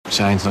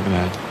Shane's not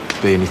going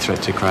to be any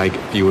threat to Craig,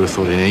 you would have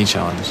thought, in any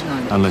challenge.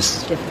 No,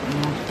 unless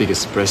definitely not.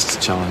 biggest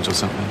breast challenge or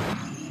something.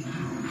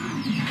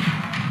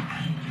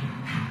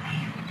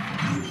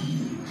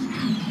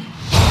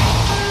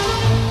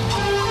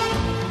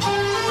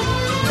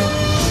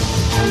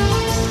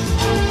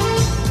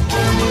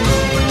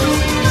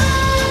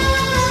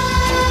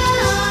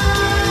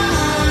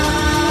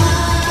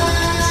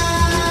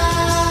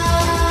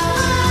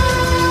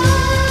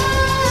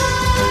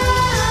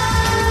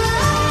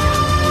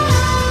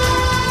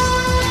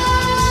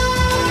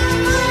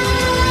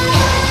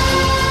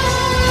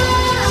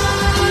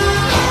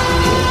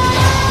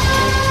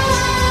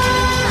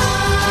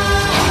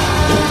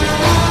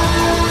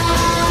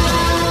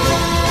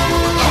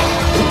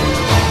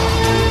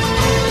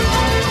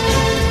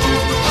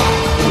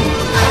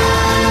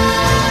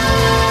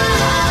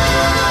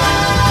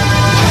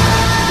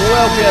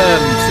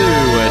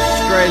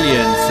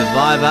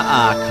 Survivor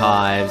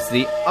Archives,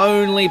 the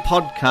only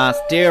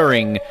podcast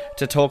daring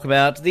to talk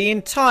about the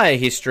entire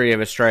history of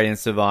Australian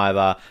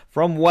Survivor,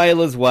 from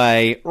Whalers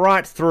Way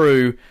right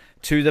through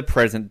to the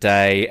present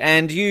day.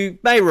 And you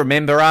may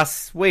remember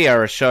us, we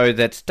are a show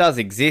that does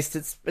exist.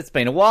 It's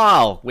been a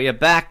while. We are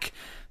back.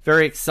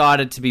 Very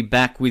excited to be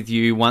back with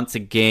you once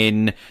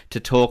again to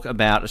talk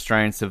about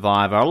Australian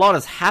Survivor. A lot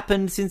has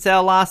happened since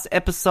our last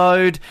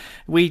episode.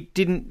 We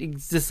didn't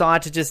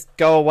decide to just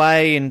go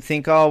away and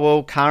think, oh,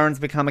 well, Karen's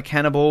become a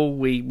cannibal.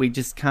 We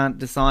just can't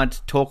decide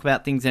to talk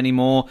about things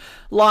anymore.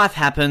 Life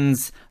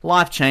happens,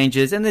 life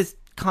changes, and there's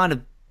kind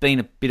of been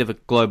a bit of a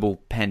global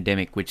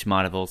pandemic, which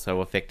might have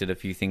also affected a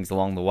few things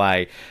along the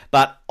way.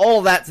 But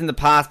all that's in the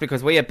past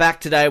because we are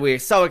back today. We are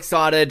so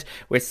excited.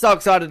 We're so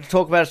excited to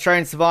talk about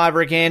Australian Survivor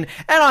again.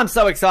 And I'm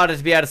so excited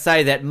to be able to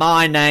say that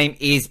my name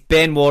is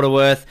Ben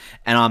Waterworth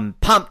and I'm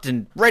pumped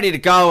and ready to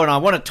go. And I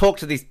want to talk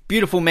to this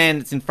beautiful man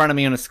that's in front of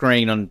me on a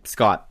screen on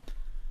Skype.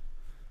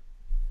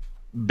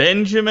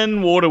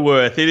 Benjamin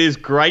Waterworth. It is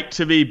great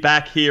to be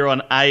back here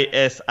on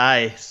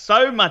ASA.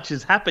 So much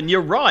has happened. You're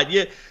right.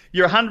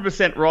 You're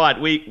 100% right.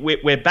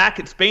 We're back.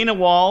 It's been a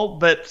while,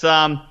 but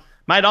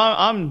mate,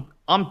 I'm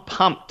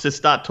pumped to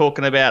start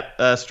talking about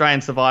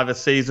Australian Survivor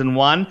Season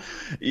 1.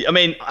 I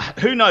mean,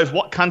 who knows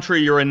what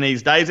country you're in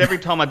these days? Every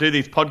time I do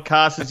these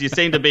podcasts, you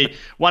seem to be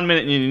 1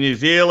 minute in New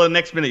Zealand,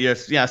 next minute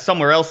you're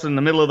somewhere else in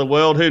the middle of the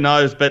world. Who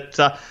knows? But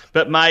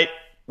mate,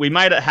 we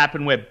made it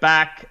happen. We're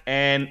back,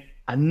 and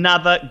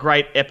another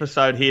great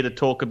episode here to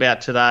talk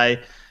about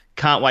today.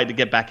 Can't wait to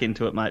get back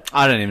into it, mate.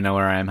 I don't even know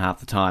where I am half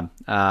the time.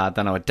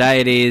 Don't know what day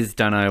it is.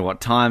 Don't know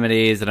what time it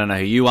is. I don't know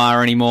who you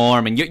are anymore.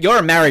 I mean, you're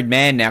a married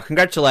man now.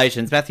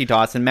 Congratulations, Matthew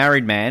Dyson,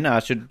 married man. I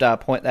should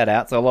point that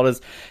out. So a lot has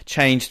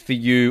changed for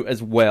you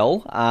as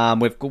well.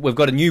 We've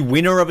got a new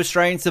winner of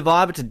Australian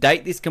Survivor to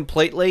date this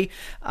completely.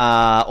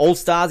 All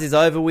Stars is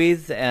over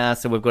with.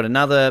 So we've got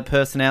another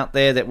person out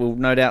there that will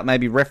no doubt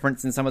maybe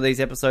reference in some of these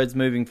episodes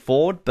moving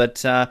forward.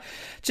 But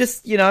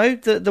just,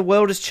 the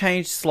world has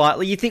changed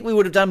slightly. You think we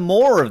would have done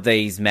more of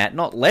these, Matt,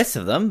 not less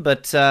of them,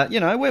 but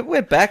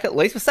we're back at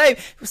least. We'll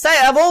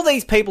say of all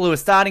these people who are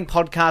starting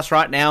podcasts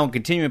right now and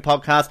continuing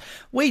podcasts,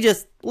 we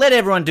just let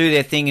everyone do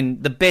their thing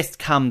and the best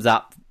comes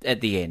up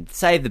at the end.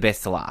 Save the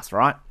best to last,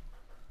 right?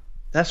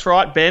 That's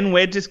right, Ben.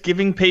 We're just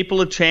giving people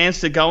a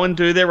chance to go and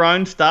do their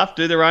own stuff,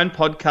 do their own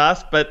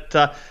podcast,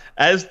 but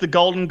as the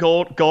Golden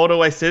God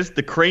always says,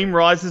 the cream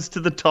rises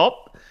to the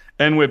top.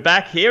 And we're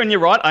back here, and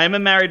you're right, I am a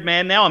married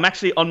man now. I'm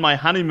actually on my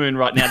honeymoon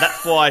right now.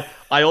 That's why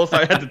I also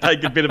had to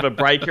take a bit of a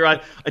break here. I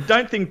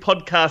don't think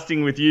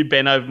podcasting with you,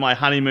 Ben, over my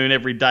honeymoon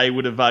every day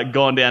would have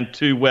gone down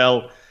too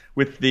well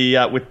with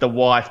the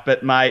wife.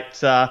 But, mate,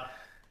 got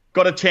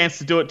a chance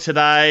to do it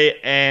today,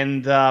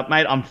 and,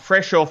 mate, I'm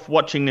fresh off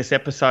watching this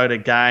episode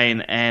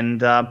again. And,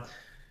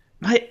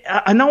 mate,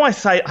 I know I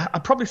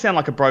probably sound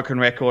like a broken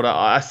record.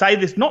 I say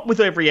this not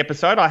with every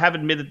episode. I have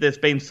admitted there's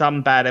been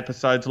some bad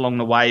episodes along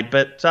the way,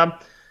 but...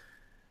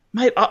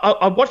 mate,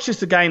 I watched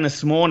this again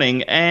this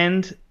morning,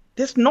 and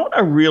there's not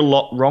a real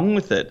lot wrong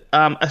with it,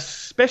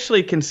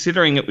 especially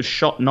considering it was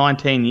shot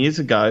 19 years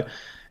ago.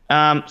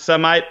 So,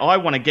 mate, I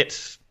want to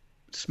get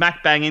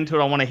smack bang into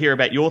it. I want to hear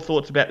about your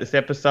thoughts about this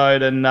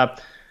episode and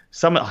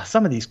some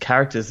of these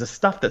characters, the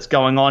stuff that's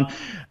going on.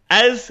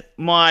 As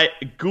my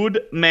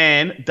good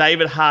man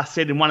David Haas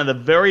said in one of the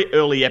very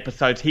early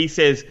episodes, he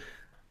says,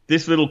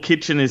 this little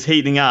kitchen is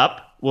heating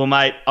up. Well,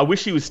 mate, I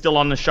wish he was still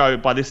on the show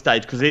by this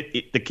stage because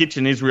the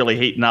kitchen is really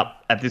heating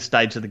up at this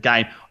stage of the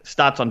game. It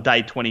starts on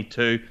day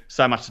 22.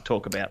 So much to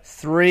talk about.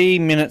 3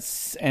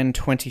 minutes and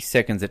 20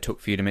 seconds it took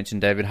for you to mention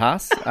David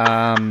Haas.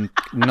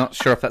 Not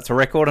sure if that's a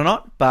record or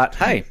not, but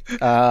hey.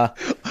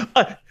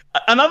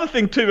 Another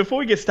thing, too, before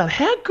we get started,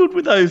 how good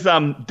were those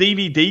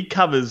DVD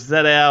covers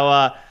that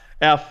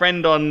our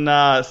friend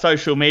on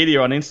social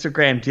media on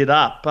Instagram did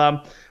up?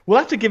 We'll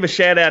have to give a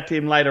shout out to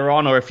him later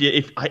on, or if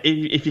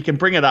you can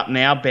bring it up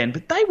now, Ben.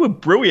 But they were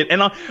brilliant,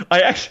 and I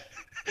actually.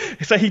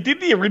 So he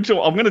did the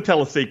original. I'm going to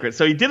tell a secret.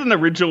 So he did an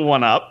original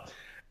one up,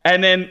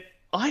 and then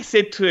I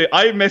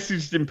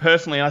messaged him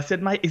personally, and I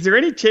said, mate, is there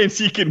any chance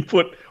you can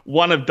put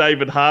one of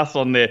David Haas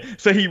on there?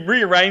 So he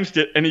rearranged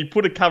it, and he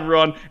put a cover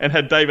on and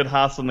had David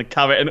Haas on the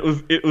cover, and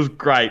it was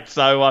great.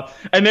 So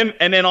and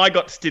then I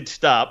got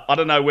stitched up. I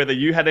don't know whether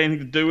you had anything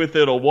to do with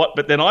it or what,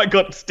 but then I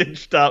got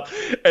stitched up,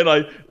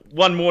 and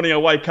one morning I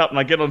wake up and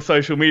I get on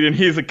social media, and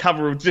here's a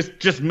cover of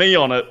just me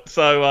on it.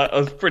 So it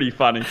was pretty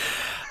funny.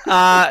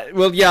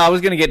 Well, yeah, I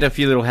was going to get to a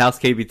few little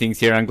housekeeping things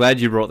here. I'm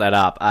glad you brought that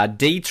up.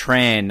 D.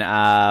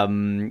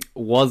 Tran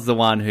was the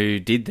one who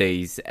did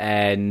these,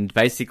 and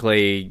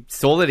basically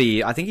saw that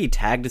I think he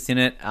tagged us in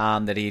it,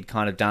 that he had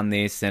kind of done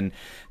this, and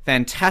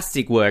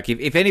fantastic work.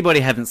 If anybody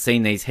hasn't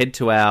seen these, head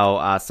to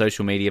our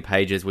social media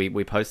pages.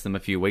 We posted them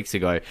a few weeks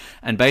ago,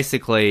 and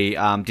basically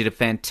did a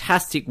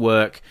fantastic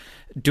work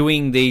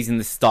doing these in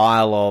the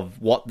style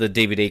of what the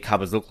DVD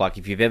covers look like.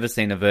 If you've ever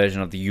seen a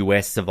version of the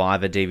US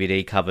Survivor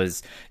DVD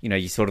covers,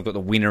 you sort of got the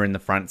winner in the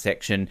front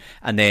section,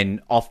 and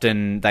then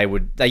often they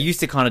used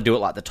to kind of do it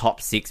like the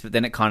top 6, but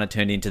then it kind of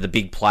turned into the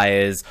big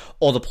players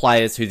or the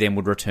players who then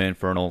would return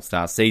for an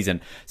all-star season.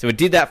 So it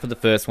did that for the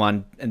first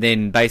one, and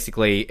then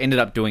basically ended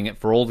up doing it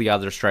for all the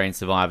other Australian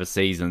Survivor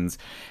seasons.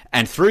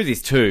 And through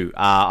this too,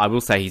 I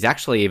will say he's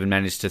actually even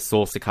managed to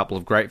source a couple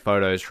of great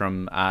photos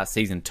from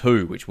season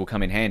 2, which will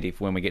come in handy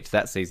for when we get to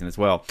that season as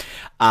well.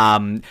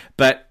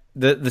 But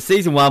the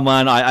season 1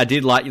 one, I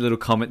did like your little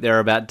comment there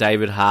about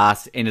David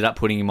Haas, ended up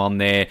putting him on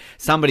there.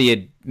 Somebody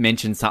had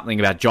mentioned something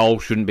about Joel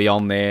shouldn't be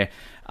on there.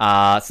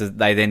 So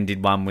they then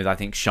did one with, I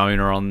think,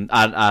 Sylvan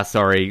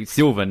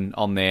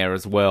on there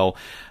as well.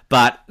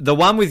 But the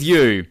one with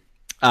you,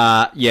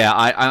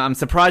 I'm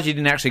surprised you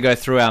didn't actually go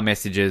through our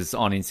messages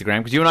on Instagram,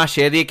 because you and I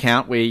share the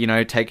account. We,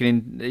 take it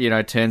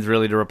in, turns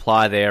really to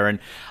reply there. And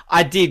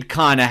I did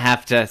kind of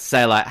have to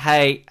say, like,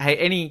 hey,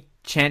 any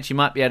chance you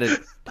might be able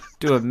to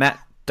do a Matt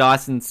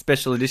Dyson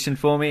special edition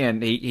for me?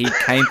 And he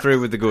came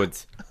through with the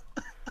goods.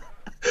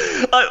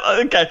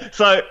 Okay,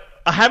 so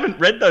I haven't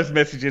read those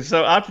messages,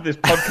 so after this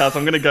podcast,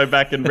 I'm going to go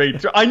back and read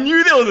through. I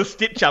knew there was a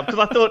stitch up, because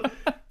I thought,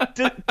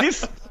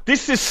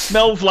 this just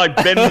smells like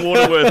Ben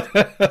Waterworth,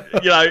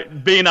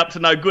 being up to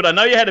no good. I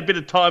know you had a bit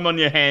of time on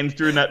your hands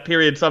during that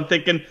period, so I'm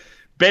thinking,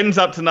 Ben's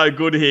up to no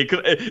good here.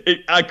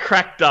 I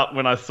cracked up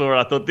when I saw it.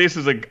 I thought,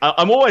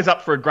 I'm always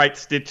up for a great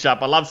stitch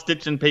up. I love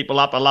stitching people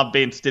up. I love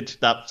being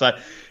stitched up, so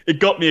it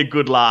got me a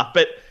good laugh.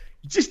 But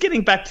just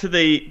getting back to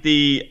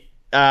the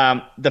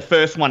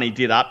first one he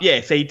did up.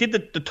 Yeah, so he did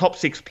the top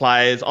 6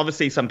 players.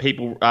 Obviously, some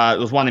people, there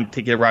was one in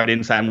particular wrote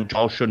in saying, well,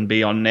 Joel shouldn't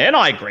be on there. And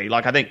I agree.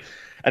 Like, I think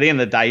at the end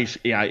of the day,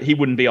 he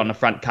wouldn't be on the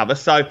front cover.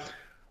 So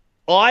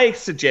I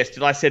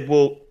said,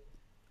 well,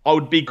 I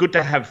would be good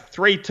to have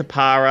 3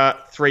 Tapara,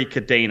 3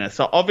 Kadina.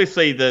 So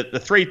obviously the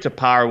 3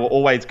 Tapara were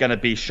always going to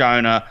be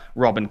Shona,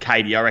 Rob and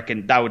Katie. I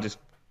reckon they were just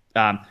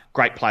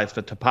great players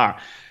for Tapara.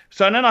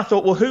 So then I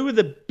thought, well, who were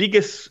the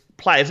biggest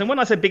players? And when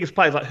I say biggest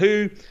players, like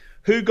who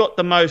got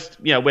the most,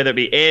 whether it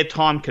be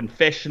airtime,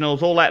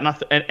 confessionals, all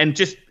that, and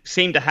just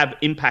seemed to have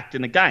impact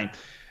in the game.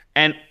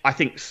 And I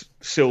think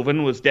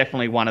Sylvan was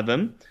definitely one of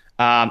them.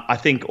 I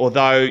think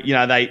although,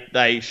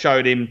 they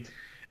showed him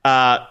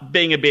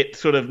being a bit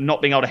sort of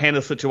not being able to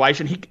handle the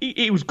situation,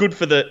 he was good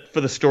for the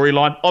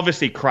storyline.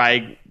 Obviously,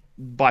 Craig,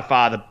 by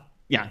far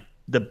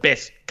the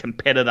best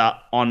competitor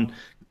on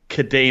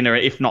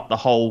Kadina, if not the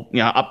whole,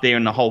 up there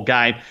in the whole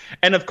game.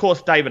 And of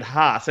course, David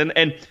Haas.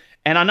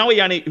 And I know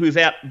he was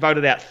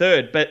voted out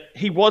 3rd, but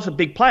he was a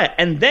big player.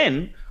 And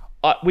then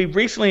we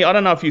recently, I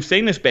don't know if you've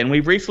seen this, Ben, we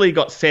recently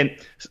got sent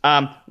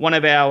one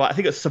of our, I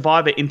think it's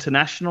Survivor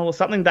International or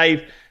something.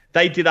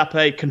 They did up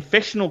a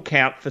confessional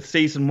count for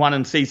season 1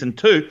 and season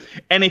 2.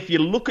 And if you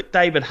look at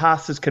David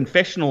Haas's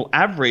confessional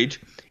average,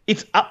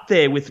 it's up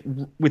there with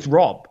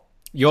Rob.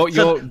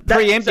 You're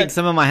preempting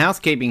some of my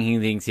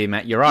housekeeping things here,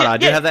 Matt. You're right. I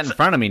do have that in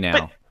front of me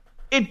now.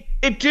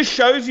 It just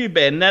shows you,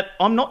 Ben, that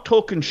I'm not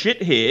talking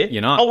shit here.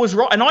 You're not. I was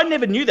right, and I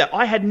never knew that.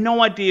 I had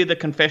no idea the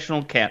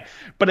confessional count.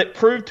 But it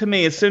proved to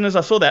me as soon as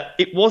I saw that,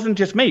 it wasn't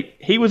just me.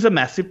 He was a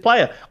massive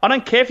player. I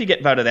don't care if you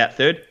get voted out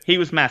 3rd. He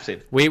was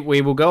massive. We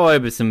will go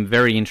over some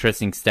very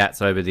interesting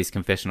stats over this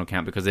confessional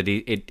count, because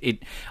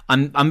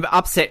I'm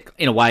upset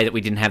in a way that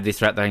we didn't have this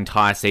throughout the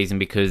entire season,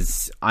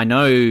 because I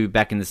know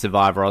back in the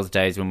Survivor Oz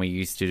days when we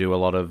used to do a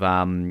lot of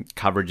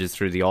coverages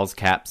through the Oz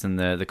caps and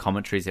the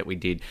commentaries that we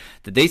did,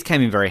 that these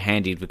came in very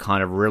handy to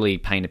kind of really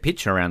paint a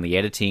picture around the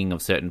editing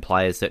of certain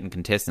players, certain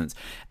contestants.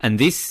 And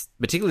this,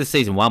 particularly the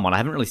season 1 one, I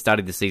haven't really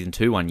studied the season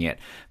 2 one yet,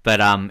 but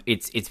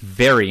it's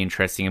very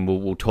interesting, and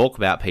we'll talk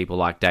about people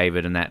like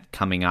David and that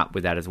coming up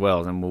with that as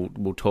well, and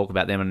we'll talk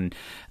about them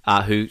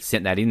and who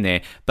sent that in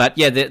there. But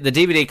yeah, the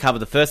DVD cover,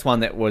 the first one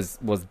that was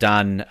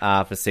done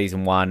for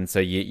season 1, so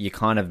you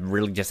kind of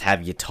really just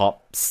have your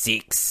top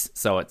 6.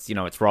 So it's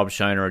it's Rob,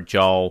 Shona,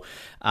 Joel,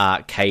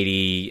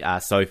 Katie,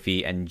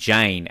 Sophie, and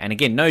Jane. And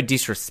again, no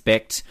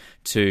disrespect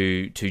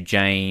to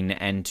Jane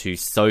and to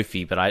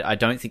Sophie, but I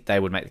don't think they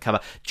would make the cover.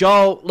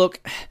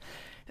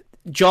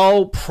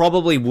 Joel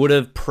probably would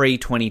have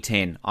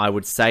pre-2010. I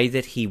would say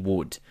that he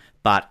would.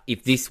 But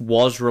if this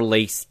was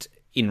released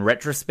in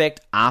retrospect,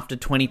 after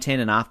 2010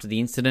 and after the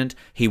incident,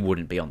 he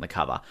wouldn't be on the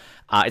cover.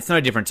 It's no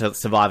different to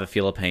Survivor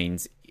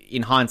Philippines.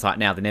 In hindsight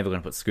now, they're never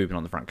going to put Scoopin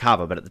on the front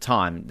cover, but at the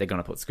time, they're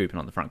going to put Scoopin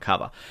on the front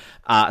cover.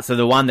 So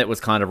the one that was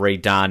kind of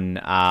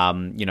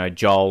redone,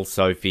 Joel,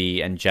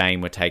 Sophie, and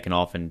Jane were taken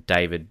off, and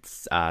David,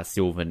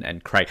 Sylvan,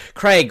 and Craig.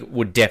 Craig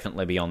would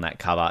definitely be on that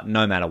cover,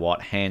 no matter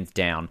what, hands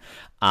down.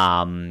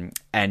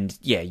 And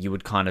yeah, you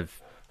would kind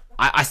of...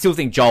 I still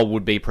think Joel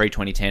would be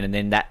pre-2010, and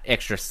then that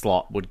extra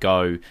slot would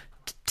go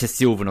to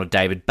Sylvan or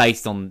David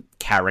based on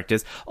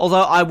characters.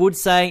 Although I would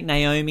say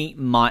Naomi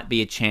might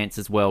be a chance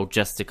as well,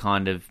 just to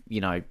kind of,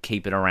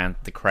 keep it around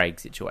the Craig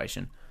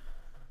situation.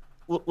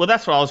 Well,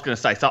 that's what I was going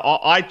to say. So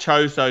I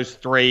chose those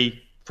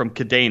three from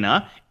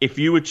Kadena. If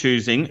you were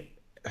choosing,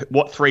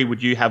 what three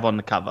would you have on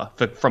the cover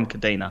from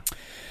Kadena?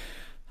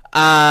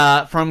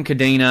 From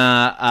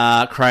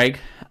Kadena, Craig.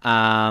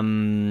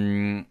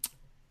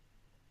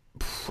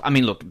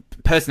 Look,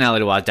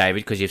 personality-wise,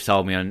 David, because you've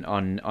sold me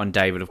on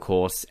David, of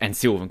course, and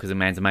Sylvan, because the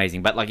man's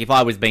amazing. But, if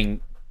I was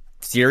being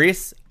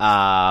serious,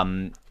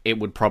 it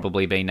would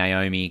probably be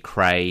Naomi,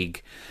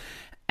 Craig,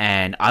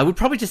 and I would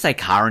probably just say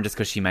Karen, just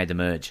because she made the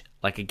merge.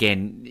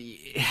 Again,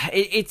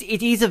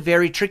 it is a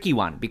very tricky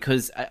one,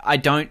 because I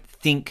don't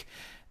think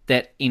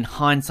that, in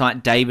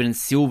hindsight, David and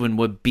Sylvan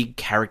were big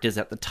characters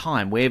at the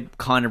time. We're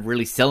kind of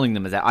really selling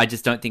them as that. I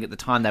just don't think at the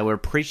time they were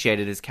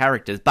appreciated as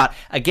characters. But,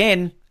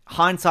 again...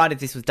 hindsight, if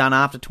this was done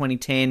after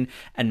 2010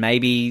 and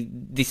maybe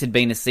this had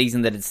been a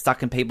season that had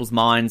stuck in people's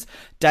minds,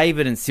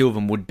 David and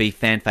Sylvan would be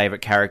fan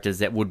favourite characters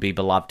that would be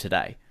beloved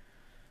today.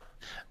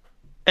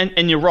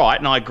 And you're right,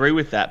 and I agree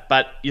with that.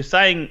 But you're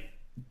saying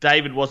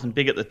David wasn't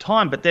big at the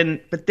time, but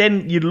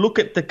then you look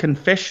at the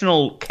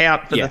confessional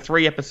count for the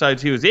 3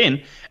 episodes he was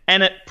in,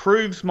 and it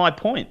proves my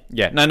point.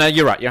 Yeah, no,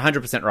 you're right. You're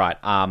 100% right.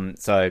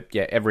 So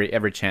yeah,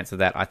 every chance of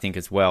that, I think,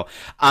 as well.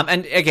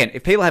 And again,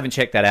 if people haven't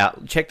checked that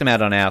out, check them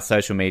out on our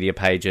social media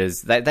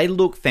pages. They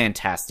look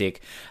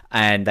fantastic,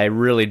 and they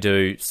really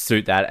do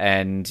suit that.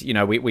 And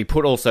we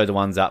put also the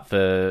ones up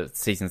for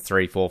seasons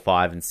 3, 4,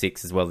 5, and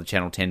 6 as well, the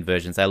Channel 10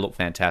 versions. They look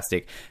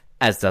fantastic,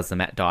 as does the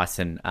Matt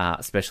Dyson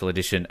special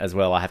edition as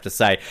well, I have to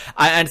say.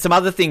 And some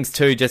other things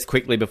too, just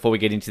quickly before we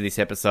get into this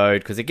episode,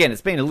 because again,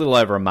 it's been a little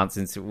over a month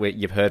since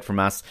you've heard from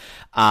us.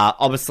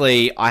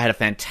 Obviously, I had a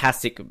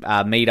fantastic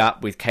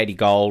meet-up with Katie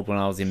Gold when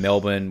I was in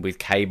Melbourne with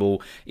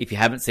Cable. If you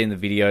haven't seen the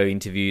video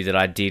interview that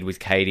I did with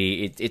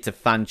Katie, it's a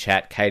fun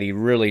chat. Katie,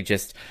 really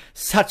just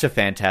such a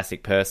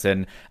fantastic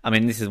person.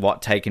 This is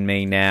taken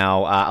me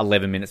now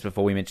 11 minutes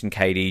before we mentioned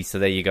Katie, so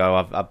there you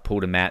go. I've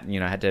pulled a Matt,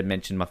 and, I had to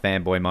mention my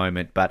fanboy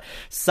moment, but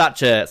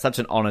such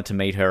an honour to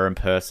meet her in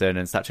person,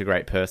 and such a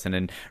great person,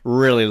 and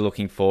really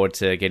looking forward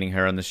to getting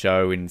her on the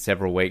show in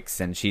several weeks,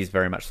 and she's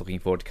very much looking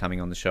forward to coming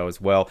on the show as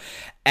well.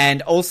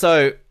 And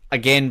also,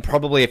 again,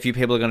 probably a few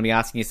people are going to be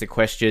asking us the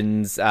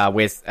questions.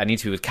 Where's an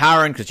interview with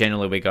Karen? Because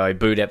generally we go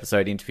boot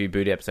episode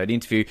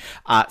interview.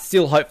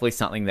 Still, hopefully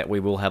something that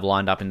we will have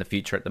lined up in the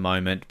future at the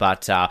moment.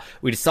 But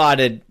we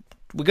decided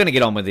we're going to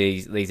get on with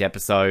these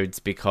episodes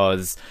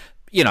because...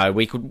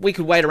 we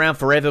could wait around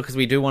forever because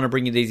we do want to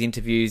bring you these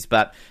interviews,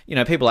 but,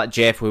 people like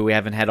Jeff, who we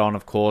haven't had on,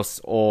 of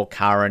course, or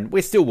Karen,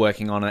 we're still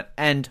working on it,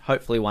 and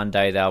hopefully one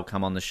day they'll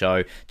come on the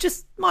show.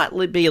 Just might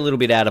be a little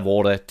bit out of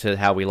order to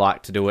how we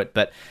like to do it,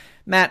 but,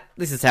 Matt,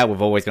 this is how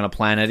we've always going to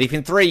plan it. If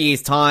in 3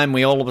 years' time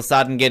we all of a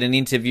sudden get an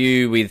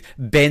interview with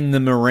Ben the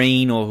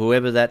Marine or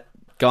whoever that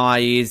guy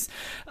is,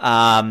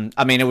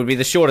 it would be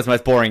the shortest,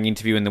 most boring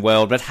interview in the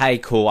world, but hey,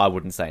 cool, I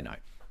wouldn't say no.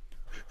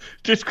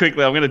 Just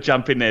quickly, I'm going to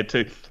jump in there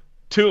too.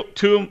 Two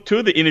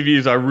of the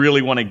interviews I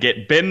really want to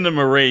get, Ben the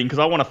Marine, because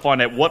I want to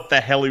find out what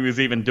the hell he was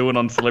even doing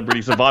on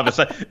Celebrity Survivor.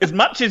 So as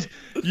much as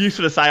you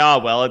sort of say,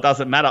 it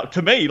doesn't matter,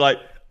 to me,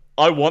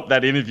 I want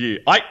that interview.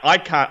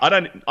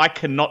 I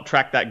cannot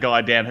track that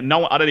guy down.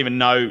 No, I don't even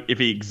know if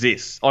he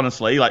exists,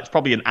 honestly. It's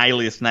probably an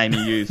alias name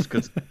he used,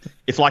 because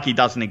it's like he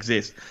doesn't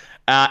exist.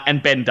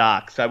 And Ben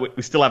Dark. So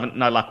we still haven't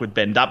no luck with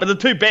Ben Dark. But the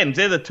two Bens,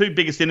 they're the two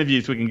biggest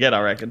interviews we can get, I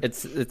reckon.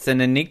 It's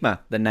an enigma.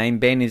 The name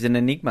Ben is an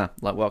enigma.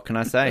 What can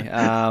I say?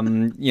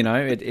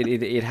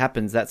 It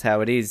happens. That's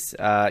how it is.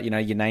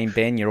 Your name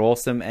Ben, you're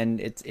awesome,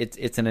 and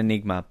it's an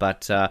enigma.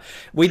 But I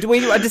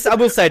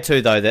will say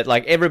too though that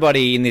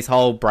everybody in this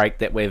whole break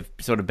that we've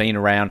sort of been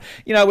around,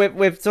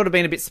 we've sort of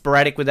been a bit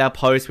sporadic with our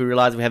posts. We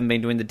realise we haven't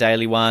been doing the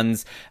daily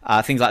ones.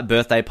 Things like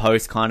birthday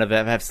posts kind of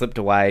have slipped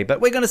away,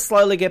 but we're going to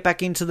slowly get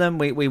back into them.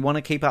 We want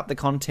to keep up the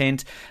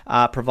content,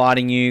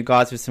 providing you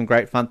guys with some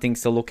great fun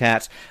things to look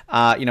at.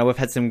 We've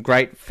had some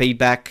great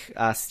feedback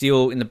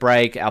still in the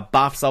break. Our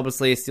buffs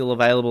obviously are still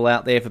available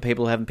out there for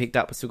people who haven't picked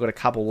up. We've still got a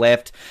couple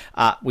left.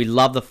 We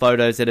love the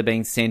photos that are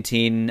being sent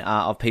in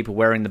of people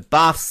wearing the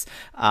buffs.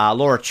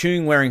 Laura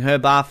Chung wearing her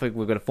buff.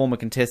 We've got a former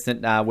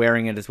contestant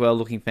wearing it as well,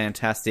 looking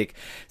fantastic.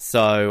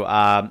 So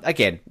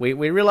again, we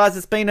realise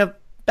it's been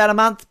about a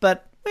month,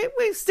 but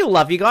we still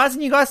love you guys,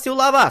 and you guys still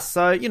love us.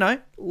 So,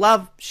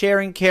 love,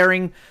 sharing,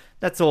 caring,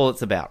 that's all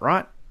it's about,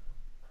 right?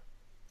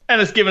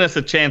 And it's given us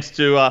a chance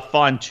to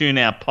fine-tune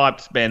our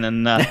pipes, Ben,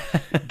 and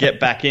get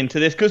back into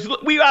this. Because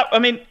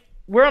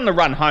we're on the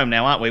run home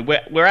now, aren't we?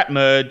 We're at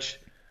merge,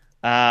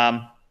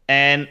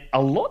 and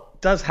a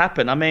lot does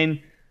happen. I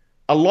mean,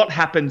 a lot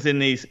happens in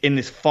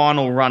this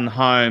final run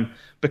home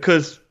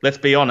because, let's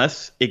be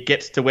honest, it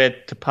gets to where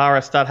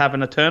Tapara start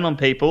having a turn on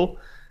people,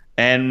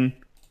 and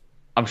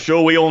I'm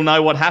sure we all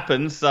know what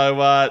happens, so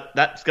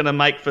that's going to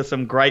make for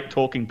some great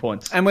talking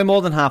points. And we're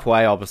more than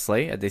halfway,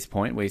 obviously, at this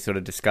point. We sort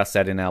of discussed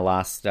that in our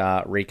last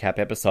recap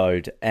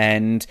episode.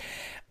 And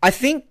I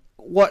think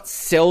what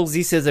sells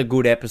this as a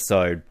good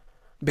episode,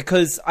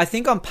 because I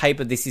think on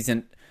paper this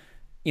isn't,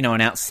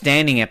 an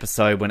outstanding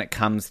episode when it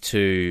comes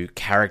to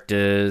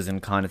characters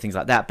and kind of things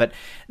like that. But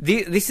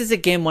this is,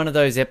 again, one of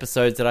those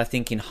episodes that I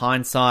think in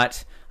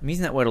hindsight, I'm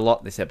using that word a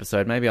lot this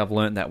episode. Maybe I've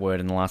learned that word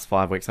in the last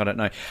 5 weeks. I don't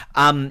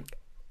know.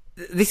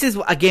 This is,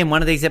 again,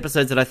 one of these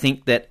episodes that I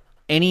think that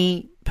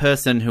any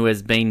person who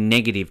has been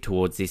negative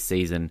towards this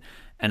season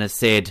and has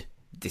said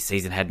this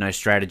season had no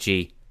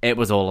strategy, it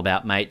was all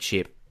about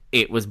mateship,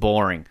 it was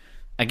boring.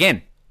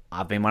 Again,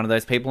 I've been one of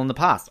those people in the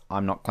past.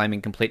 I'm not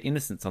claiming complete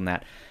innocence on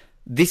that.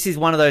 This is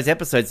one of those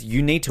episodes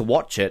you need to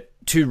watch it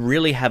to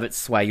really have it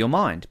sway your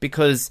mind,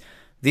 because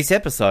this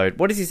episode,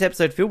 what is this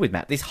episode filled with,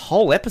 Matt? This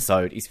whole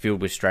episode is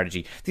filled with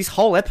strategy. This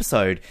whole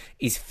episode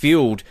is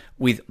filled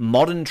with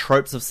modern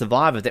tropes of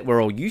Survivor that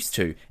we're all used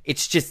to.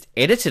 It's just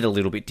edited a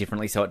little bit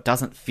differently so it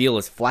doesn't feel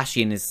as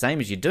flashy and as same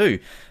as you do.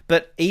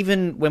 But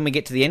even when we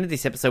get to the end of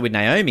this episode with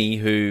Naomi,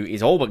 who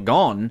is all but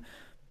gone,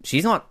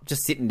 she's not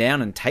just sitting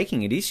down and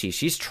taking it, is she?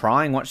 She's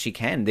trying what she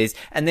can.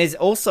 There's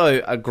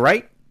also a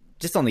great,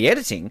 just on the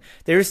editing,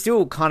 there is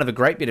still kind of a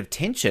great bit of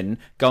tension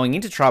going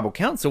into Tribal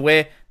Council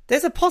where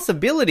there's a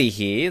possibility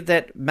here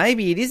that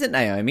maybe it isn't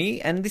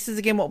Naomi, and this is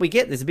again what we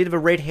get. There's a bit of a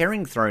red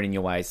herring thrown in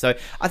your way. So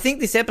I think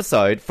this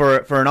episode, for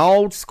an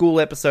old school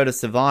episode of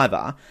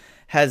Survivor,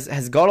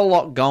 has got a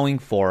lot going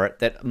for it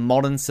that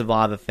modern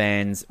Survivor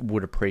fans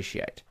would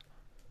appreciate.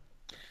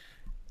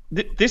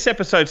 This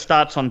episode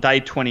starts on day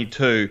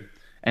 22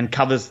 and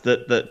covers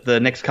the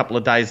next couple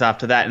of days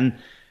after that. And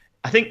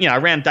I think,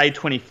 around day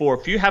 24,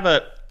 if you have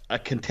a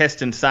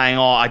contestant saying,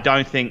 I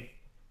don't think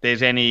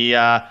there's any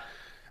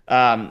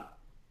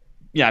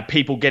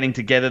people getting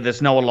together,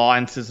 there's no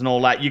alliances and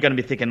all that, you're going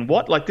to be thinking,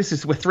 what? Like,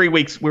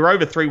 we're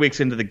over 3 weeks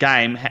into the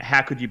game.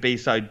 How could you be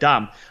so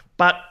dumb?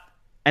 But,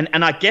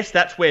 and I guess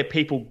that's where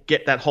people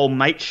get that whole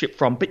mateship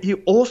from. But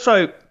you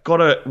also got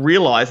to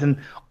realize, and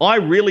I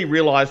really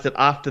realized it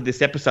after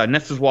this episode, and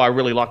this is why I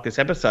really like this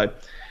episode,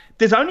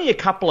 there's only a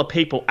couple of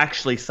people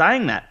actually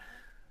saying that.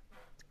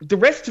 The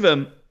rest of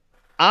them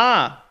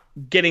are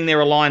getting their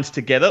alliance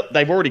together.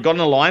 They've already got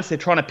an alliance. They're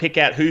trying to pick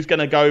out who's going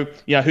to go,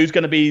 who's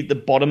going to be the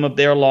bottom of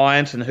their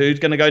alliance and who's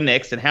going to go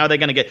next and how they're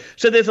going to get.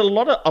 So there's a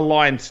lot of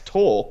alliance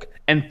talk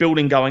and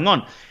building going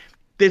on.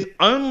 There's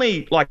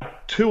only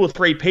like 2 or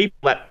 3 people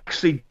that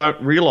actually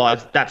don't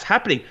realize that's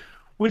happening,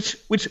 which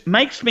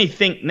makes me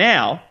think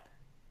now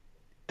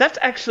that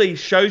actually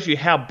shows you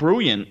how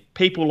brilliant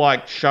people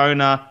like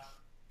Shona,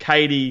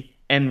 Katie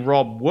and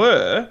Rob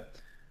were,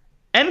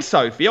 and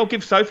Sophie. I'll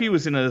give Sophie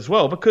was in it as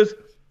well, because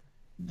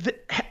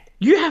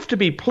you have to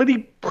be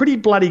pretty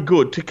bloody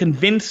good to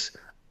convince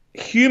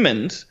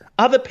humans,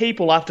 other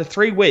people after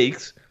 3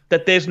 weeks,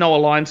 that there's no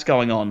alliance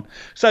going on.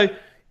 So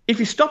if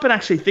you stop and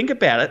actually think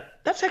about it,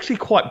 that's actually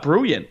quite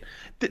brilliant.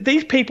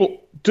 These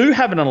people do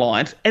have an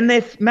alliance and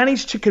they've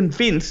managed to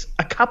convince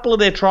a couple of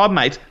their tribe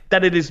mates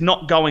that it is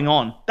not going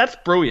on. That's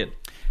brilliant.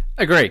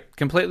 Agree.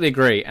 Completely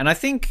agree. And I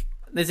think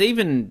there's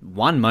even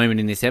one moment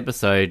in this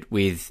episode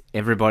with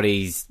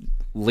everybody's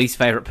least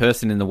favourite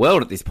person in the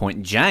world at this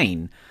point,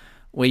 Jane,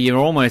 where you're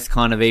almost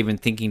kind of even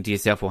thinking to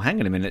yourself, well, hang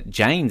on a minute,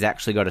 Jane's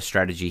actually got a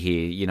strategy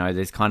here.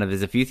 There's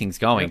a few things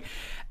going. Yep.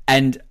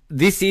 And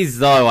this is,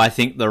 though, I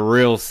think the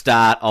real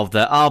start of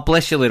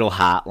bless your little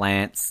heart,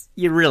 Lance.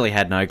 You really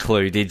had no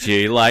clue, did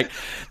you? Like,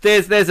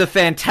 there's a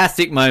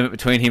fantastic moment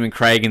between him and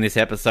Craig in this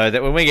episode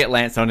that when we get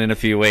Lance on in a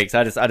few weeks,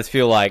 I just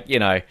feel like,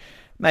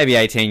 maybe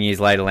 18 years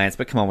later, Lance,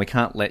 but come on, we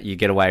can't let you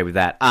get away with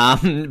that.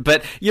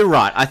 But you're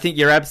right. I think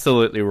you're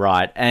absolutely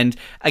right. And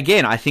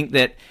again, I think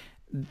that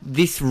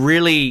this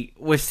really,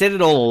 we've said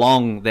it all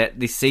along that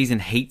this season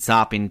heats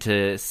up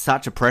into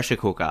such a pressure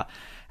cooker.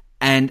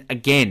 And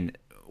again,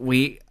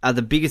 we are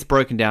the biggest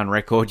broken down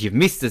record. You've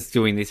missed us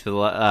doing this for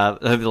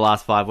over the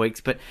last 5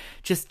 weeks, but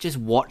just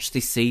watch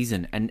this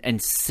season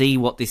and see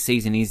what this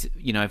season is,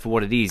 for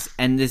what it is.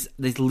 And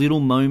there's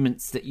little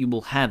moments that you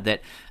will have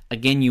that,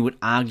 again, you would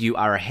argue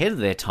are ahead of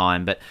their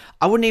time, but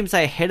I wouldn't even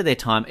say ahead of their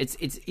time. It's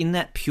in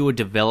that pure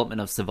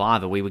development of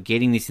Survivor. We were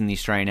getting this in the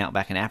Australian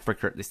Outback and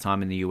Africa at this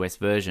time in the US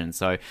version.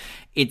 So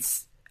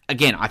it's,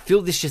 again, I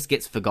feel this just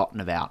gets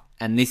forgotten about.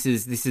 And this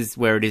is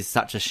where it is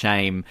such a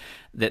shame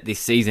that this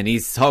season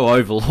is so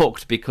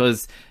overlooked,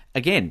 because,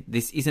 again,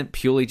 this isn't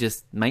purely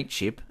just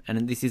mateship,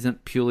 and this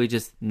isn't purely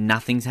just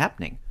nothing's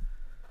happening.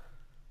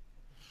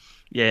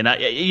 Yeah, no,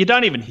 you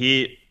don't even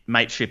hear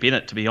mateship in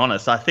it, to be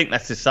honest. I think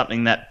that's just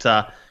something that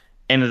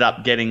ended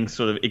up getting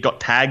it got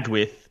tagged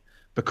with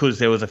because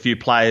there was a few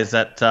players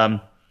that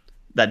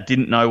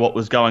didn't know what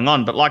was going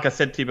on. But like I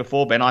said to you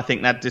before, Ben, I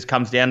think that just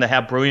comes down to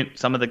how brilliant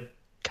some of the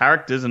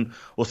characters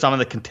or some of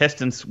the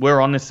contestants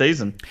were on this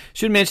season.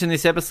 Should mention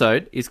this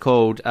episode is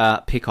called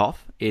Pick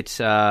Off. It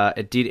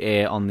did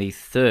air on the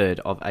 3rd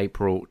of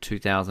April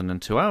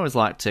 2002. I always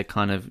like to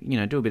kind of,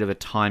 do a bit of a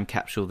time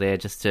capsule there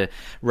just to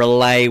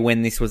relay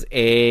when this was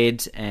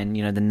aired and,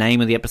 the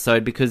name of the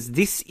episode, because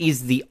this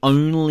is the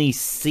only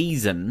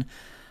season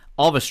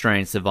of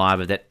Australian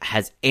Survivor that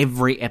has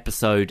every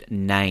episode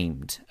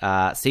named.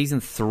 Season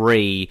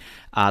 3,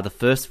 the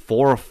first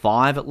 4 or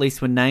 5 at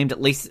least were named,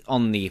 at least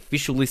on the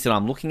official list that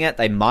I'm looking at.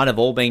 They might have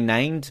all been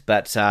named,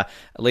 but at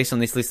least on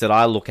this list that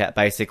I look at,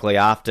 basically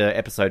after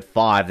episode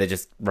 5, they're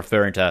just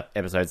referring to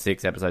episode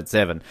 6, episode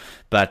 7.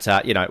 But,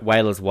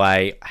 Whalers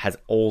Way has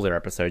all their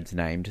episodes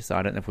named, so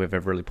I don't know if we've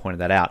ever really pointed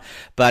that out.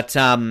 But,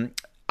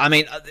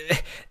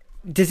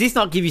 does this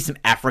not give you some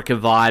Africa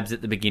vibes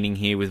at the beginning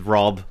here with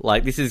Rob?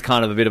 Like, this is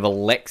kind of a bit of a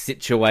Lex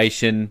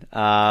situation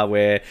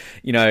where,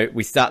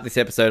 we start this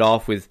episode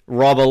off with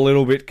Rob a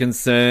little bit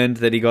concerned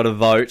that he got a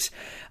vote.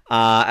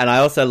 And I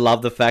also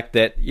love the fact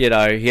that, he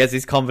has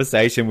this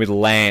conversation with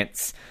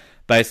Lance,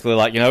 basically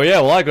like,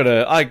 I got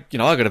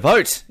to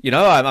vote.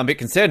 I'm a bit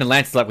concerned. And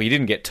Lance is like, well, you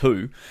didn't get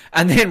 2.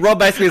 And then Rob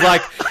basically is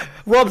like,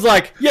 Rob's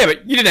like, yeah,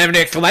 but you didn't have an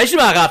exclamation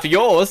mark after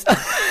yours.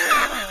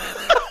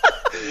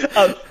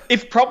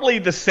 It's probably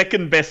the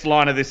second best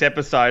line of this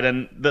episode,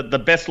 and the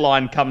best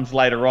line comes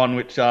later on,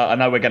 which I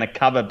know we're going to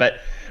cover. But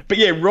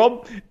yeah,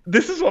 Rob,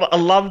 this is what I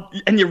love,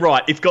 and you're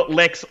right. It's got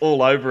Lex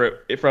all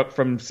over it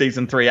from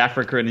season 3,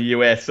 Africa and the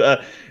US.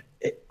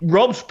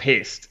 Rob's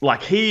pissed.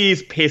 Like, he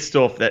is pissed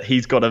off that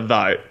he's got a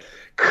vote.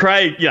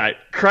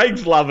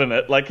 Craig's loving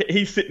it. Like,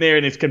 he's sitting there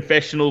in his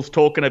confessionals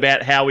talking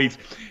about how he's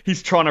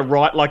trying to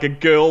write like a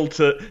girl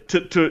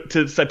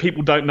to so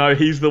people don't know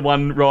he's the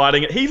one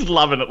writing it. He's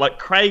loving it. Like,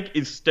 Craig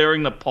is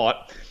stirring the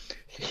pot.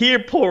 Here,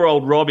 poor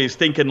old Rob is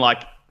thinking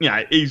like,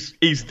 he's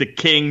the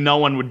king. No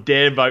one would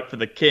dare vote for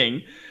the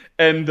king.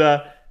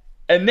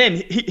 And then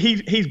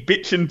he's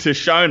bitching to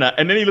Shona,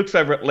 and then he looks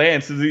over at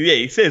Lance and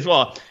he says,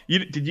 well,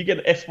 did you get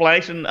an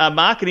explanation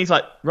mark? And he's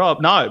like, Rob,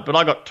 no, but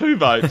I got 2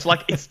 votes.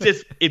 Like, it's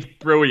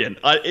brilliant.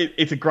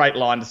 It's a great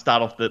line to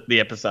start off the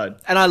episode.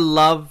 And I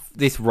love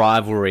this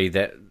rivalry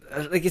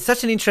it's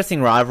such an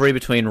interesting rivalry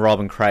between Rob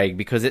and Craig,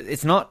 because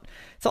it's not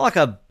like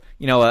a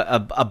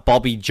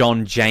Bobby,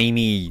 John,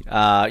 Jamie,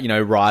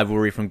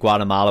 rivalry from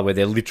Guatemala where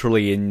they're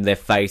literally in their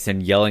face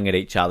and yelling at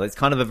each other. It's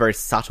kind of a very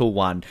subtle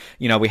one.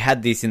 We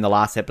had this in the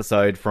last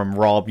episode from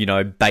Rob,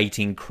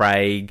 baiting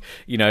Craig,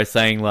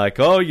 saying like,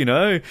 oh,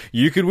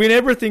 you could win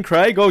everything,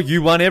 Craig. Oh,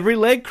 you won every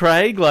leg,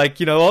 Craig. Like,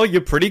 oh,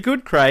 you're pretty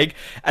good, Craig.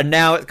 And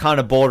now it's kind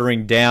of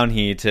bordering down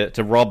here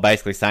to Rob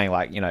basically saying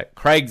like,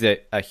 Craig's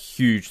a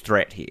huge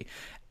threat here.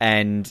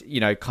 And,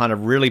 kind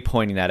of really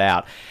pointing that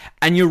out.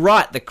 And you're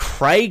right, the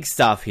Craig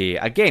stuff here.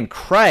 Again,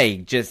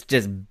 Craig just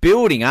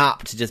building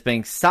up to just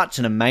being such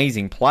an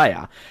amazing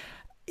player.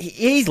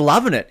 He's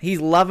loving it.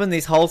 He's loving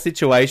this whole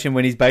situation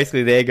when he's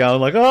basically there going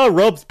like, oh,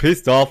 Rob's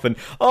pissed off and,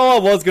 oh, I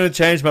was going to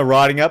change my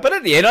writing up. But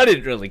at the end, I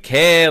didn't really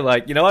care.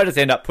 Like, I just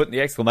end up putting the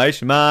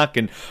exclamation mark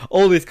and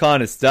all this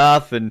kind of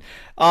stuff. And,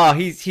 oh,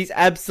 he's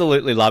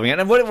absolutely loving it.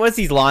 And what's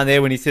his line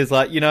there when he says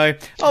like,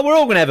 oh, we're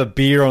all going to have a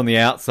beer on the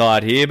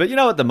outside here. But,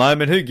 at the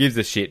moment, who gives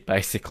a shit,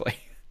 basically?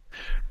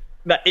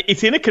 No,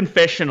 it's in a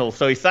confessional.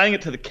 So he's saying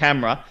it to the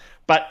camera.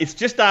 But it's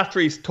just after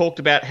he's talked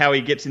about how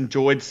he gets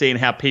enjoyed seeing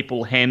how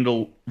people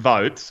handle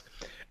votes.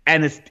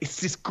 And it's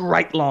this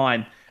great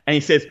line. And he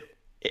says,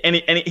 and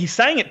he's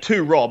saying it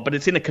to Rob, but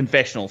it's in a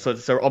confessional.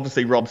 So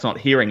obviously Rob's not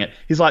hearing it.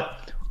 He's like,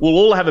 we'll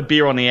all have a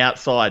beer on the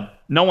outside.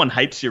 No one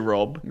hates you,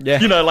 Rob. Yeah.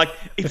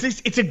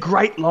 It's a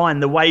great line,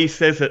 the way he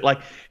says it.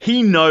 Like,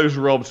 he knows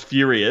Rob's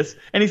furious.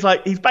 And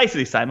he's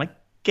basically saying, like,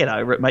 get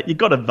over it, mate. You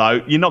got to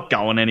vote. You're not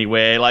going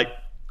anywhere. Like,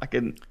 I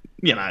can,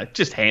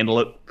 just handle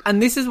it.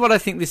 And this is what I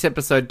think this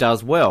episode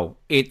does well.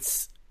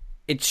 It's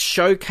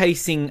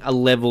showcasing a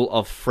level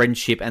of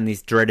friendship and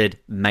this dreaded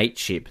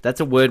mateship. That's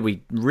a word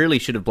we really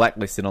should have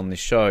blacklisted on this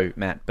show,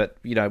 Matt, but,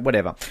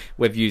 whatever.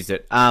 We've used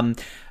it.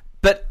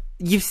 But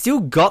you've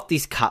still got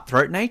this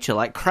cutthroat nature.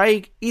 Like,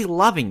 Craig is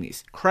loving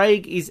this.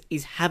 Craig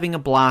is having a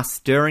blast,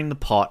 stirring the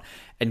pot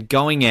and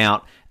going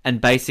out and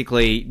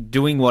basically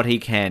doing what he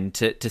can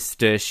to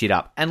stir shit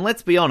up. And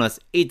let's be honest,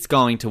 it's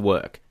going to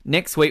work.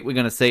 Next week, we're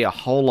going to see a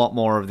whole lot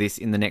more of this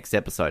in the next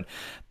episode.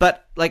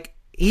 But, like,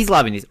 he's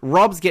loving this.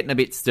 Rob's getting a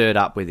bit stirred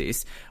up with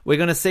this. We're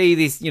going to see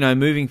this,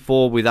 moving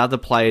forward with other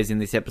players in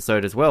this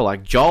episode as well.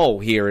 Like, Joel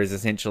here is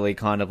essentially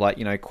kind of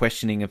like,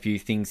 questioning a few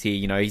things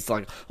here. He's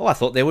like, oh, I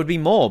thought there would be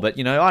more, but,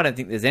 I don't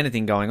think there's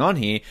anything going on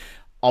here.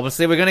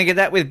 Obviously, we're going to get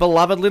that with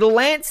beloved little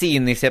Lancey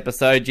in this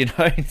episode,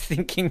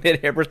 thinking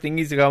that everything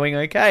is going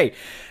okay.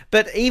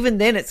 But even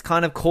then, it's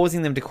kind of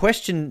causing them to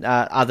question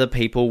other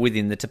people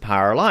within the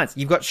Tapara Alliance.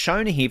 You've got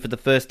Shona here for the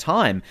first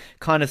time,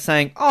 kind of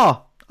saying,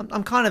 oh,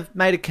 I'm kind of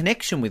made a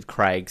connection with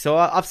Craig, so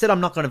I've said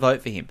I'm not going to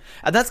vote for him.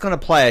 And that's going to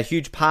play a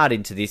huge part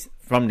into this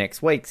from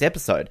next week's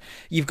episode.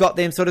 You've got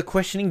them sort of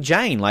questioning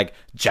Jane, like,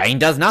 Jane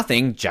does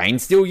nothing,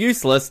 Jane's still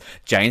useless,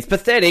 Jane's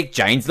pathetic,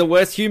 Jane's the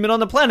worst human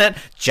on the planet,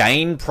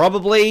 Jane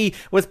probably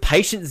was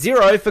patient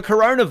zero for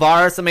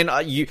coronavirus. I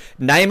mean, you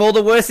name all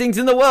the worst things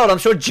in the world, I'm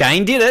sure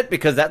Jane did it,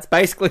 because that's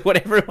basically what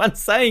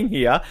everyone's saying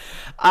here.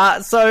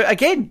 So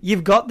again,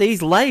 you've got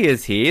these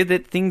layers here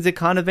that things are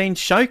kind of being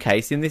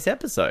showcased in this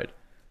episode.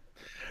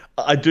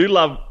 I do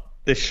love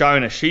the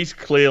Shona. She's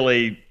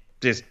clearly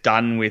just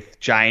done with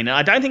Jane. And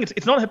I don't think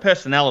it's not her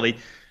personality.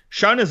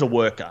 Shona's a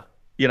worker.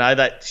 You know,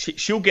 that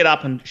she'll get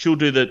up and she'll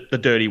do the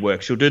dirty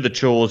work. She'll do the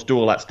chores, do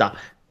all that stuff.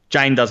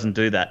 Jane doesn't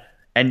do that.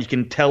 And you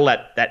can tell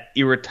that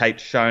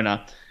irritates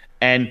Shona.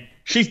 And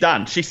she's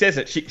done. She says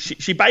it.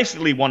 She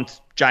basically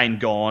wants Jane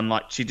gone.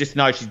 Like, she just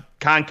knows she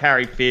can't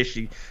carry fish.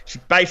 She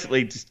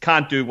basically just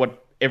can't do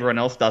what everyone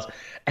else does.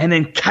 And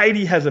then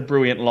Katie has a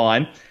brilliant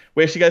line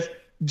where she goes,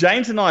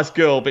 Jane's a nice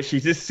girl, but she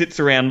just sits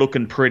around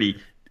looking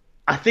pretty.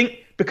 I think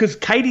because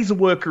Katie's a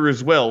worker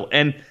as well,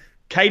 and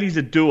Katie's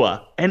a doer,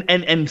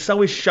 and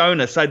so is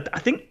Shona. So I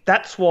think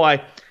that's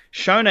why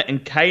Shona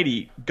and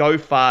Katie go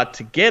far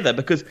together,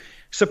 because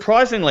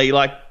surprisingly,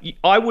 like,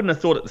 I wouldn't have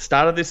thought at the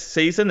start of this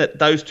season that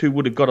those two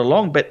would have got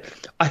along, but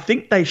I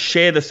think they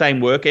share the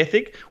same work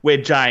ethic, where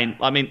Jane,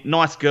 I mean,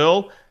 nice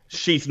girl,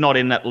 she's not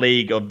in that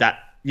league of that,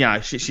 you know,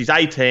 she's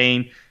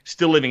 18,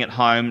 still living at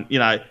home, you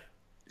know,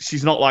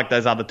 she's not like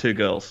those other two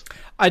girls.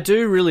 I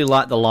do really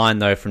like the line,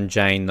 though, from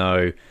Jane,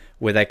 though,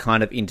 where they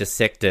kind of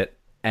intersect it,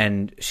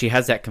 and she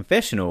has that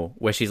confessional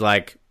where she's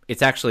like,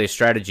 it's actually a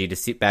strategy to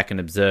sit back and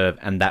observe,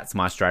 and that's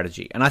my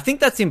strategy. And I think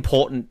that's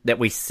important that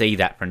we see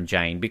that from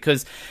Jane,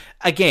 because,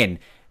 again,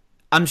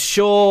 I'm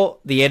sure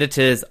the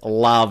editors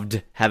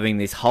loved having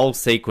this whole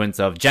sequence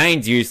of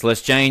Jane's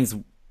useless, Jane's,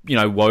 you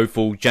know,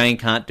 woeful, Jane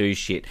can't do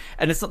shit.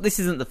 And this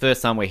isn't the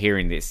first time we're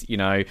hearing this, you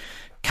know.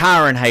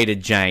 Karen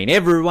hated Jane.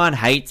 Everyone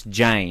hates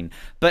Jane.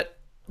 But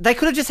they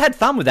could have just had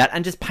fun with that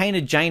and just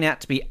painted Jane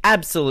out to be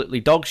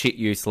absolutely dogshit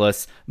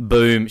useless.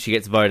 Boom, she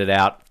gets voted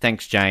out.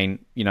 Thanks,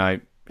 Jane. You know,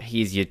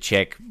 here's your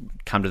check.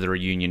 Come to the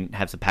reunion,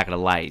 have some packet of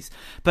Lays.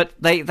 But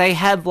they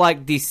have,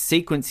 like, this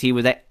sequence here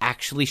where they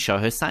actually show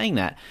her saying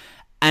that.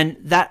 And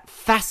that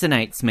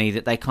fascinates me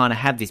that they kind of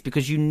have this,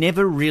 because you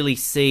never really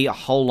see a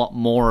whole lot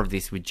more of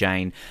this with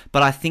Jane.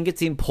 But I think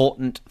it's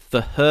important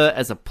for her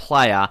as a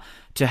player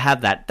to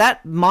have that.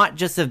 That might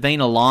just have been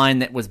a line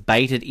that was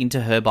baited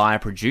into her by a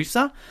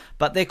producer,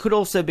 but there could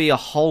also be a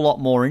whole lot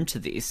more into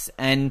this.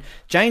 And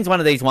Jane's one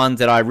of these ones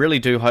that I really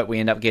do hope we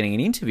end up getting an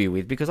interview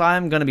with, because I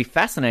am going to be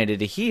fascinated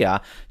to hear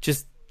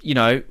just, you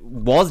know,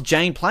 was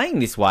Jane playing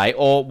this way,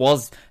 or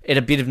was it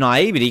a bit of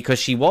naivety because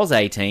she was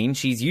 18,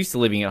 she's used to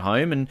living at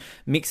home, and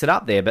mix it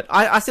up there. But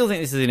I still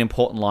think this is an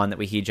important line that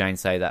we hear Jane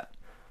say that.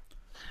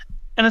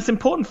 And it's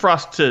important for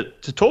us to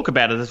talk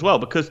about it as well,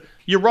 because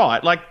you're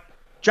right, like,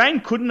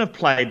 Jane couldn't have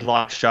played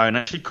like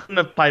Shona. She couldn't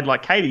have played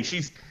like Katie.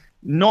 She's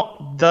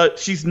not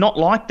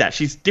like that.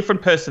 She's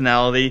different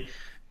personality,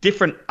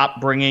 different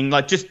upbringing,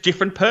 like, just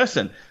different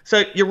person.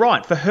 So you're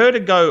right. For her to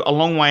go a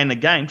long way in the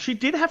game, she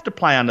did have to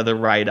play under the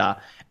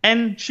radar,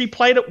 and she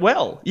played it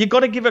well. You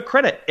got to give her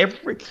credit.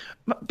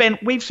 Ben,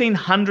 we've seen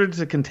hundreds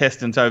of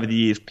contestants over the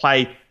years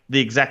play the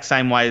exact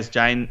same way as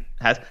Jane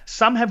has.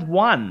 Some have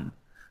won.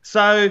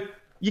 So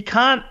you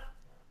can't.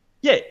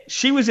 Yeah,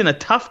 she was in a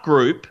tough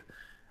group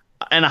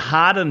and a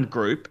hardened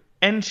group,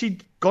 and she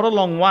got a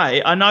long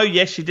way. I know,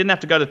 yes, she didn't have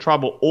to go to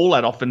trouble all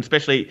that often,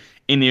 especially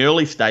in the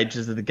early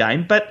stages of the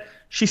game, but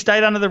she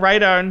stayed under the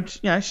radar, and,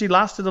 you know, she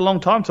lasted a long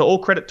time, so all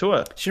credit to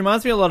her. She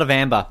reminds me a lot of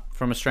Amber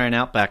from Australian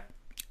Outback.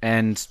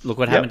 And look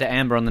what happened to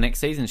Amber on the next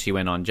season she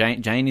went on.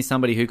 Jane is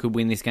somebody who could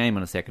win this game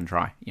on a second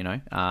try, you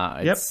know.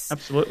 Yep,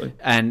 absolutely.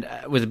 And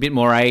with a bit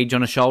more age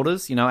on her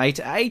shoulders, you know,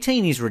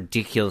 18 is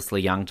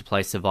ridiculously young to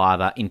play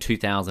Survivor in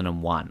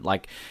 2001.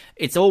 Like,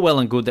 it's all well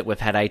and good that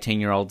we've had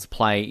 18-year-olds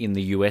play in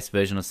the US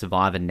version of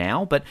Survivor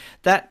now, but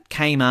that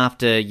came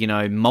after, you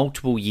know,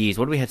 multiple years.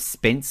 What do we have?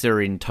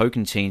 Spencer in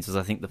Tocantins was,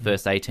 I think, the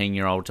first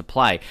 18-year-old to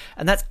play.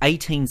 And that's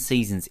 18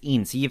 seasons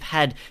in. So you've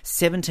had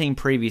 17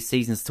 previous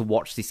seasons to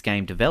watch this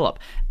game develop.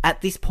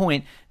 At this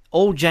point,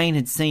 all Jane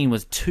had seen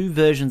was 2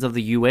 versions of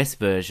the US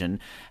version,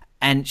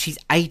 and she's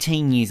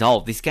 18 years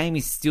old. This game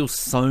is still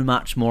so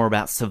much more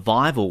about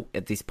survival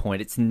at this point.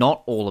 It's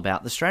not all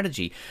about the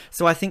strategy.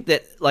 So I think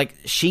that, like,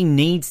 she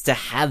needs to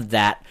have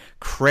that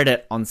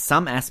credit on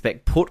some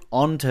aspect put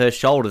onto her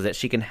shoulders, that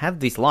she can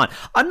have this line.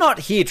 I'm not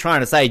here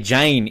trying to say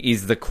Jane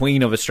is the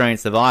queen of Australian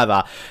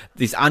Survivor,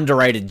 this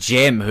underrated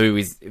gem who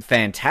is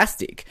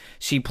fantastic.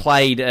 She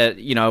played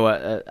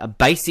a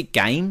basic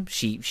game.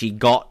 She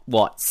got,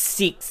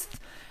 6th?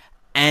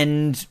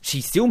 And she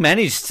still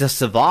managed to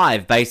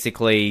survive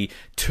basically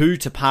 2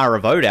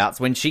 Tapara vote outs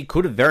when she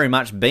could have very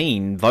much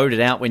been voted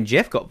out when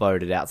Jeff got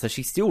voted out. So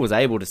she still was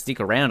able to stick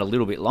around a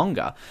little bit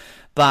longer.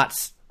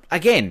 But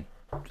again,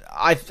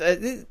 I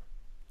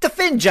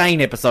defend Jane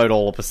episode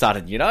all of a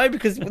sudden, you know,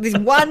 because this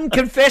one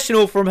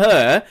confessional from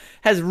her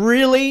has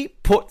really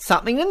put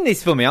something in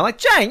this for me. I'm like,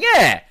 Jane,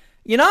 yeah,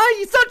 You know,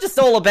 it's not just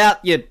all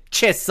about your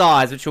chest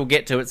size, which we'll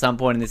get to at some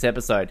point in this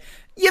episode.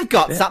 You've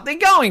got something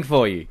going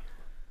for you.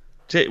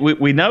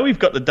 We know we've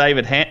got the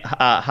David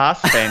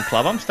Haas fan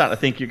club. I'm starting to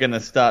think you're going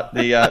to start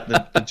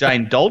the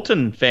Jane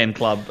Dalton fan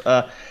club.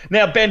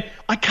 Now, Ben,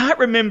 I can't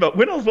remember.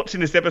 When I was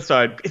watching this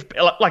episode,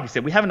 like you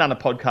said, we haven't done a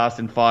podcast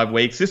in 5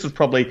 weeks. This was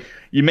probably,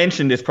 you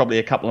mentioned this probably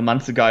a couple of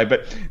months ago,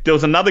 but there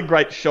was another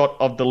great shot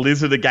of the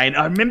lizard again.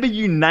 I remember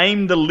you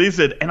named the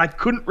lizard, and I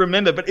couldn't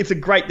remember, but it's a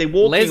great, they're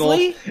walking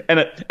Leslie? off, and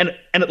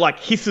it like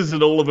hisses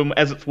at all of them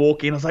as it's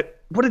walking. I was like,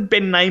 what did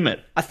Ben name it?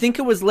 I think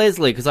it was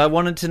Leslie, because I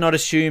wanted to not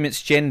assume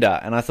its gender,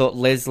 and I thought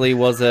Leslie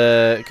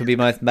could be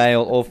both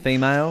male or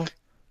female.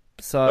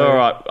 So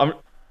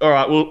all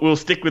right, we'll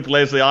stick with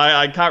Leslie.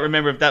 I can't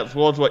remember if that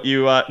was what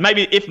you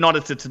maybe if not,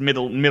 it's its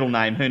middle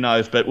name. Who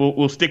knows? But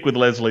we'll stick with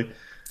Leslie.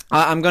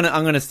 I'm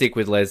gonna stick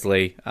with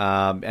Leslie,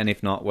 and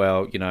if not,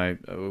 well, you know,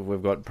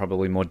 we've got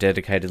probably more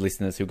dedicated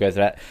listeners who go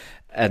through that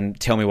and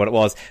tell me what it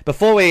was.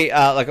 Before we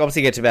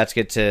obviously about to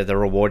get to the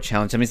reward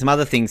challenge, I mean, some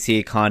other things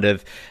here, kind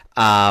of,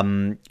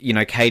 you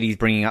know, Katie's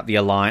bringing up the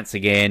alliance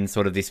again,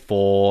 sort of this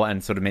 4,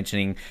 and sort of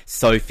mentioning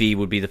Sophie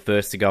would be the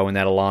first to go in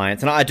that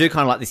alliance, and I do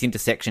kind of like this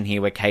intersection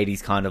here where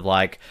Katie's kind of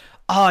like,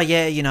 oh,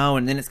 yeah, you know,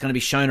 and then it's going to be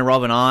Shona,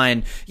 Rob, and I,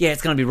 and yeah,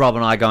 it's going to be Rob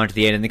and I going to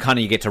the end, and then kind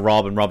of you get to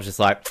Rob, and Rob's just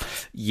like,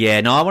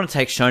 yeah, no, I want to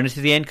take Shona to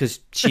the end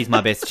because she's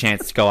my best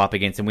chance to go up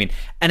against and win.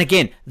 And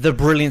again, the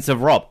brilliance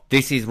of Rob.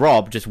 This is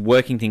Rob just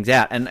working things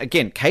out. And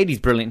again, Katie's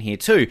brilliant here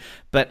too,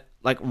 but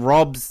like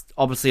Rob's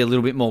obviously a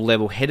little bit more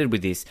level-headed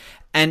with this.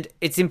 And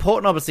it's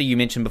important, obviously, you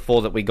mentioned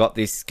before that we got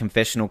this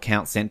confessional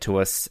count sent to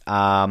us,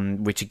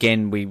 which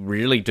again, we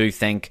really do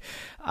thank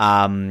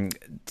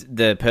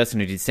the person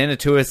who did send it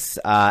to us,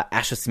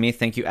 Asher Smith.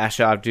 Thank you,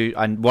 Asher.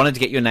 I wanted to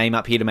get your name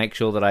up here to make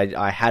sure that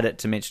I had it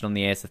to mention on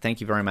the air, so thank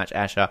you very much,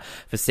 Asher,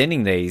 for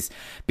sending these.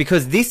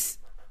 Because this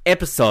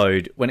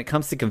episode, when it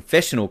comes to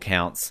confessional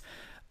counts,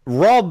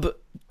 Rob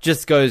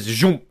just goes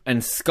zoom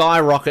and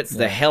skyrockets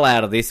the hell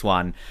out of this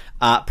one.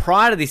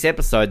 Prior to this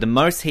episode, the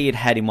most he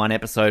had in one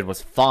episode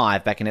was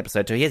 5 back in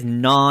episode 2. He has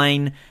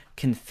 9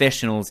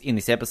 confessionals in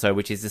this episode,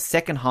 which is the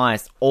second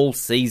highest all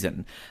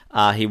season.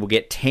 He will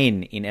get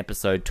 10 in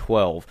episode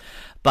 12.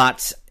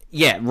 But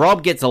yeah,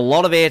 Rob gets a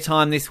lot of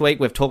airtime this week.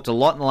 We've talked a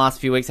lot in the last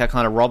few weeks how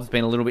kind of Rob's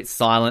been a little bit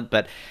silent,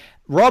 but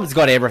Rob's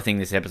got everything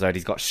this episode.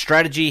 He's got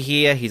strategy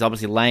here. He's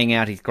obviously laying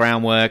out his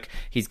groundwork.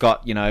 He's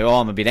got, you know,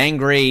 I'm a bit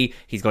angry.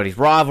 He's got his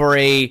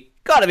rivalry.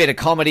 Got a bit of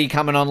comedy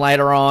coming on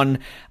later on.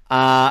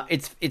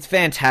 It's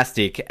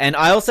fantastic. And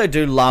I also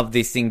do love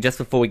this thing, just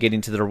before we get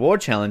into the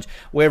reward challenge,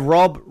 where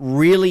Rob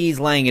really is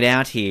laying it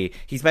out here.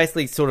 He's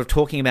basically sort of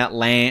talking about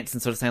Lance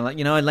and sort of saying, like,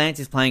 you know, Lance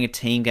is playing a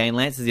team game.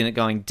 Lance is in it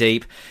going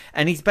deep.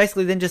 And he's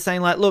basically then just saying,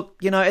 like, look,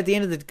 you know, at the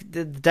end of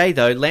the day,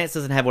 though, Lance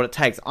doesn't have what it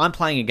takes. I'm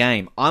playing a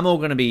game. I'm all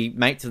going to be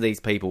mates with these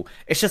people.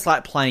 It's just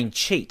like playing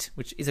Cheat,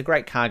 which is a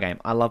great card game.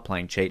 I love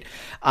playing Cheat.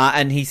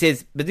 And he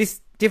says, but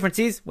this difference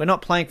is we're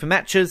not playing for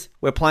matches,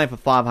 we're playing for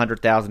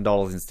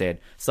 $500,000 instead.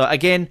 So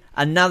again,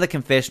 another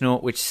confessional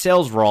which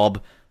sells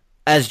Rob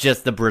as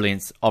just the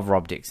brilliance of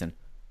Rob Dixon.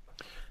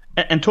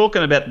 And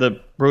talking about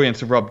the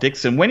brilliance of Rob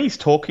Dixon, when he's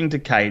talking to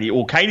Katie,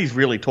 or Katie's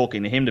really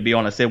talking to him, to be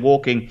honest, they're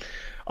walking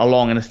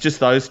along and it's just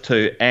those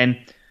two. And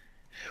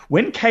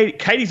when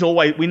Katie's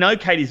always, we know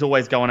Katie's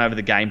always going over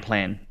the game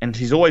plan, and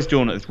she's always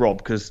doing it with Rob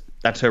because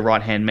that's her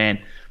right-hand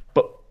man.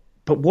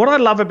 But what I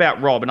love about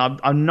Rob, and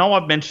I know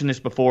I've mentioned this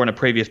before in a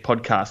previous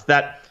podcast,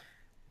 that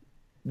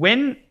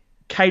when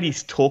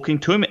Katie's talking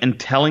to him and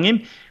telling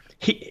him,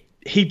 you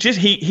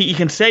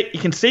can see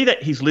that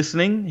he's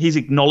listening, he's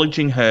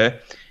acknowledging her,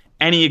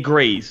 and he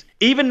agrees,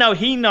 even though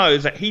he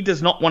knows that he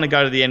does not want to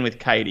go to the end with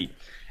Katie.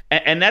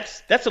 And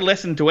that's a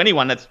lesson to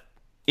anyone that's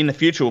in the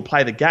future will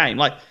play the game.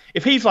 Like,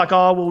 if he's like,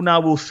 oh, well, no,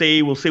 we'll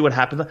see what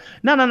happens.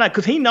 No,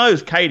 because he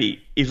knows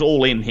Katie is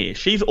all in here.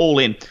 She's all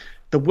in.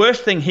 The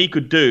worst thing he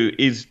could do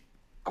is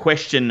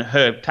question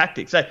her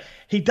tactics. So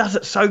he does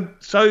it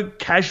so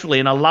casually,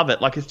 and I love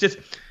it. Like, it's just,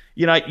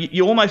 you know,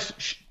 you almost,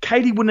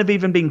 Katie wouldn't have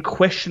even been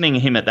questioning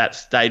him at that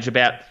stage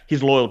about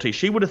his loyalty.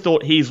 She would have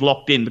thought he's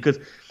locked in because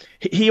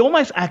he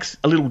almost acts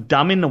a little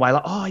dumb in the way,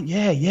 like, oh,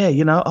 yeah,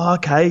 you know, oh,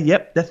 okay,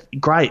 yep, that's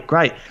great.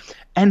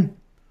 And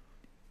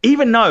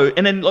even though,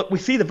 and then look, we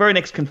see the very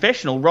next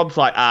confessional, Rob's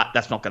like,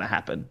 that's not going to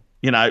happen.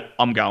 You know,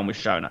 I'm going with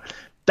Shona.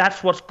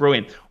 That's what's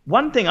brilliant.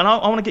 One thing, and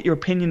I want to get your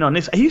opinion on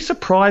this. Are you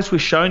surprised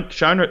with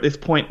Shona at this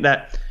point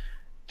that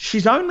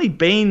she's only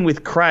been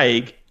with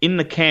Craig in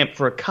the camp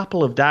for a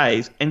couple of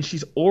days, and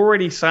she's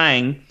already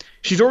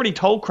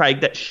told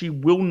Craig that she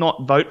will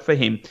not vote for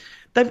him?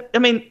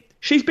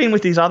 She's been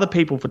with these other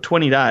people for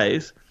 20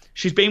 days.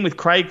 She's been with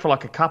Craig for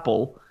like a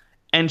couple,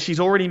 and she's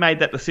already made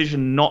that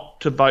decision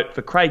not to vote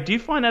for Craig. Do you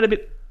find that a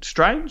bit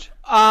strange?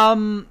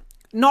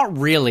 Not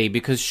really,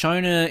 because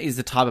Shona is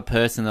the type of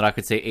person that I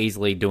could see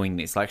easily doing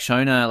this. Like,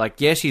 Shona, like,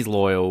 yeah, she's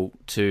loyal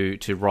to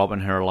Rob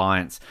and her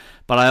alliance,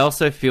 but I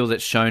also feel that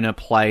Shona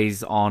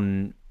plays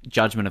on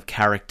judgment of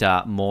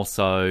character more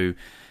so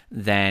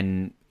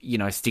than, you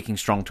know, sticking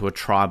strong to a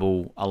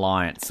tribal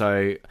alliance.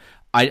 So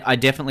I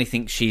definitely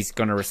think she's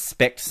going to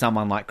respect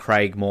someone like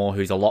Craig more,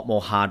 who's a lot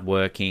more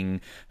hardworking,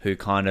 who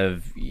kind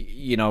of,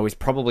 is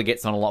probably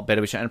gets on a lot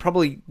better with Shona, and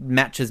probably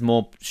matches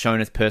more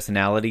Shona's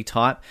personality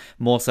type,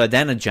 more so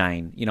than a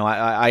Jane.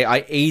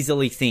 I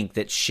easily think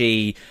that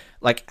she,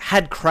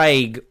 had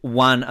Craig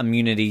won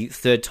immunity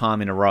third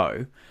time in a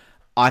row,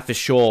 I for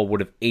sure would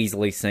have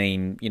easily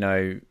seen,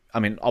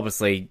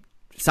 obviously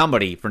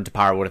somebody from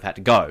Tapara would have had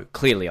to go.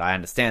 Clearly, I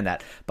understand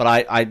that.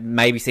 But I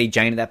maybe see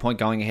Jane at that point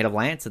going ahead of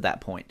Lance at that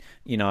point,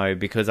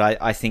 because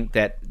I think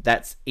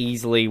that's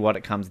easily what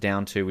it comes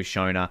down to with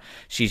Shona.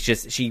 She's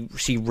just,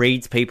 she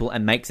reads people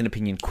and makes an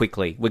opinion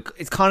quickly.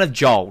 It's kind of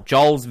Joel.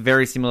 Joel's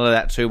very similar to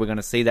that too. We're going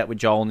to see that with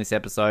Joel in this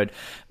episode.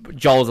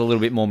 Joel's a little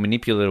bit more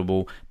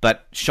manipulatable,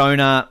 but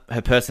Shona,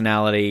 her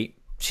personality,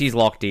 she's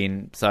locked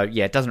in. So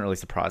yeah, it doesn't really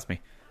surprise me.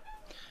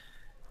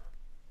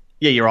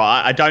 Yeah, you're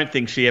right. I don't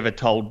think she ever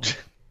told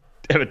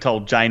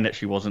Jane that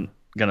she wasn't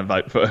going to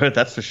vote for her,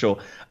 that's for sure.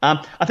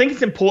 I think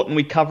it's important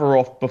we cover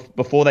off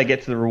before they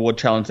get to the reward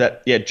challenge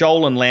that,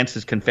 Joel and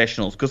Lance's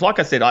confessionals. Because like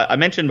I said, I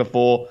mentioned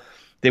before,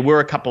 there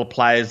were a couple of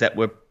players that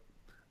were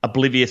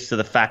oblivious to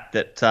the fact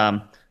that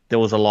there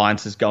was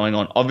alliances going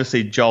on.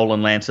 Obviously, Joel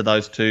and Lance are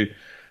those two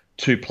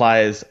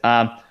players.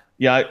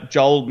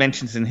 Joel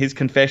mentions in his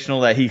confessional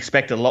that he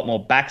expected a lot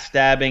more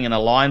backstabbing and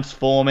alliance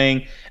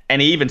forming,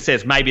 and he even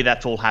says maybe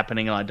that's all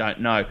happening and I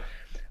don't know.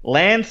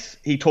 Lance,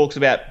 he talks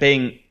about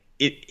being,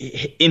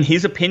 in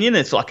his opinion,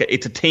 it's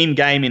a team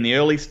game in the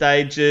early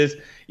stages,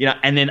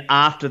 and then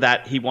after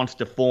that he wants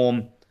to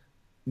form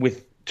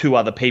with two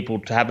other people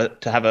to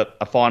have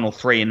a final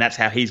three, and that's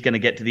how he's going to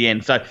get to the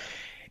end. So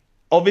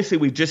obviously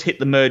we've just hit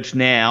the merge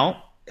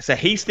now, so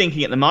he's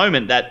thinking at the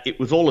moment that it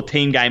was all a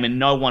team game and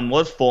no one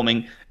was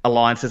forming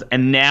alliances,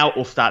 and now it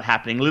will start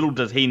happening. Little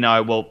does he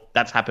know, well,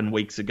 that's happened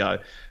weeks ago.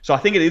 So I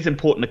think it is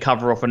important to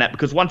cover off on that,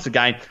 because once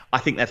again, I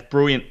think that's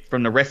brilliant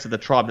from the rest of the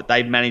tribe that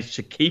they've managed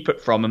to keep it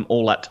from him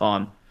all that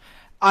time.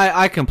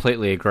 I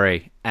completely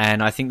agree,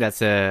 and I think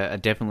that's a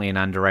definitely an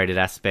underrated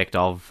aspect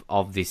of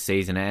this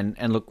season.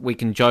 And look, we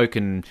can joke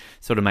and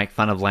sort of make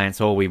fun of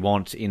Lance all we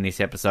want in this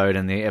episode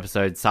and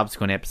the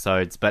subsequent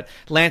episodes, but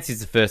Lance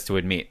is the first to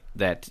admit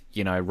that,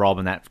 Rob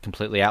and that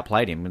completely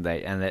outplayed him, and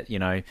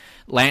that,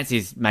 Lance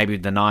is maybe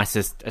the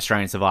nicest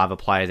Australian Survivor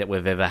player that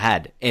we've ever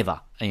had,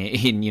 ever,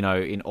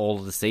 in all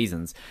of the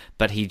seasons.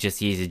 But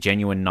he's a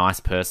genuine nice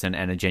person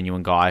and a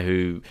genuine guy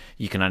who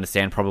you can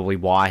understand probably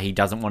why he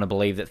doesn't want to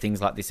believe that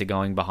things like this are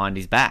going behind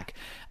his back.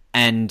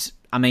 And,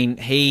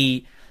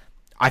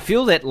 I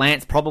feel that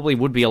Lance probably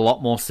would be a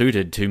lot more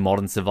suited to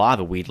modern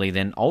Survivor, weirdly,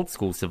 than old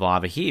school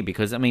Survivor here,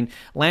 because,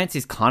 Lance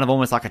is kind of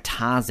almost like a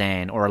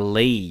Tarzan or a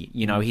Lee.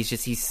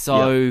 He's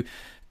so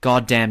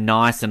goddamn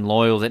nice and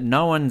loyal that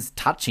no one's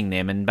touching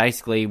them, and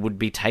basically would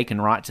be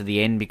taken right to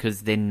the end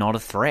because they're not a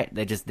threat.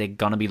 They're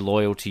going to be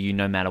loyal to you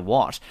no matter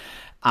what.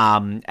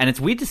 And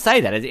it's weird to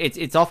say that.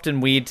 It's often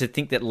weird to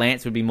think that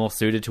Lance would be more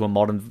suited to a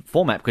modern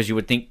format, because you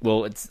would think,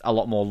 well, it's a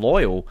lot more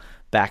loyal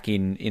back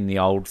in the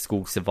old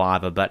school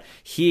Survivor. But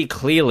here,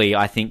 clearly,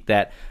 I think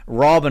that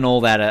Rob and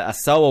all that are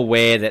so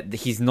aware that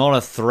he's not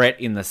a threat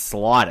in the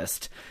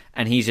slightest,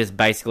 and he's just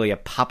basically a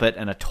puppet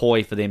and a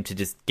toy for them to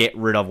just get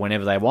rid of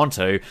whenever they want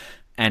to.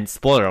 And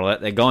spoiler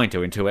alert, they're going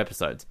to in 2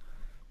 episodes.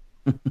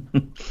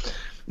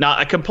 No,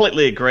 I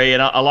completely agree,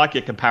 and I like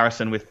your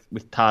comparison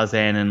with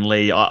Tarzan and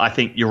Lee. I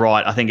think you're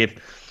right. I think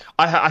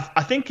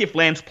if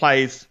Lance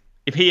plays,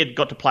 if he had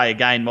got to play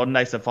again, modern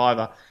day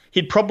Survivor,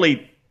 he'd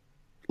probably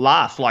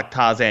last like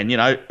Tarzan,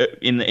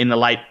 in the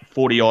late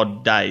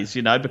 40-odd days,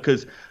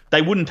 because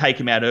they wouldn't take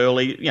him out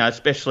early,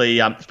 especially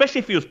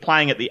if he was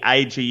playing at the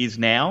age he is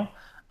now.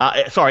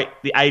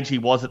 The age he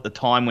was at the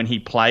time when he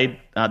played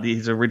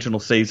his original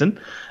season.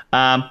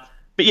 But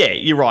yeah,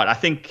 you're right. I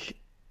think,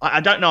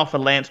 I don't know if a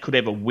Lance could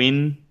ever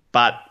win,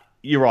 but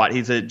you're right.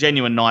 He's a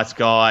genuine nice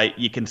guy.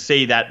 You can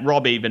see that.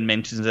 Rob even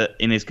mentions it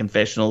in his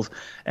confessionals.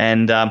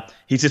 And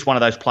he's just one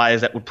of those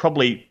players that would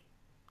probably,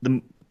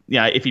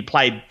 if he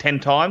played 10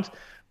 times,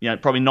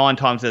 probably 9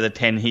 times out of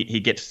 10 he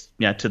gets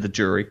to the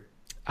jury.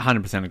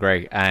 100%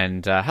 agree.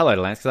 And hello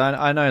to Lance, because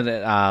I know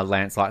that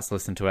Lance likes to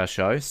listen to our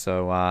show.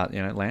 So,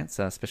 Lance,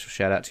 special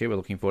shout out to you. We're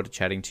looking forward to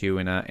chatting to you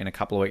in a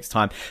couple of weeks'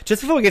 time.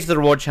 Just before we get to the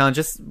reward challenge,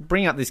 just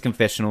bring up these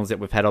confessionals that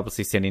we've had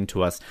obviously sent in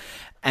to us.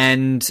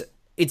 And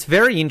it's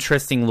very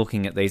interesting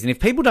looking at these. And if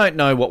people don't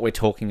know what we're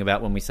talking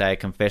about when we say a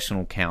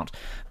confessional count,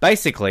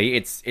 basically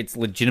it's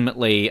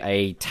legitimately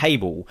a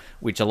table,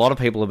 which a lot of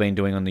people have been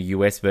doing on the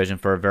US version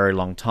for a very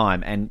long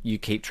time. And you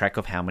keep track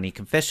of how many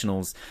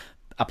confessionals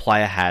a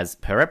player has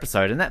per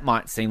episode, and that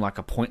might seem like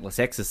a pointless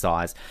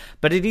exercise,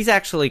 but it is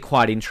actually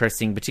quite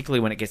interesting, particularly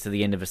when it gets to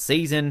the end of a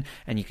season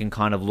and you can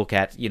kind of look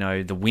at,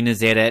 the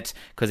winner's edit,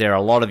 because there are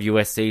a lot of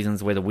US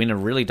seasons where the winner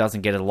really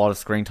doesn't get a lot of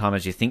screen time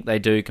as you think they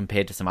do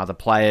compared to some other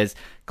players.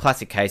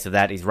 Classic case of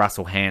that is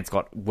Russell Hantz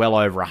got well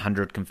over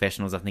 100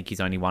 confessionals. I think he's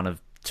only one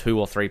of 2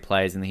 or 3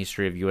 players in the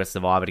history of US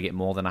Survivor to get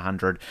more than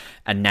 100,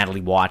 and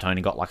Natalie White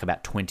only got like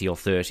about 20 or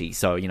 30.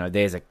 So,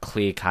 there's a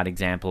clear-cut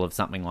example of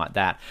something like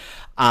that.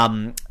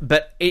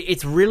 But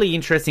it's really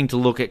interesting to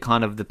look at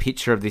kind of the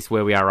picture of this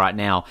where we are right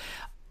now.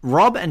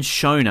 Rob and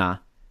Shona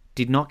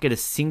did not get a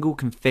single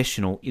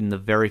confessional in the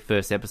very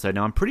first episode.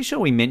 Now, I'm pretty sure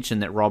we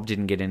mentioned that Rob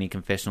didn't get any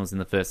confessionals in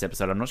the first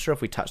episode. I'm not sure if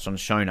we touched on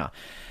Shona.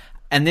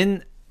 And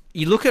then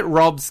you look at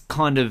Rob's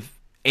kind of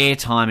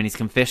airtime and his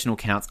confessional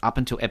counts up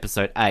until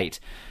episode 8.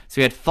 So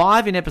we had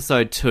 5 in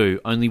episode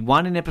 2, only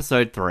 1 in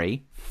episode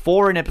 3,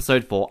 4 in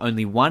episode 4,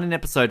 only 1 in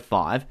episode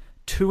 5,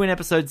 2 in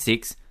episode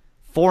 6,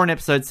 4 in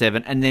episode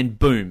 7, and then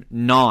boom,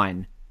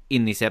 9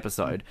 in this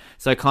episode.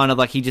 So kind of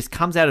like he just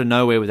comes out of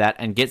nowhere with that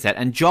and gets that.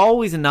 And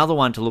Joel is another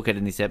one to look at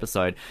in this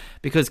episode,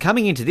 because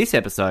coming into this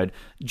episode,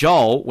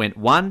 Joel went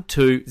 1,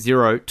 2,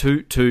 0,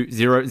 2, 2,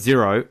 0,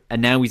 0,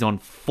 and now he's on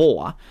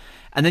 4.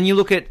 And then you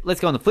look at, let's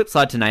go on the flip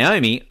side to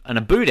Naomi, an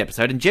Abood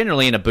episode, and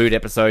generally in Abood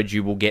episodes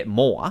you will get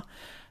more.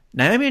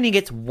 Naomi only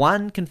gets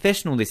 1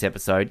 confessional this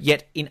episode,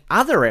 yet in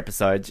other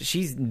episodes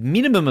she's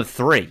minimum of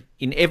 3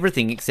 in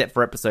everything except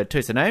for episode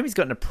 2. So Naomi's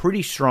gotten a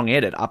pretty strong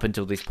edit up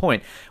until this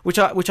point, which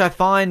I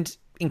find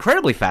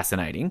incredibly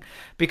fascinating,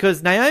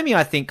 because Naomi,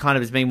 I think, kind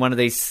of has been one of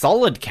these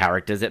solid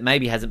characters that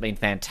maybe hasn't been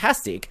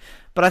fantastic,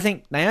 but I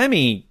think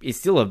Naomi is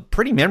still a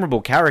pretty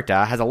memorable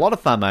character, has a lot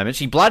of fun moments.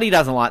 She bloody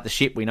doesn't like the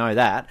ship, we know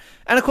that.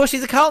 And of course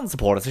she's a Carlton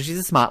supporter, so she's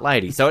a smart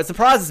lady. So it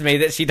surprises me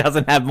that she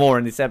doesn't have more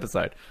in this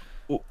episode.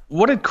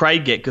 What did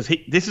Craig get? Because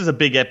this is a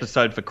big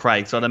episode for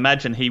Craig, so I'd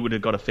imagine he would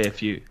have got a fair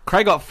few.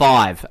 Craig got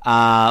 5,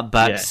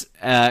 but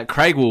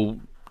Craig will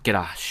get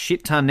a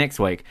shit ton next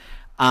week.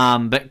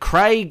 But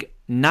Craig,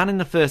 none in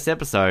the first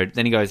episode.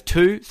 Then he goes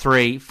 2,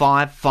 3,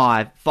 5,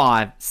 5,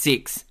 5,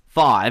 6,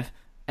 5,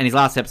 and his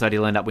last episode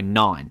he'll end up with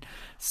 9.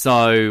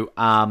 So,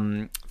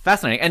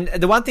 fascinating. And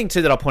the one thing,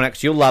 too, that I'll point out,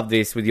 because you'll love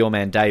this with your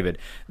man David,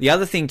 the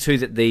other thing, too,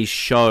 that these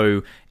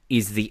show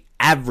is the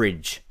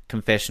average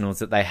confessionals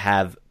that they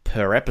have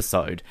per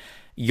episode.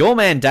 Your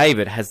man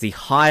David has the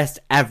highest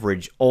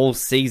average all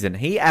season.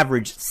 He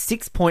averaged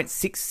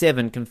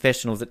 6.67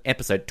 confessionals an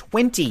episode.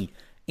 20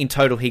 in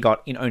total he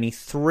got in only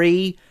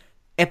 3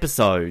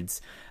 episodes.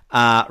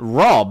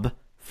 Rob,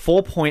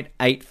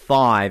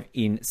 4.85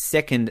 in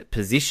second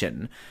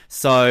position.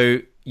 So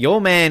your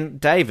man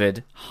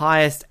David,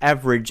 highest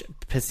average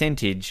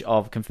percentage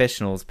of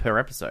confessionals per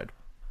episode.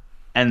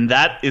 And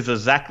that is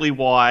exactly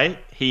why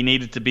he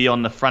needed to be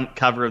on the front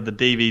cover of the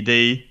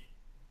DVD,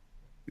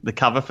 the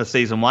cover for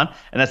season 1,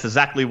 and that's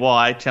exactly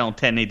why Channel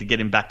 10 need to get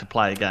him back to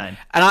play again.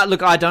 And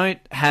I don't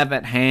have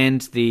at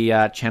hand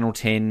the Channel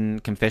 10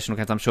 confessional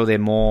counts. I'm sure they're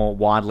more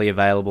widely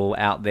available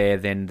out there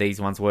than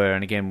these ones were.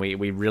 And again, we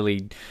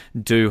really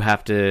do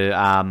have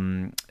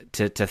to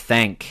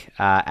thank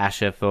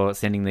Asher for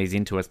sending these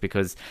in to us,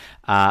 because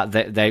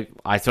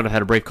I sort of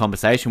had a brief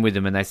conversation with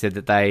them, and they said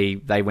that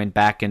they went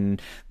back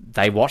and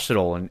they watched it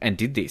all and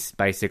did this,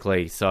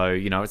 basically. So,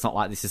 it's not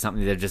like this is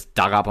something they've just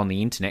dug up on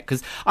the internet,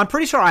 because I'm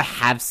pretty sure I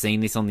have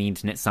seen this on the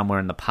internet somewhere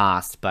in the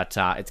past, but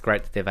it's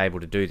great that they're able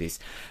to do this.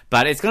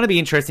 But it's going to be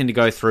interesting to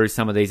go through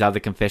some of these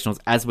other confessionals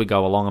as we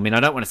go along. I mean, I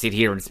don't want to sit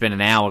here and spend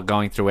an hour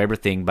going through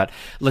everything, but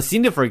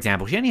Lucinda, for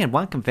example, she only had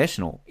 1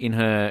 confessional in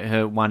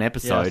her 1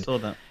 episode. Yeah, I saw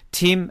that.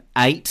 Tim,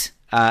 8.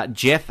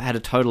 Jeff had a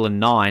total of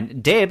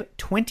 9. Deb,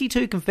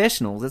 22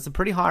 confessionals. That's a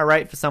pretty high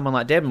rate for someone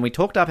like Deb, and we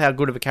talked up how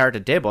good of a character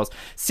Deb was.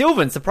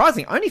 Sylvan,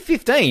 surprisingly, only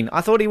 15.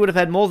 I thought he would have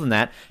had more than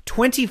that.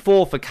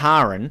 24 for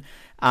Karen.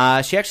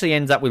 She actually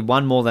ends up with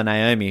 1 more than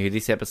Naomi, who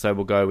this episode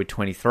will go with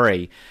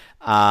 23.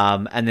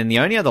 And then the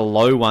only other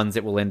low ones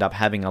that will end up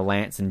having are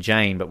Lance and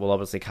Jane, but we'll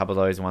obviously cover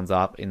those ones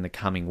up in the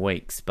coming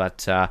weeks.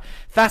 But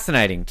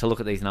fascinating to look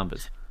at these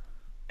numbers.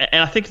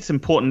 And I think it's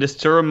important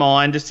just to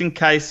remind, just in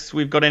case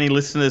we've got any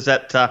listeners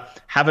that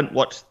haven't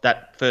watched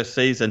that first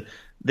season,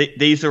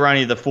 these are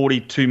only the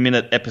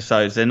 42-minute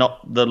episodes. They're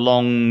not the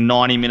long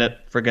 90-minute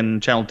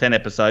friggin' Channel 10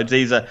 episodes.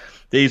 These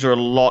are a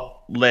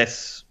lot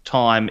less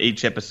time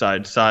each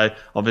episode, so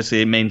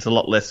obviously it means a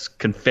lot less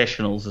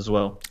confessionals as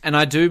well. And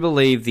I do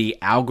believe the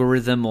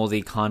algorithm, or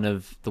the kind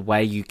of the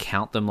way you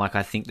count them, like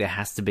I think there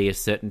has to be a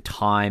certain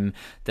time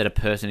that a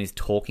person is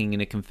talking in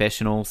a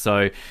confessional.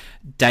 So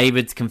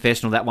David's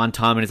confessional that one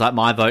time, and he's like,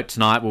 my vote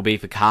tonight will be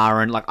for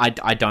Karen. Like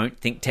I don't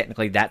think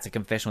technically that's a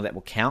confessional that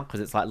will count, because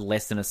it's like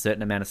less than a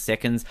certain amount of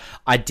seconds.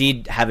 I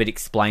did have it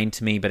explained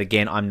to me, but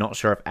again, I'm not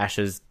sure if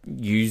Asher's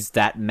used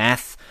that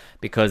math,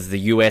 because the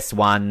US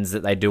ones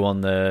that they do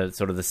on the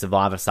sort of the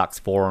Survivor Sucks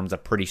forums are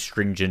pretty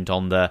stringent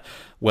on the,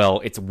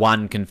 well, it's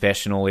 1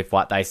 confessional if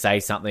like they say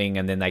something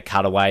and then they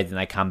cut away, then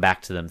they come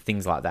back to them,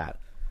 things like that.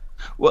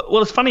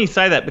 Well, it's funny you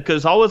say that,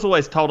 because I was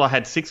always told I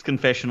had 6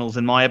 confessionals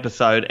in my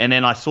episode, and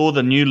then I saw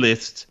the new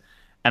list,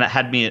 and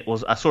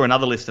I saw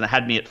another list and it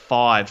had me at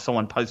 5.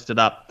 Someone posted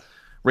up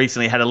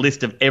recently, had a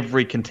list of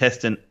every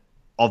contestant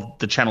of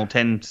the Channel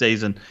 10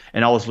 season,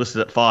 and I was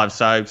listed at 5.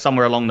 So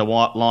somewhere along the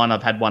line,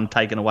 I've had 1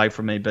 taken away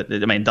from me, but I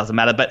mean, it doesn't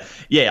matter. But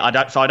yeah, I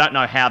don't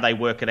know how they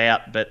work it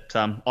out, but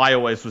I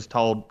always was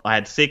told I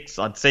had 6.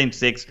 I'd seen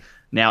 6.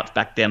 Now it's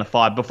back down to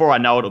 5. Before I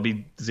know it, it'll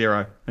be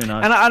 0. Who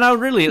knows? And I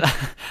really,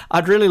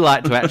 I'd really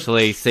like to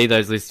actually see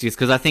those lists, just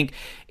because I think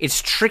it's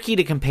tricky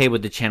to compare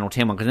with the Channel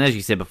 10 one. Because as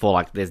you said before,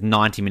 like there's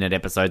 90-minute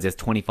episodes, there's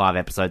 25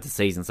 episodes a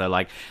season. So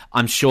like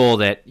I'm sure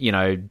that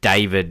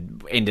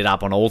David ended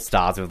up on All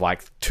Stars with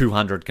like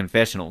 200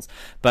 confessionals.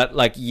 But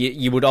like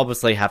you would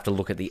obviously have to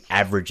look at the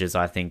averages,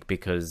 I think,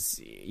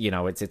 because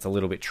it's a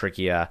little bit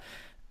trickier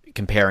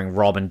comparing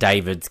Rob and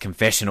David's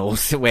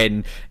confessionals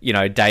when,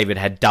 David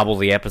had double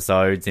the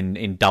episodes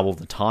in double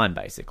the time,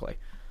 basically.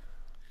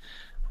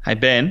 Hey,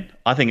 Ben,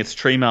 I think it's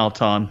tree mail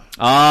time.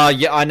 Oh,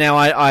 yeah, I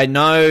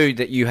know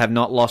that you have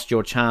not lost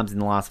your charms in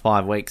the last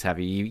 5 weeks, have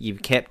you?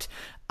 You've kept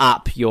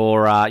up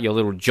your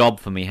little job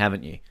for me,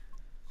 haven't you?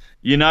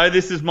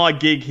 This is my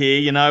gig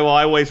here. I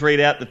always read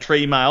out the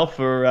tree mail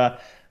for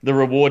the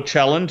reward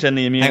challenge and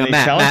the immunity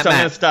challenge. So I'm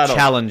going to start off.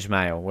 Challenge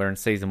mail. We're in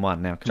season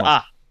 1 now. Come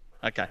on.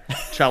 Okay,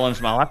 challenge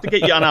mail. I have to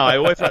get you. I know I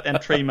always write down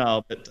tree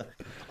mail, but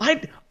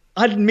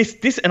I'd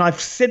missed this, and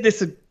I've said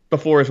this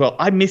before as well.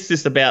 I miss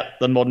this about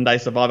the modern day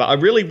Survivor. I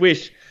really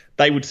wish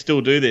they would still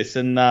do this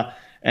and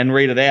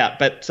read it out.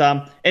 But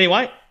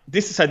anyway,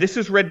 this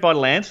is read by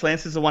Lance.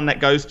 Lance is the one that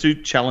goes to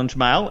challenge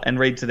mail and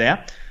reads it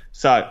out.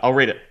 So I'll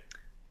read it.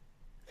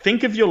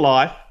 Think of your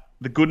life,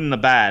 the good and the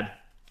bad,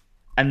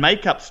 and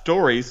make up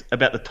stories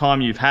about the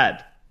time you've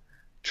had.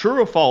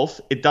 True or false,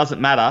 it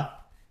doesn't matter.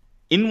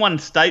 In one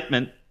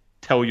statement,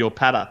 tell your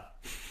patter.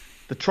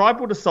 The tribe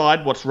will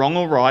decide what's wrong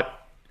or right,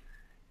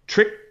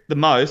 trick the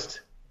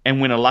most,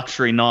 and win a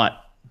luxury night.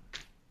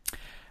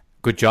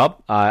 Good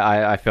job.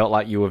 I felt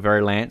like you were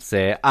very Lance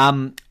there.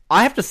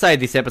 I have to say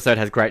this episode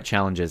has great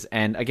challenges,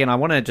 and again, I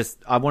want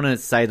to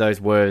say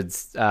those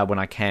words when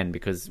I can,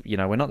 because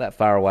we're not that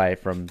far away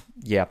from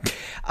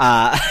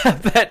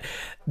but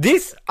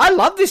I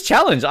love this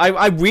challenge.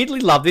 I weirdly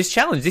love this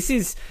challenge. This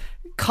is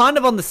kind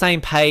of on the same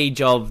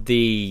page of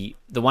the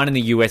one in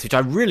the US, which I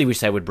really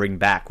wish they would bring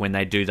back, when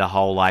they do the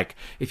whole, like,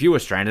 if you were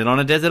stranded on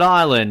a desert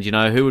island,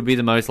 who would be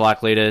the most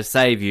likely to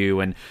save you,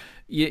 and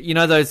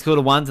those sort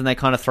of ones, and they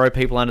kind of throw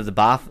people under the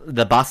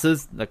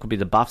buses. That could be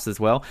the buffs as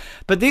well.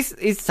 But this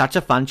is such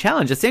a fun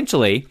challenge.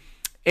 Essentially,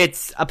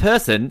 it's a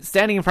person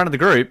standing in front of the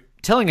group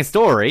telling a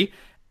story,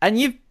 and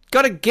you've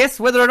got to guess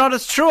whether or not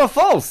it's true or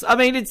false. I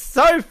mean, it's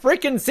so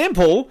freaking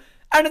simple.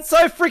 And it's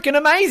so freaking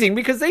amazing,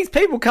 because these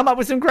people come up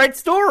with some great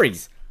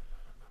stories.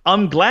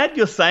 I'm glad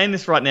you're saying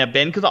this right now,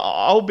 Ben, because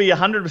I'll be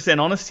 100%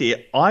 honest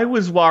here. I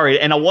was worried,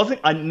 and I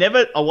wasn't going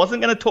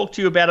to talk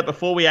to you about it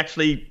before we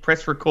actually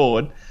press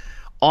record.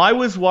 I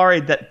was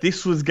worried that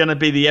this was going to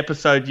be the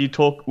episode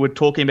were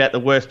talking about the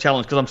worst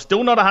challenge, because I'm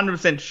still not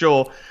 100%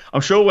 sure.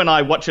 I'm sure when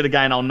I watch it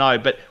again, I'll know.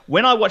 But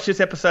when I watch this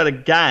episode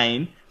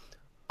again,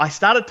 I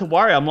started to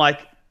worry. I'm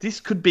like, this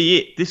could be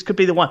it. This could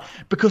be the one.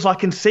 Because I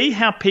can see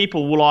how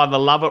people will either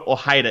love it or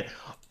hate it.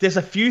 There's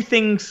a few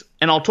things,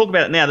 and I'll talk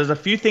about it now. There's a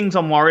few things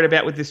I'm worried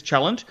about with this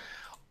challenge.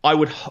 I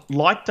would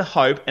like to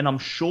hope, and I'm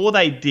sure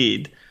they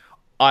did,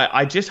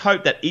 I just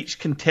hope that each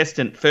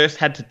contestant first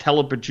had to tell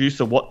a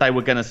producer what they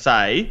were going to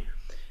say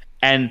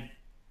and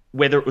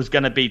whether it was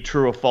going to be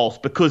true or false.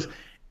 Because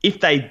if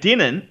they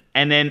didn't,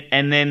 and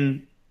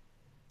then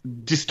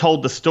just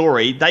told the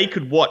story, they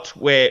could watch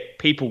where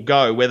people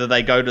go, whether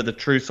they go to the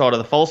true side or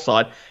the false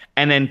side,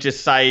 and then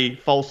just say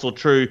false or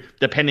true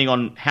depending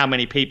on how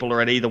many people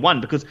are at either one.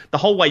 Because the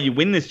whole way you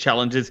win this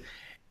challenge is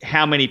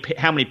how many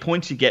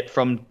points you get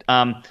from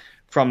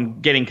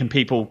getting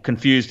people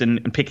confused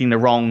and picking the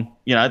wrong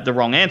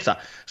answer.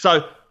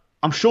 So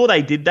I'm sure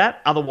they did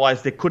that.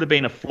 Otherwise, there could have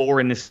been a flaw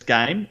in this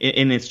game,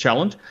 in this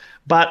challenge.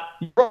 But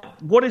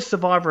what is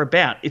Survivor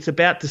about? It's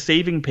about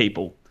deceiving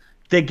people.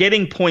 They're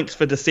getting points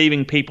for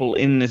deceiving people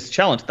in this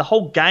challenge. The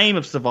whole game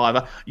of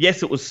Survivor,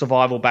 yes, it was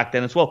survival back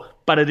then as well,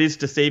 but it is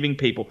deceiving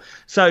people.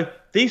 So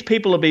these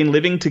people have been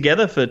living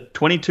together for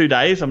 22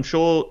 days. I'm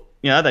sure,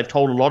 they've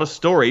told a lot of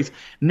stories.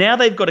 Now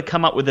they've got to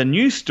come up with a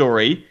new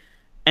story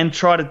and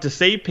try to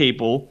deceive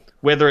people,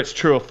 whether it's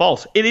true or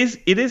false. It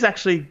is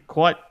actually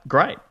quite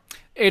great.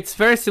 It's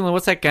very similar.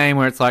 What's that game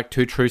where it's like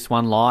 2 truths,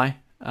 1 lie?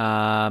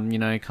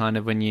 Kind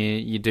of when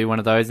you do one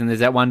of those, and there's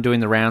that one doing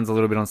the rounds a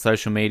little bit on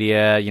social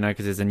media,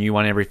 because there's a new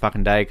one every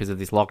fucking day because of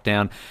this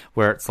lockdown,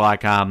 where it's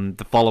like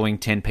the following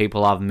 10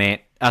 people I've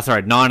met,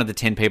 9 of the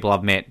 10 people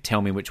I've met,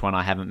 tell me which one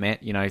I haven't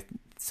met,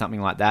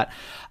 something like that.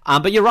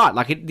 But you're right,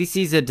 like this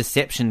is a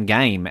deception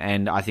game,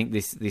 and I think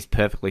this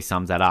perfectly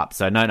sums that up.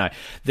 So no,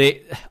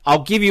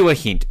 I'll give you a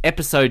hint.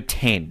 Episode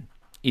 10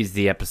 is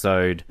the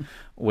episode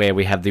where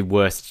we have the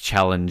worst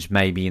challenge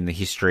maybe in the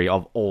history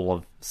of all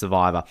of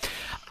Survivor.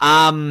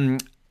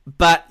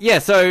 But yeah,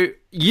 so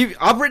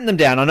I've written them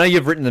down. I know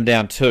you've written them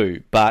down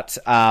too, but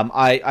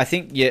I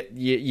think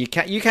you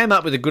came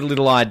up with a good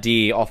little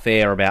idea off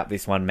air about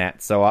this one,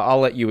 Matt. So I'll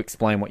let you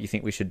explain what you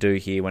think we should do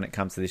here when it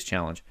comes to this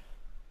challenge.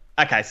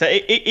 Okay, so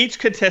each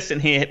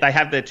contestant here, they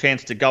have their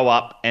chance to go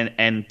up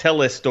and tell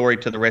their story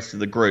to the rest of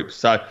the group.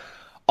 So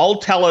I'll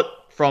tell it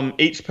from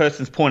each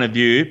person's point of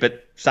view,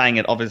 but saying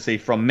it obviously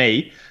from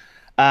me.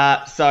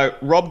 So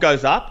Rob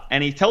goes up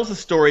and he tells a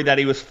story that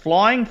he was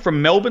flying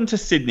from Melbourne to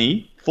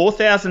Sydney,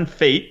 4,000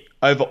 feet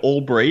over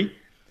Albury,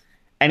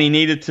 and he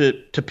needed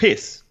to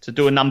piss, to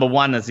do a number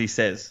one, as he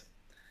says.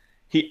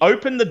 He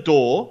opened the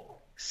door,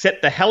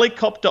 set the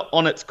helicopter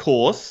on its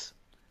course,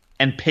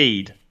 and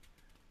peed.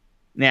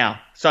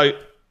 Now, so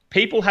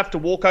people have to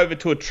walk over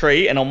to a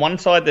tree, and on one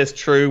side there's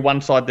true,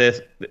 one side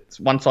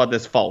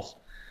there's false.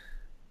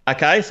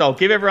 Okay, so I'll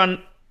give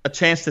everyone a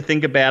chance to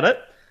think about it.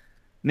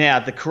 Now,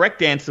 the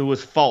correct answer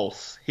was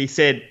false. He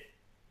said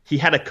he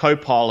had a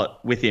co-pilot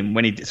with him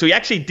when he did. So he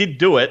actually did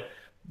do it,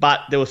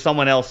 but there was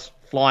someone else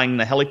flying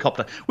the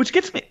helicopter, which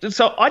gets me.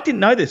 So I didn't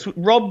know this.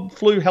 Rob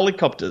flew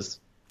helicopters.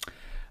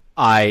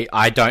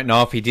 I don't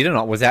know if he did or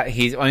not. Was that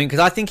his? I mean, because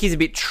I think he's a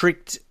bit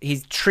tricked.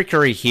 He's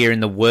trickery here in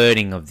the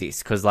wording of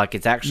this, because like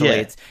it's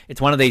actually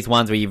it's one of these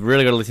ones where you've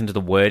really got to listen to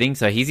the wording.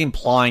 So he's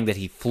implying that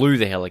he flew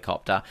the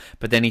helicopter,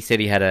 but then he said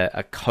he had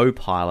a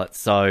co-pilot.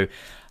 So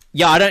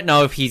yeah, I don't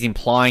know if he's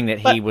implying that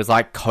he was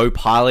like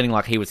co-piloting,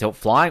 like he was help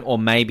flying, or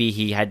maybe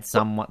he had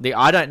someone.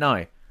 I don't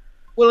know.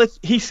 Well,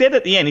 he said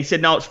at the end, he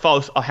said, no, it's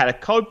false. I had a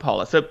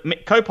co-pilot. So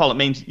co-pilot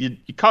means you're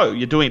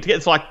doing it together.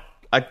 It's like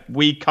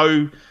we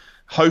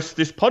co-host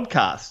this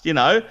podcast, you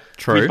know.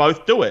 True. We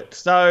both do it.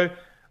 So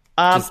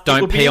just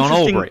don't pee on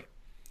Albury.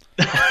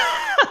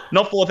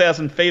 Not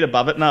 4,000 feet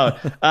above it, no.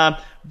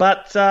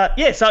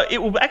 Yeah, so it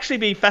will actually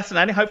be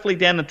fascinating. Hopefully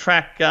down the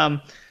track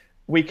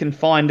we can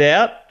find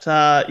out,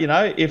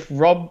 if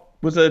Rob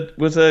was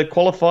a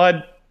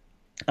qualified,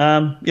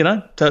 to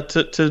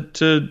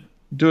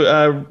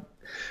do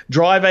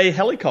drive a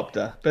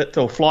helicopter,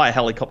 or fly a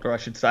helicopter, I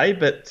should say.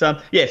 But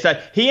so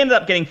he ended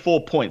up getting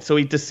 4 points. So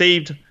he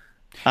deceived.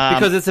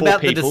 Because it's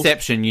about people. The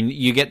deception.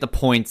 You get the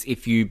points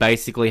if you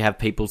basically have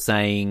people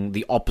saying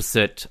the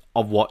opposite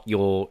of what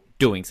you're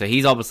doing. So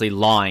he's obviously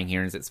lying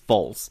here and it's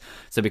false.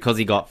 So because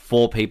he got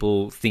 4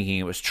 people thinking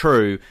it was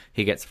true,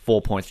 he gets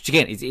 4 points, which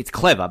again, it's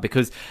clever,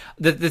 because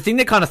the thing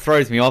that kind of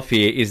throws me off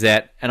here is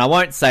that, and I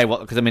won't say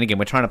what, because I mean, again,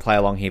 we're trying to play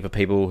along here for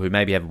people who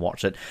maybe haven't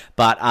watched it,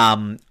 but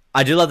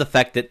I do love the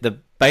fact that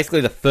basically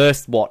the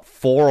first 4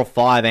 or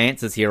 5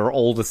 answers here are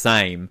all the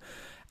same.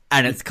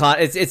 And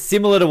it's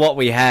similar to what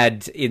we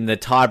had in the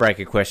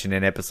tiebreaker question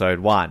in episode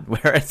 1,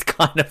 where it's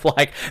kind of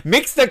like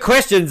mix the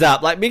questions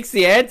up, like mix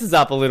the answers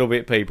up a little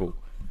bit, people.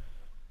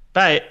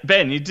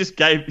 Ben, you just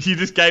gave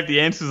the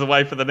answers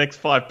away for the next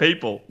 5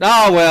 people.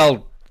 Oh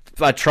well,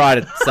 I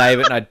tried to save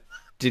it and I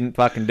didn't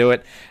fucking do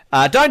it.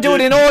 Don't do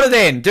it in order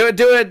then. Do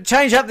it.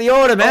 Change up the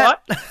order,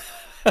 Matt.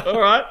 All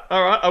right.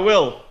 I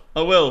will.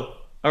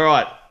 All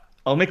right.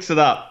 I'll mix it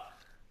up.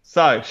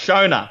 So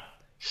Shona,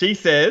 she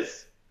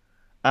says.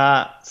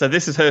 So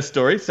this is her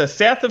story. So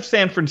south of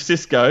San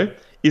Francisco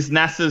is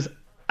NASA's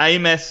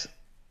Ames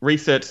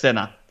Research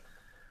Center,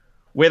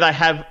 where they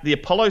have the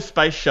Apollo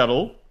Space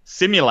Shuttle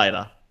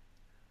simulator.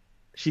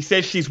 She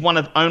says she's one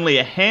of only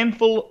a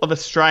handful of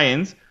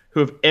Australians who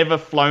have ever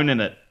flown in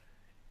it.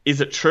 Is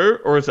it true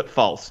or is it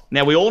false?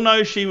 Now, we all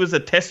know she was a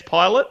test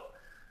pilot,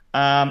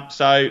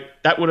 so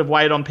that would have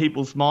weighed on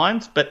people's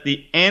minds, but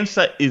the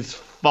answer is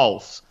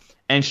false,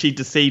 and she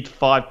deceived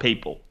 5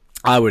 people.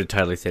 I would have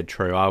totally said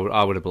true.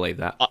 I would have believed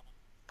that.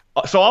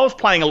 So I was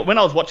playing, when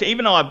I was watching,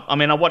 even though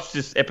I watched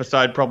this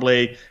episode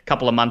probably a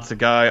couple of months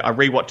ago. I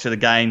rewatched it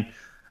again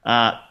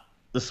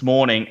this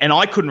morning, and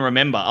I couldn't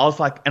remember. I was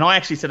like, and I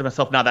actually said to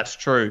myself, no, that's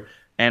true,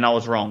 and I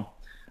was wrong.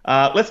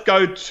 Let's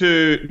go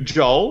to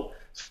Joel.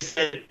 He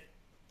said,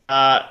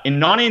 in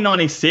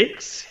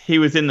 1996, he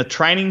was in the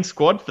training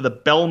squad for the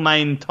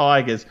Balmain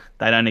Tigers.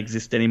 They don't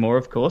exist anymore,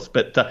 of course,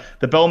 but the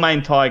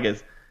Balmain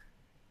Tigers.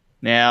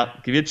 Now,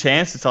 give you a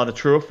chance. It's either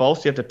true or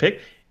false. You have to pick.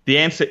 The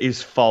answer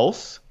is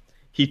false.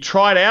 He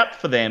tried out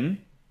for them,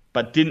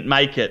 but didn't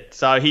make it.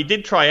 So he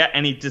did try out,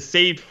 and he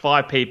deceived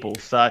 5 people.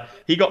 So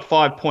he got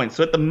 5 points.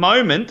 So at the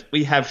moment,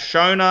 we have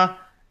Shona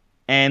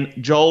and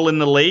Joel in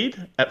the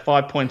lead at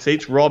 5 points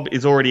each. Rob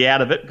is already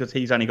out of it because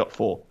he's only got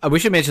 4. We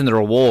should mention the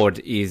reward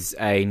is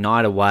a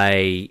night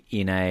away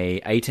in a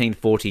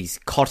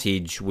 1840s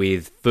cottage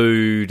with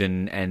food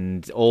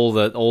and all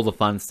the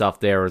fun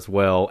stuff there as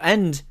well,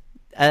 and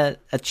a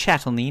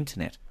chat on the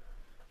internet.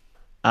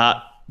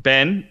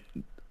 Ben,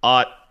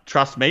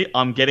 trust me,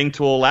 I'm getting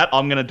to all that.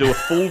 I'm going to do a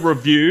full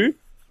review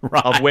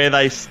of where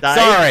they stay.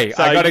 Sorry,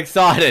 I got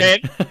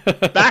excited.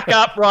 Ben, back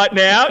up right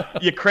now.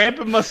 You're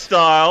cramping my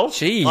style.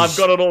 Jeez. I've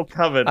got it all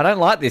covered. I don't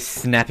like this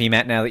snappy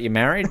Matt now that you're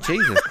married.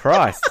 Jesus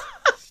Christ.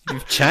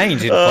 You've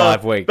changed in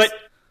 5 weeks.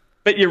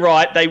 But you're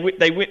right. They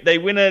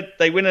win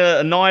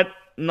a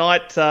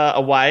night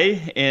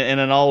away in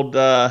an old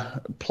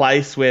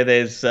place where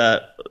there's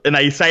and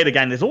you say it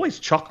again, there's always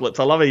chocolates.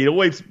 I love it.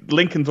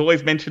 Lincoln's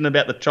always mentioned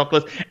about the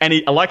chocolates, and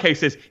I like how he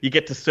says you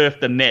get to surf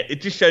the net.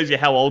 It just shows you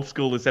how old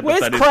school this episode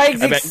is. Where's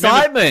Craig's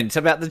excitement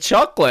about the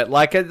chocolate?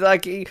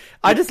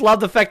 I just love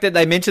the fact that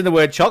they mention the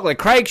word chocolate.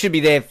 Craig should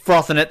be there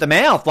frothing at the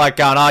mouth, like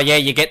going, "Oh yeah,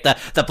 you get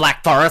the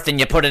Black Forest and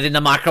you put it in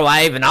the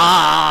microwave and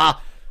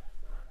ah."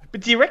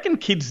 But do you reckon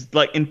kids,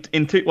 like,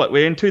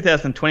 we're in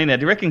 2020 now,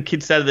 do you reckon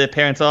kids say to their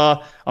parents,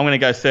 "Oh, I'm going to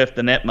go surf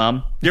the net,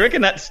 Mum"? Do you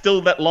reckon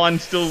that line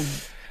still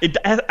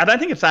I don't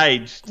think it's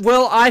aged.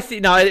 Well,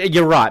 no,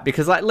 you're right,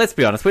 because like, let's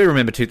be honest, we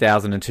remember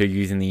 2002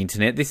 using the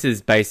internet. This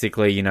is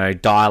basically,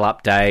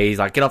 dial-up days.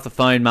 Like, get off the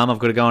phone, Mum, I've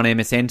got to go on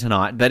MSN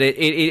tonight. But it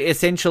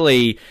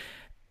essentially,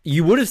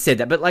 you would have said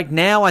that, but like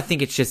now, I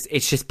think it's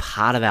just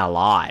part of our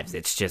lives.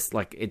 It's just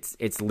like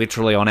it's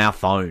literally on our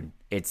phone.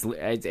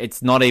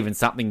 It's not even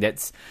something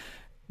that's.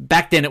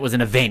 Back then, it was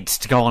an event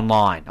to go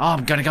online. Oh,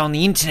 I'm going to go on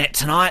the internet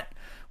tonight.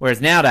 Whereas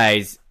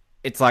nowadays,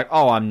 it's like,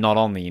 oh, I'm not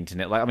on the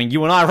internet. Like, I mean,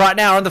 you and I right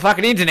now are on the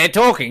fucking internet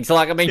talking. So,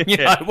 like, I mean,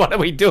 what are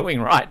we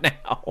doing right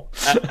now?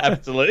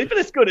 Absolutely. But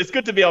it's good. It's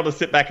good to be able to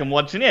sit back and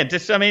watch. And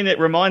it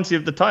reminds you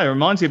of the time. It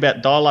reminds you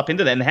about dial-up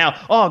internet and how,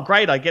 oh,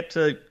 great, I get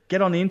to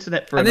get on the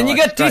internet for a And then night. you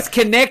get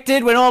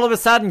disconnected when all of a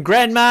sudden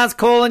grandma's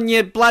calling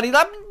you bloody,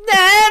 like,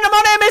 man, I'm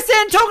on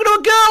MSN talking to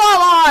a girl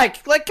I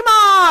like. Like, come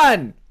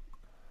on.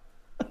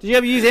 Did you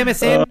ever use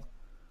MSN?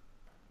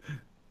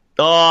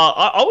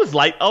 I was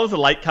late. I was a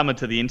late comer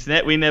to the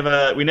internet. We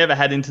never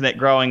had internet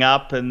growing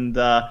up, and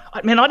I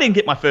didn't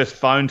get my first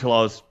phone till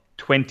I was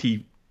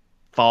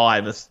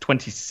 25 or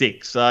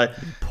 26. So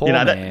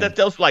that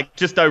was like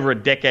just over a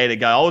decade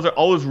ago.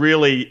 I was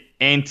really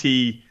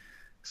anti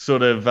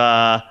sort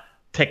of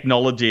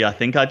technology. I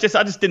think I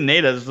just didn't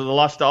need it. It was the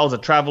lifestyle. I was a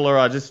traveller.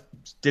 I just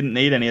didn't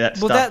need any of that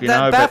stuff.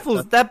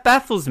 That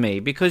baffles me,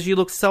 because you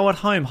look so at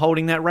home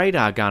holding that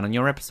radar gun in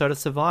your episode of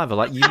Survivor.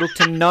 Like, you look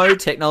to know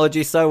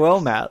technology so well,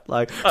 Matt.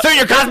 Like, soon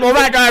your customer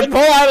back goes, pull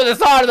over the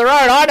side of the road.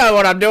 I know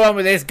what I'm doing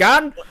with this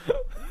gun.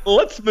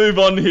 Let's move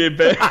on here,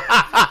 Ben.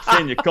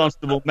 Senior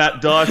Constable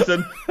Matt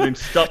Dyson been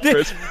stopped for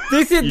us.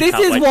 This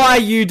is why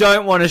you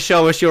don't want to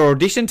show us your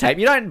audition tape.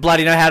 You don't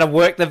bloody know how to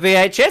work the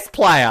VHS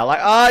player.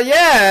 Like, oh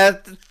yeah,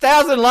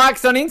 1,000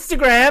 likes on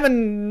Instagram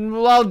and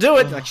I'll do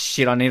it. Like,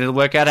 shit, I needed to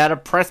work out how to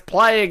press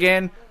play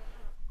again.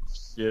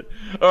 Shit.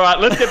 All right,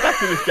 let's get back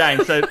to this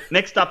game. So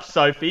next up,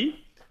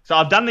 Sophie. So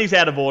I've done these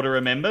out of order,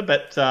 remember,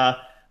 but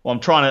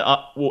I'm trying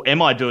to.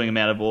 Am I doing them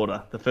out of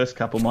order? The first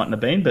couple mightn't have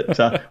been,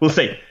 but we'll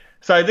see.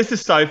 So this is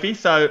Sophie.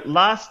 So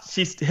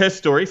her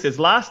story says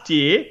last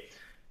year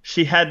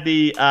she had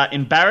the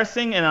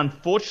embarrassing and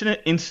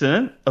unfortunate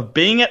incident of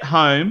being at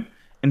home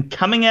and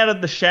coming out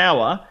of the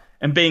shower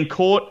and being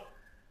caught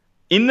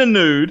in the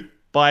nude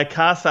by a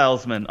car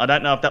salesman. I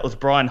don't know if that was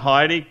Brian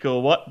Heidig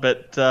or what,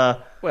 but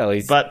so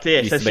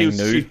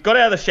she got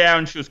out of the shower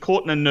and she was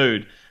caught in a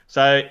nude.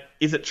 So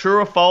is it true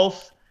or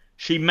false?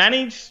 She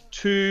managed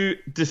to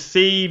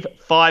deceive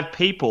 5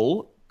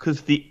 people.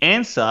 Because the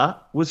answer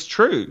was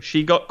true.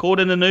 She got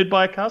caught in a nude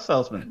by a car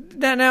salesman.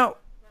 Now,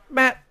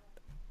 Matt,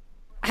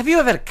 have you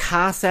ever had a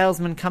car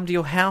salesman come to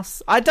your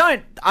house? I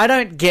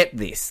don't get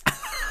this.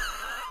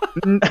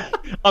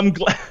 I'm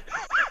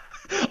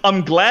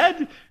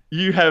glad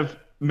you have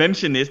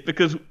mentioned this,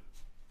 because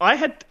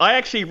I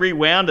actually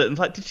rewound it and was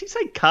like, did she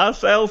say car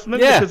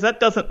salesman? Yeah. Because that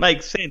doesn't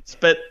make sense.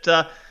 But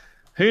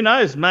who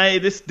knows?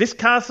 This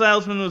car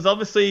salesman was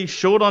obviously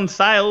short on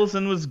sales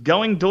and was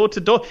going door to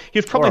door. He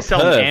was probably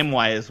selling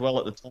Amway as well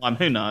at the time.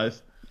 Who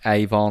knows?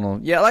 Avon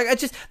or I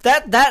just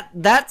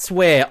that's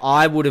where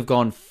I would have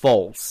gone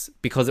false,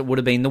 because it would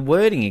have been the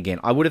wording again.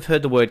 I would have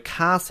heard the word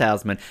car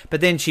salesman,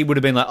 but then she would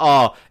have been like,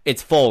 oh,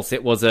 it's false.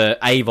 It was a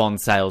Avon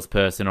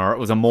salesperson, or it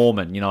was a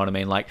Mormon. You know what I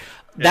mean? Like,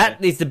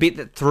 that is the bit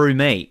that threw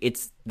me.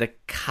 It's the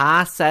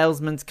car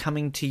salesman's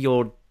coming to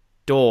your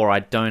door. I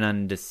don't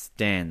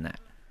understand that.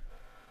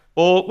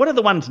 Or what are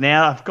the ones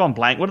now? I've gone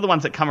blank. What are the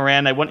ones that come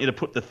around? They want you to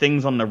put the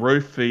things on the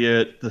roof for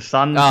the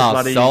sun.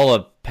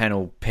 Solar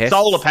panel pests.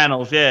 Solar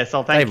panels, yeah.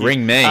 So thank you. They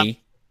ring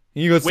me.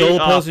 You got solar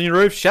panels on your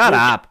roof? Shut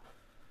up.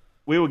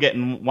 We were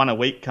getting one a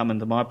week coming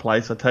to my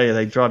place. I tell you,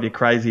 they drive you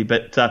crazy.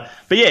 But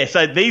yeah,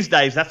 so these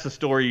days, that's the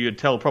story you'd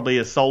tell, probably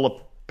a solar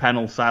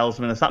panel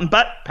salesman or something.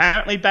 But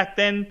apparently back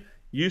then,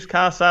 used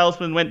car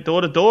salesman went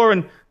door to door,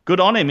 and good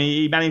on him.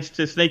 He managed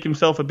to sneak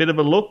himself a bit of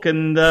a look,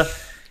 and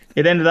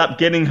it ended up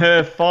getting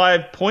her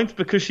 5 points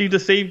because she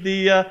deceived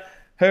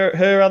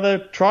her other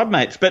tribe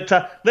mates. But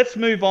let's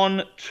move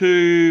on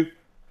to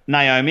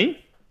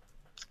Naomi.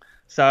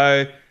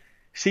 So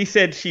she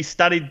said she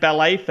studied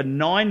ballet for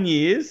 9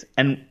 years,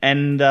 and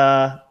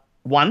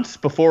once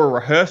before a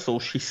rehearsal,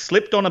 she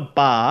slipped on a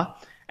bar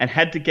and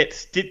had to get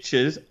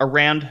stitches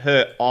around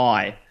her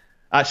eye.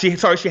 She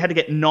had to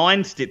get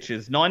 9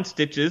 stitches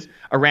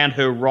around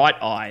her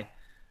right eye,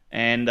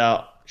 and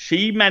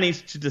she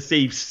managed to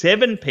deceive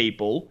 7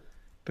 people,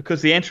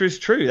 because the answer is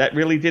true. That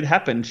really did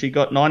happen. She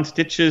got 9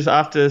 stitches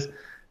after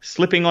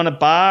slipping on a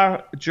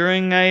bar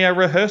during a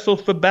rehearsal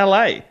for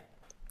ballet.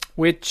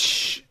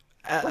 Which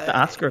I'd like to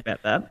ask her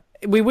about that.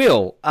 We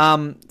will.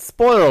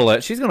 Spoiler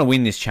alert, she's going to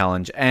win this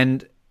challenge.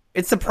 And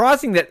it's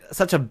surprising that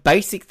such a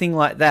basic thing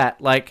like that,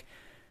 like,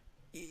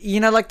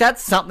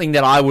 that's something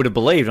that I would have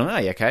believed. Oh,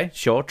 yeah, okay,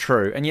 sure,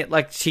 true. And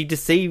yet, she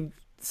deceived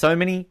so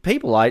many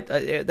people.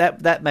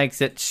 That makes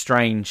it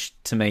strange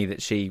to me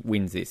that she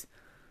wins this.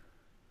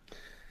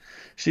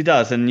 She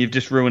does, and you've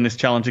just ruined this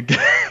challenge again.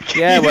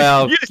 Yeah,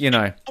 well,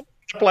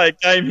 play a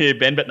game here,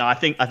 Ben, but no, I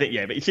think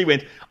yeah, but she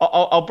wins.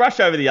 I'll brush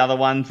over the other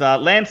ones.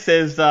 Lance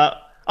says,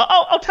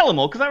 I'll tell them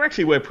all, because they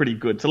actually were pretty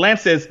good. So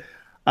Lance says,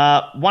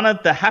 One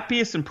of the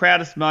happiest and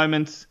proudest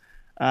moments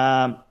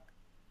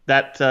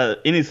that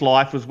in his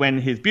life was when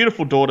his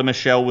beautiful daughter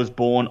Michelle was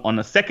born on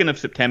the 2nd of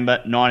September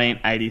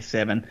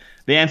 1987.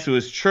 The answer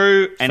was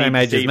true, and Same he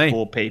age as deceived me.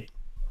 4 people.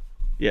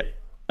 Yeah.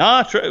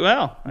 Ah, true.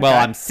 Well, okay. Well,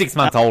 I'm 6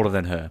 months older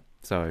than her,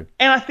 so...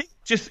 And I think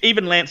just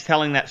even Lance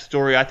telling that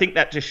story, I think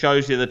that just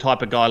shows you the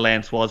type of guy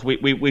Lance was.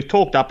 We've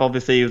talked up,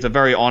 obviously, he was a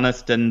very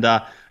honest and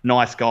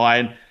nice guy.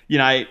 And, you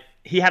know,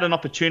 he had an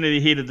opportunity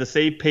here to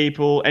deceive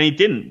people, and he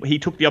didn't. He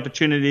took the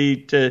opportunity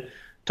to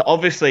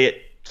obviously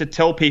to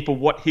tell people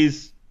what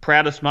his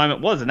proudest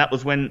moment was, and that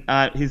was when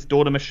his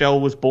daughter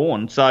Michelle was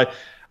born. So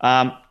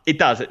it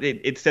does.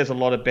 It says a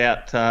lot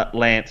about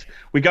Lance.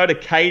 We go to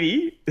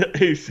Katie,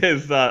 who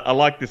says, I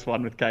like this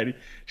one with Katie.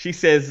 She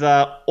says,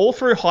 all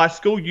through high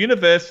school,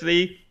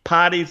 university,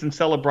 parties and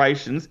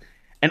celebrations,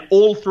 and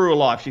all through her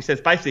life, she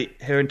says basically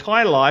her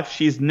entire life,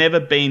 she's never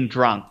been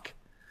drunk.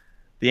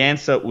 The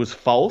answer was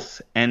false,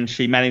 and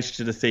she managed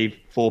to deceive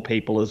 4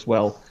 people as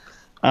well.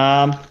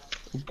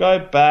 We'll go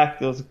back.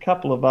 There was a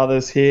couple of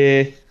others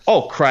here.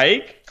 Oh,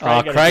 Craig.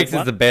 Craig's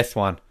is the best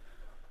one.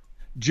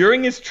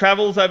 During his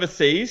travels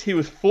overseas, he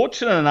was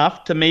fortunate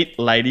enough to meet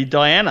Lady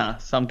Diana.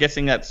 So I'm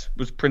guessing that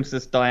was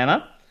Princess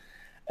Diana.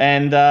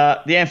 And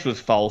the answer was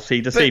false.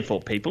 He deceived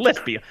 4 people. Let's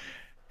be...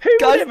 Who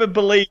would ever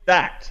believe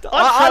that?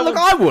 I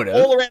would have.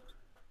 All around.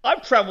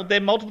 I've travelled there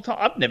multiple times.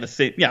 I've never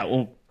seen... Yeah,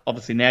 well,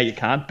 obviously now you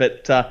can't.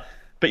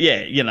 But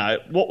yeah, you know,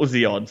 what was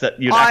the odds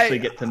that you'd actually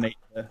get to meet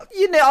her?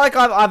 You know, like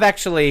I've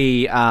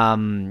actually...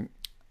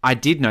 I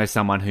did know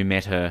someone who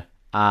met her.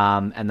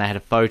 And they had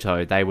a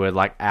photo. They were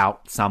like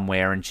out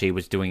somewhere, and she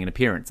was doing an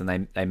appearance,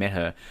 and they met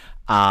her.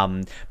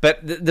 But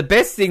the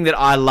best thing that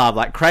I love,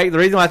 like Craig, the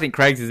reason why I think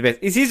Craig's is the best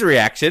is his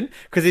reaction,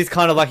 because he's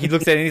kind of like, he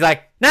looks at it and he's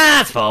like,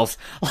 nah, it's false.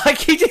 Like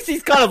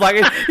he's kind of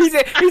like,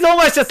 he's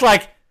almost just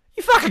like,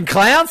 you fucking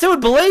clowns, who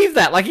would believe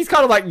that? Like he's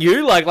kind of like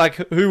you, like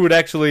who would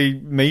actually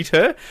meet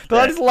her? But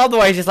yeah. I just love the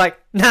way he's just like,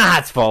 nah,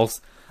 it's false.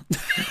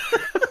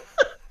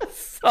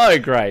 So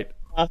great.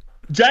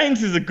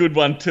 Jane's is a good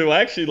one too.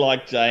 I actually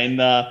like Jane.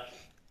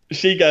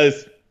 She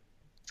goes,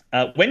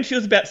 when she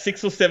was about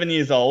 6 or 7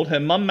 years old, her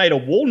mum made a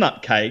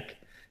walnut cake.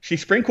 She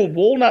sprinkled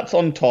walnuts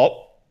on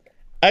top.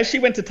 As she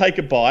went to take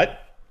a bite,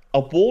 a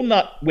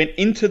walnut went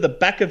into the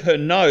back of her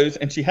nose,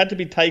 and she had to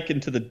be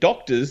taken to the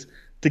doctors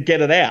to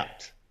get it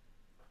out.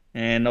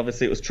 And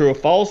obviously it was true or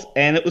false,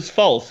 and it was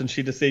false, and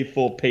she deceived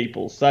 4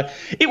 people. So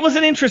it was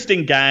an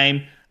interesting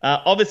game.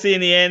 Obviously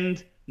in the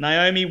end,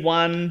 Naomi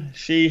won.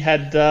 She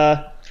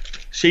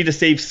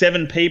deceived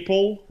 7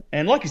 people.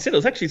 And like you said, I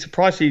was actually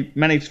surprised she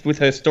managed with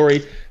her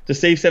story to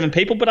deceive 7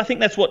 people. But I think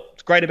that's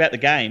what's great about the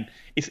game.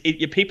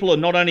 Your people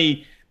are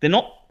they're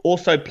not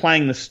also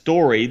playing the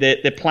story,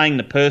 they're playing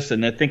the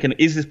person. They're thinking,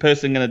 is this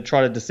person going to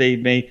try to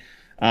deceive me?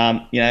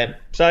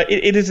 So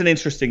it is an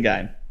interesting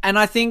game. And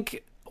I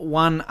think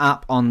one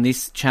up on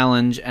this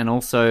challenge and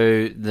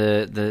also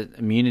the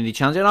immunity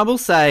challenge, and I will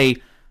say,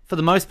 for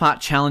the most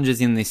part,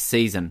 challenges in this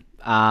season,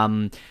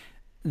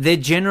 they're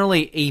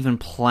generally even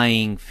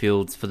playing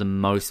fields for the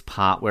most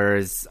part,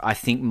 whereas I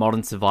think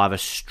Modern Survivor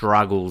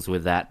struggles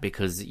with that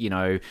because, you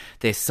know,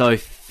 they're so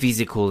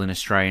physical in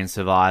Australian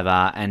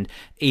Survivor, and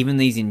even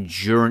these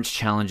endurance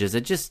challenges are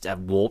just a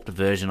warped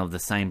version of the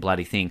same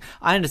bloody thing.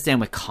 I understand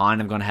we're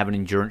kind of going to have an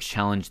endurance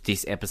challenge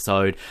this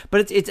episode,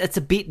 but it's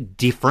a bit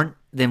different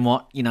than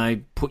what, you know,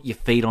 put your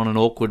feet on an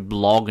awkward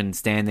log and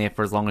stand there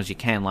for as long as you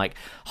can. Like,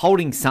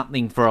 holding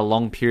something for a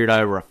long period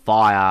over a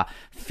fire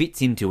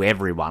fits into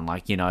everyone.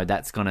 Like, you know,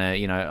 that's gonna,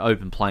 you know,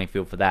 open playing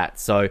field for that.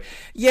 So,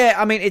 yeah,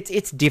 I mean,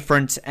 it's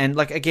different. And,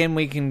 like, again,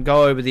 we can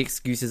go over the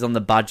excuses on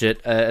the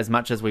budget as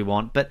much as we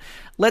want. But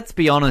let's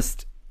be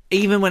honest,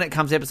 even when it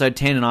comes to episode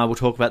 10, and I will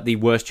talk about the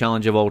worst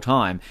challenge of all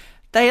time,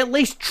 they at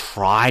least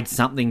tried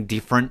something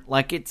different.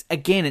 Like, it's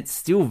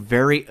still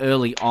very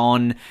early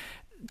on.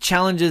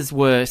 Challenges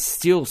were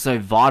still so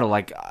vital.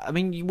 Like, I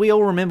mean, we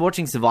all remember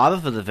watching Survivor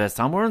for the first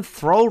time. We're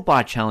enthralled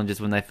by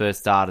challenges when they first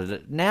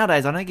started.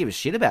 Nowadays, I don't give a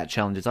shit about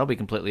challenges, I'll be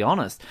completely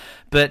honest.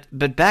 But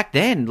back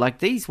then, like,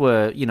 these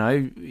were, you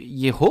know,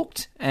 you're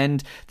hooked.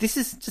 And this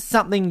is just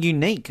something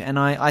unique. And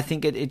I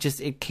think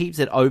it keeps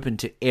it open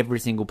to every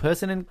single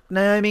person. And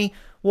Naomi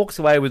walks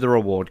away with a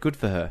reward. Good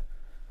for her.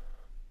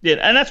 Yeah,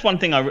 and that's one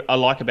thing I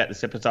like about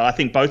this episode. I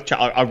think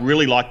I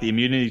really like the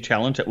immunity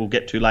challenge that we'll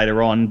get to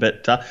later on,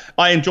 but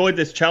I enjoyed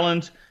this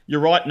challenge. You're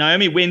right,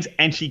 Naomi wins,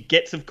 and she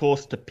gets, of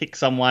course, to pick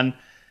someone.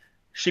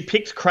 She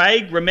picked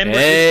Craig, remember?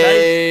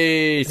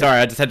 Hey! Sorry,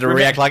 I just had to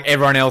react like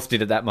everyone else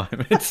did at that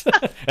moment.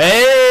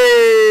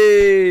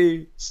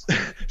 Hey!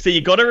 So you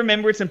got to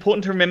remember, it's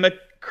important to remember,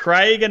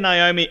 Craig and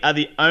Naomi are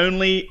the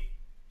only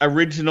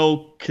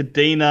original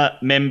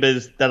Kadena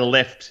members that are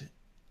left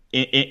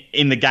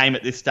in the game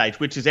at this stage,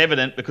 which is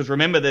evident because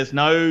remember there's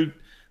no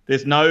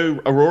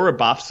Aurora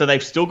buffs, so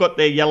they've still got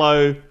their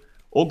yellow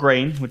or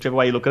green, whichever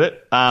way you look at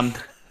it,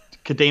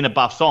 Kadena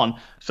buffs on.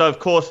 So of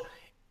course,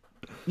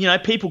 you know,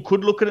 people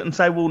could look at it and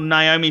say, well,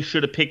 Naomi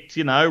should have picked,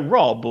 you know,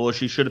 Rob, or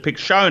she should have picked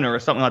Shona or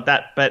something like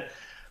that. But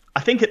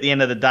I think at the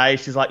end of the day,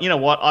 she's like, you know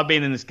what, I've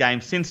been in this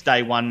game since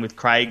day one with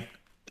Craig.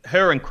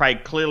 her and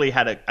Craig clearly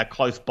had a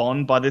close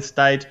bond by this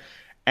stage,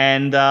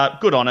 and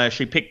good on her.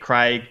 She picked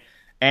Craig,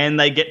 and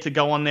they get to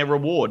go on their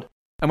reward.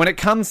 And when it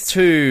comes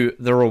to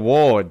the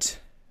reward,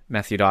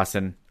 Matthew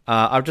Dyson,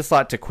 I'd just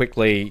like to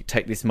quickly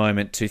take this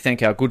moment to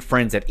thank our good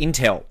friends at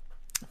Intel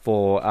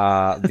for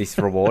this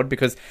reward,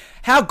 because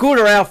how good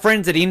are our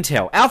friends at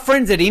Intel? Our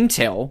friends at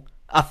Intel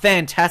are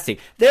fantastic.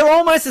 They're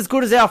almost as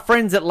good as our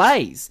friends at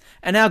Lays,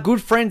 and our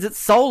good friends at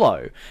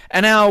Solo,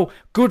 and our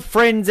good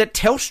friends at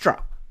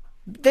Telstra.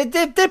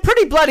 They're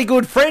pretty bloody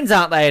good friends,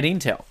 aren't they, at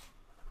Intel?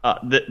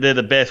 They're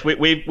the best.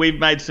 We've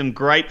made some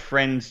great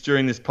friends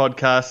during this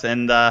podcast,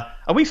 and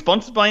are we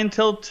sponsored by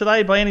Intel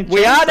today by any chance?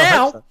 We are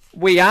now.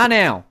 We are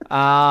now.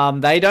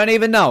 They don't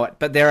even know it,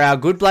 but they're our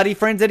good bloody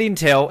friends at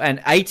Intel, and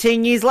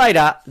 18 years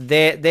later,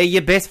 they're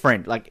your best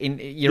friend. Like,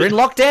 you're in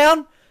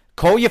lockdown,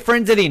 call your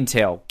friends at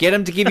Intel. Get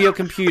them to give you a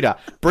computer.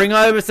 Bring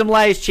over some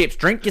Lay's chips.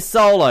 Drink your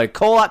Solo.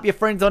 Call up your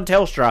friends on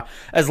Telstra.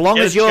 As long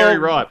as you're... Cherry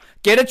ripe.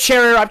 Get a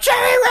cherry ripe.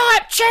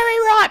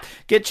 Cherry ripe.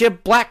 Get your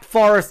Black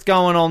Forest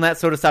going on, that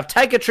sort of stuff.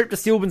 Take a trip to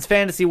Silban's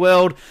Fantasy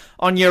World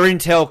on your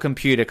Intel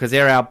computer, because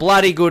they're our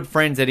bloody good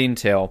friends at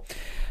Intel.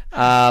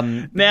 Now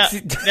Ben,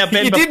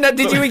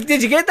 did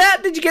you get that?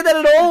 Did you get that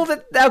at all?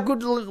 That our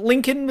good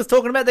Lincoln was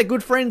talking about their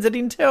good friends at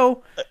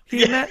Intel.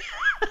 That?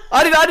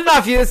 I didn't know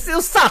if it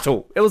was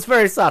subtle. It was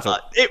very subtle.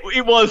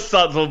 It was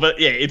subtle, but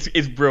yeah, it's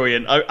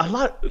brilliant. I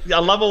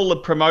love all the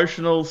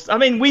promotionals. I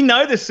mean, we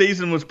know this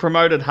season was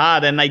promoted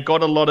hard, and they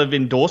got a lot of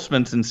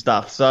endorsements and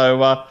stuff.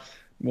 So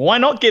why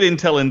not get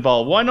Intel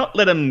involved? Why not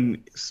let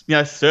them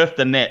surf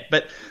the net?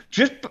 But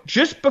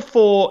just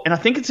before, and I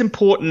think it's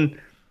important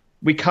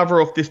we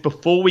cover off this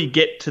before we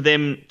get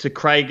to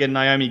Craig and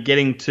Naomi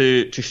getting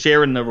to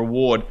share in the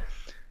reward.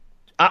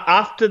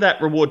 After that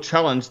reward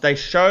challenge, they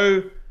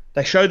show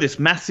this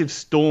massive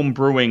storm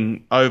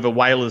brewing over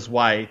Whalers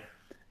Way,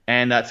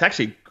 and it's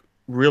actually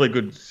really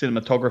good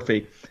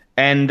cinematography.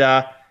 And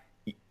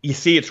you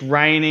see it's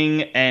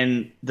raining,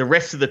 and the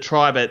rest of the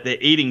tribe, they're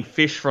eating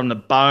fish from the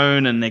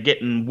bone, and they're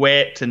getting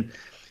wet, and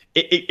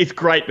it's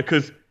great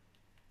because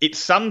it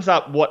sums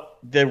up what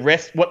the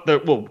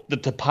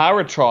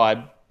Tapara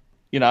tribe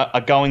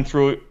are going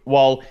through,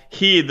 while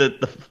here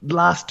the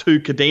last two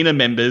Kadena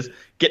members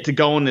get to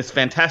go on this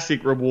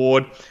fantastic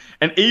reward.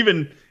 And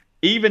even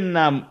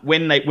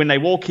when they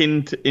walk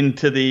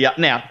into the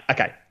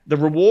the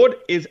reward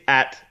is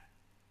at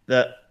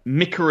the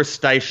Mikara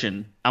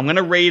Station. I'm going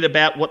to read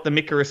about what the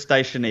Mikara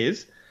Station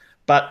is,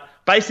 but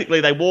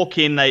basically they walk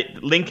in,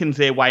 Lincoln's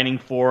there waiting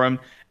for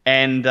them,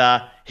 and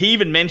he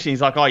even mentioned,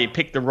 he's like, oh, you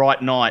picked the right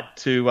night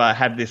to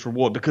have this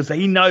reward, because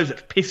he knows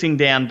it's pissing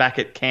down back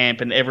at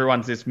camp and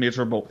everyone's just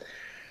miserable.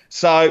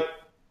 So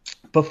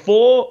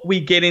before we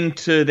get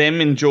into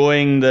them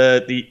enjoying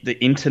the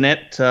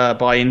internet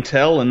by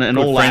Intel and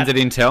all friends that.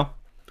 Friends at Intel.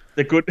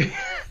 The good.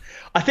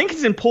 I think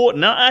it's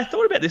important. I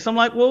thought about this. I'm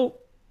like, well,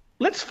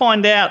 let's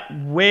find out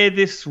where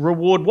this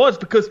reward was,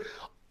 because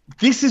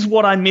this is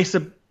what I miss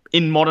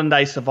in modern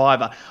day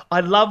Survivor.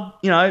 I love,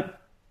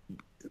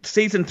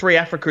 Season 3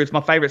 Africa is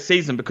my favourite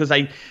season, because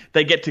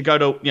they get to go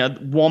to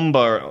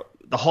Wamba,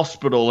 the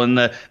hospital, and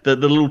the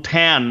little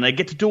town, and they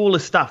get to do all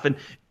this stuff. And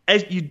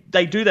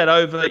they do that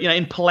over,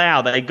 in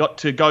Palau, they got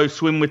to go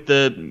swim with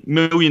the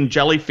million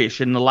jellyfish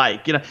in the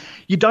lake.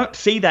 You don't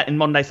see that in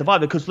modern day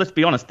Survivor, because let's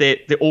be honest, they're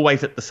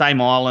always at the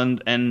same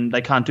island, and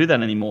they can't do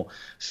that anymore.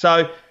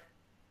 So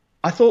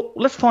I thought,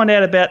 let's find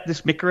out about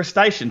this Mikara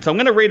Station. So I'm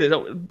going to read it.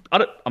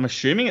 I'm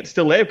assuming it's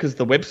still there because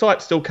the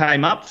website still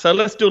came up. So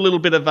let's do a little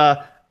bit of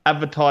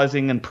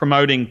advertising and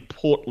promoting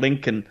Port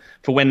Lincoln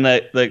for when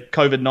the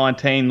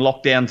COVID-19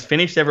 lockdown's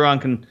finished. Everyone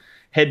can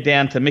head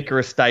down to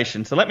Mikara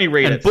Station. So let me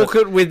read it. And book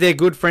it with their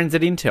good friends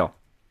at Intel.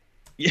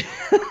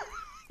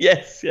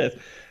 Yes.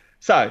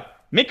 So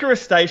Mikara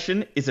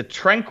Station is a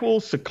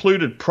tranquil,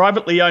 secluded,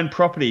 privately owned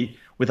property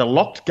with a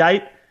locked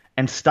gate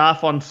and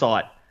staff on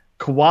site.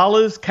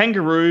 Koalas,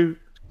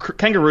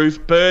 kangaroos,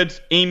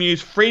 birds,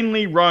 emus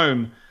freely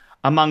roam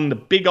among the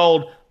big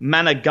old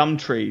manna gum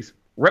trees.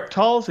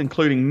 Reptiles,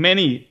 including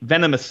many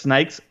venomous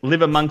snakes,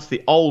 live amongst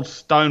the old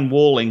stone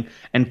walling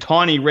and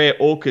tiny rare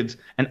orchids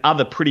and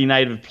other pretty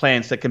native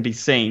plants that can be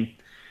seen.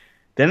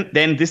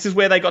 Then this is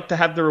where they got to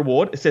have the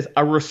reward. It says,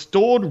 a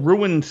restored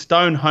ruined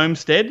stone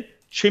homestead,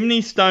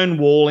 chimney stone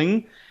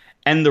walling,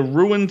 and the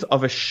ruins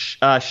of a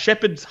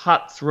shepherd's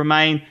huts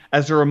remain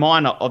as a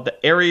reminder of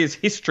the area's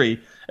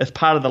history as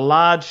part of the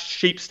large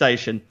sheep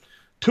station.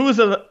 Tours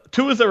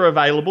are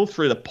available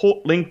through the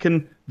Port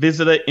Lincoln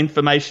Visitor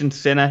Information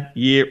Centre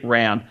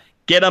year-round.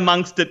 Get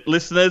amongst it,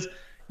 listeners.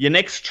 Your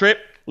next trip,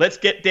 let's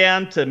get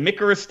down to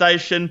Mikara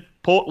Station,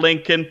 Port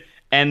Lincoln,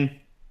 and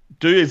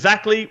do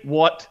exactly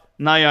what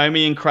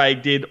Naomi and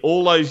Craig did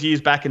all those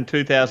years back in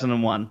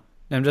 2001.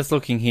 I'm just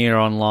looking here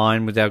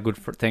online with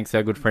thanks to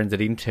our good friends at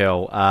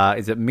Intel.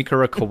 Is it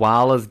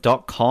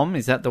mikarakoalas.com?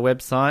 Is that the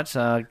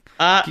website?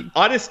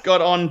 I just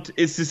got on.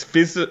 It's this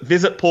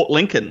visit Port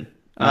Lincoln.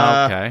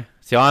 Okay.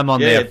 See, I'm on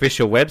their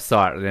official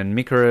website, then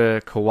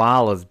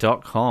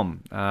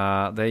mikarakoalas.com.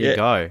 There you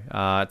go.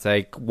 It's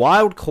a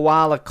wild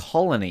koala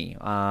colony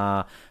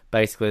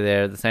basically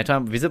there at the same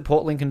time. Visit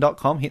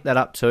portlincoln.com, hit that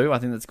up too. I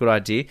think that's a good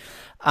idea.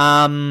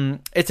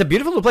 It's a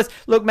beautiful little place.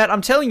 Look, Matt,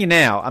 I'm telling you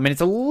now, I mean,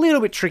 it's a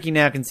little bit tricky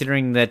now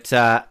considering that,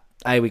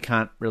 A, we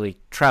can't really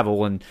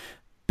travel, and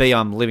B,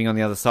 I'm living on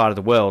the other side of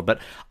the world. But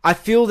I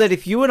feel that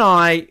if you and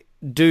I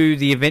do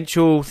the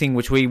eventual thing,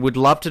 which we would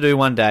love to do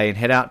one day, and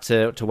head out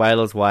to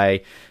Whalers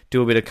Way,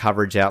 do a bit of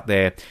coverage out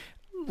there,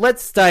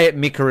 let's stay at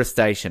Mikara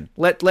Station.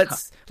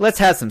 Let's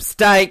have some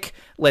steak.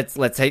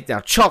 Let's eat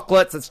our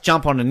chocolates. Let's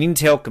jump on an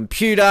Intel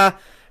computer.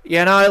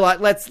 You know,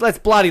 like let's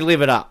bloody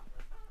live it up.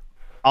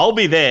 I'll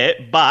be there,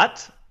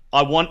 but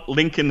I want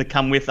Lincoln to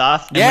come with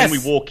us. And yes. when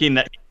we walk in,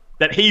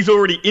 that he's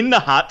already in the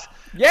hut.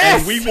 Yes.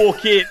 And we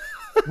walk in.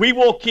 We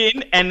walk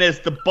in, and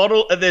there's the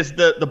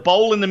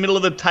bowl in the middle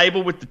of the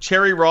table with the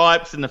cherry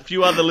ripes and a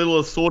few other little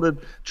assorted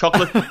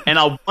chocolates. And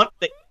I want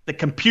the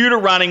computer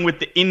running with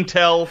the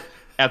Intel,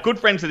 our good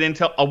friends at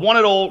Intel. I want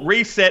it all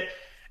reset,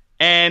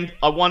 and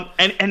I want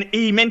and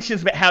he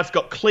mentions about how it's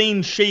got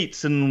clean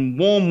sheets and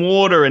warm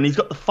water, and he's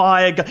got the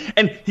fire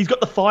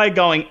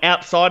going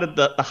outside of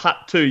the hut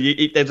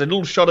too. There's a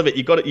little shot of it.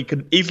 You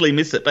could easily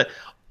miss it, but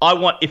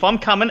if I'm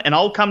coming, and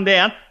I'll come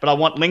down, but I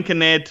want Lincoln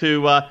there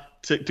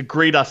to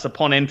greet us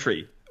upon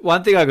entry.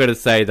 One thing I got to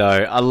say though,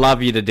 I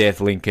love you to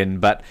death, Lincoln,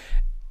 but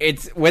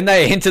it's when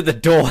they enter the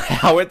door,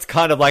 how it's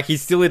kind of like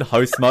he's still in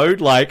host mode,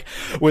 like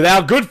with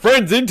our good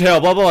friends Intel,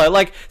 blah, blah, blah.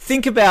 Like,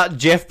 think about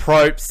Jeff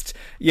Probst,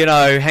 you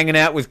know, hanging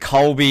out with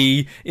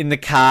Colby in the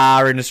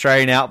car in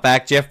Australian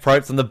Outback, Jeff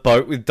Probst on the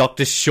boat with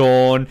Dr.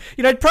 Sean.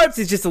 You know, Probst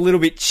is just a little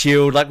bit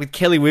chilled, like with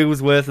Kelly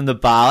Wigglesworth in the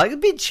bar, like a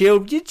bit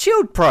chilled. You're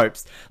chilled,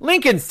 Probst.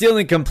 Lincoln's still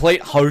in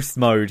complete host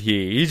mode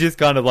here. He's just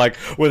kind of like,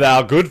 with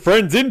our good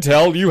friends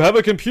Intel, you have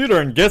a computer,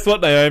 and guess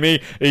what,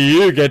 Naomi?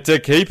 You get to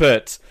keep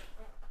it.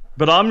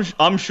 But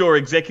I'm sure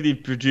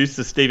executive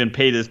producer Stephen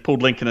Peters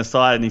pulled Lincoln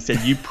aside and he said,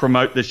 "You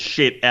promote the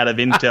shit out of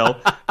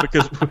Intel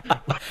because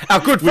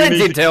our good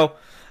friends Intel."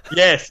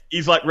 Yes,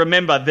 he's like,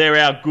 remember, they're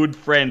our good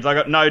friends. I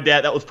got no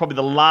doubt that was probably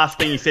the last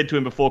thing he said to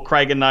him before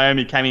Craig and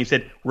Naomi came in. He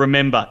said,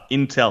 "Remember,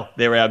 Intel,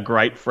 they're our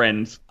great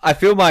friends." I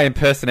feel my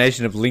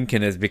impersonation of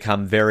Lincoln has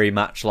become very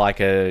much like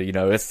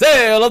a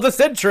sale of the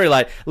century.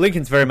 Like,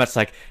 Lincoln's very much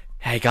like,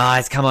 "Hey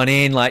guys, come on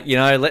in, like, you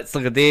know, let's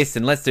look at this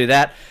and let's do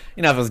that."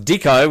 You know, if it was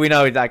Dicko, we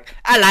know he'd like,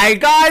 "Hello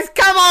guys,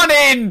 come on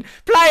in,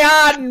 play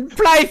hard and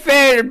play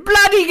fair and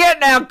bloody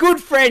get our good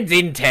friends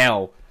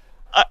Intel."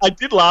 I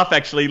did laugh,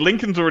 actually.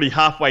 Lincoln's already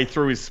halfway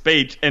through his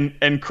speech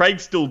and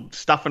Craig's still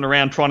stuffing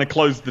around trying to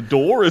close the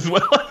door as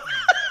well.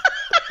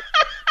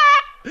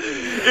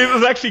 It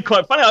was actually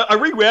quite funny. I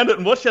rewound it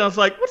and watched it, and I was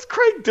like, "What's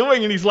Craig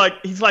doing?" And he's like,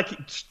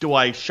 "Do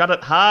I shut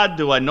it hard?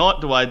 Do I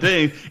not? Do I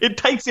do?" It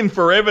takes him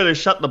forever to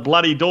shut the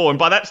bloody door. And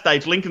by that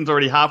stage, Lincoln's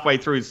already halfway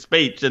through his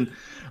speech. And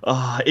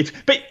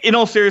but in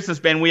all seriousness,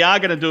 Ben, we are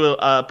going to do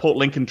a Port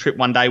Lincoln trip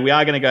one day. We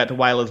are going to go out to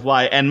Whalers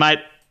Way, and mate,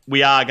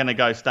 we are going to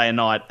go stay a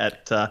night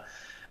at the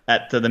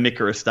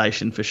Mikara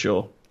Station for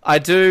sure. I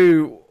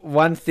do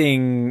one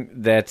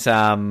thing that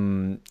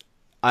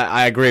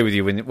I agree with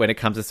you when it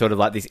comes to sort of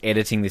like this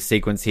editing, this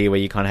sequence here where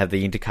you kind of have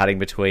the intercutting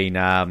between,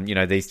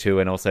 these two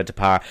and also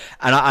Tapara.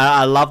 And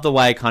I love the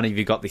way kind of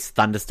you've got this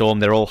thunderstorm.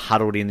 They're all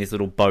huddled in this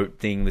little boat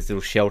thing, this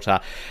little shelter.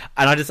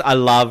 And I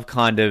love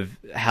kind of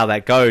how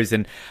that goes.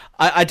 And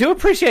I do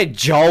appreciate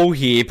Joel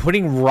here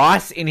putting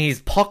rice in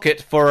his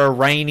pocket for a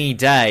rainy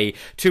day,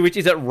 to which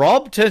is it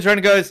Rob turns around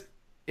and goes,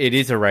 "It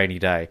is a rainy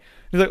day."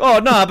 He's like, "Oh,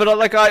 no, but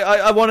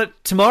I want it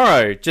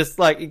tomorrow, just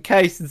like in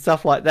case," and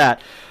stuff like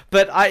that.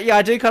 But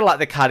I do kind of like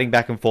the cutting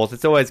back and forth.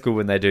 It's always good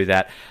when they do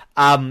that.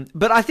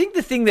 But I think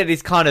the thing that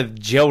is kind of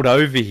gelled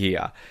over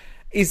here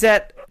is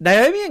that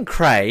Naomi and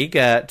Craig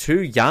are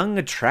two young,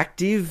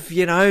 attractive,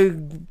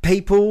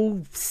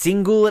 people,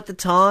 single at the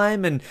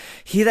time, and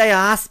here they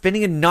are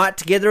spending a night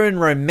together in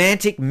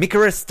romantic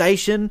Mikara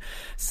Station.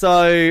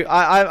 So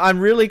I'm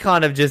really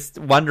kind of just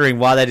wondering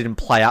why they didn't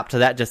play up to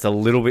that just a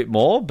little bit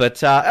more.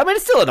 But,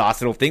 it's still a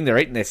nice little thing. They're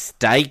eating their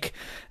steak.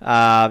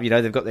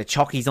 They've got their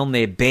chockies on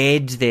their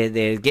bed.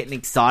 They're getting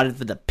excited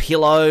for the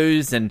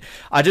pillows. And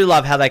I do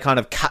love how they kind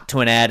of cut to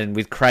an ad and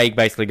with Craig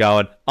basically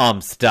going, "I'm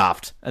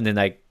stuffed." And then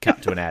they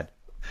cut to an ad.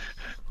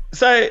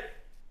 So,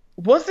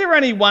 was there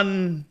only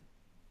one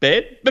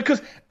bed?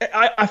 Because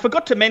I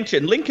forgot to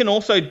mention, Lincoln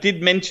also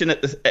did mention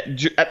at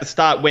the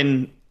start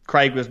when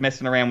Craig was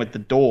messing around with the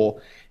door,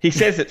 he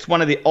says it's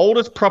one of the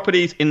oldest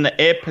properties in the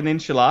Eyre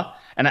Peninsula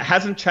and it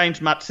hasn't changed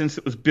much since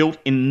it was built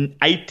in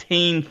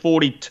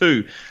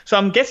 1842. So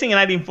I'm guessing in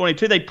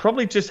 1842 they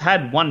probably just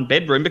had one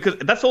bedroom because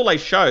that's all they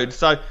showed.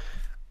 So,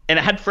 and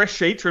it had fresh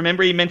sheets.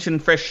 Remember he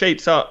mentioned fresh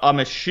sheets. So I'm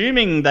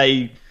assuming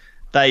they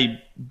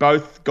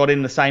both got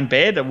in the same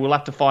bed, and we'll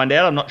have to find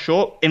out. I'm not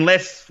sure,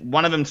 unless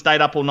one of them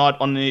stayed up all night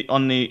on the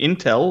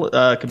Intel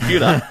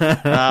computer,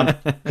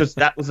 because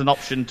that was an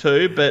option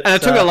too. But and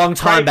it took a long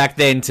time back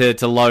then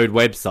to load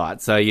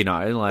websites. So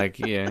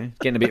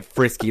getting a bit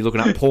frisky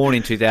looking up porn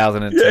in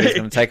 2002 is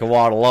going to take a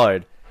while to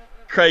load.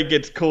 Craig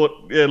gets caught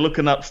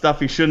looking up stuff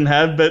he shouldn't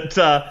have, but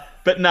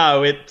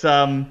no, it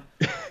was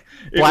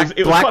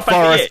quite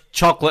funny.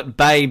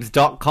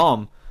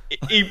 BlackForestChocolateBabes.com.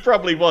 He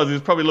probably was. He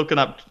was probably looking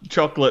up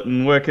chocolate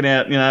and working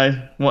out,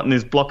 wanting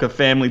his block of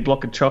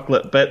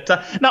chocolate. But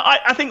no,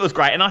 I think it was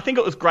great, and I think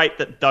it was great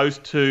that those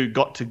two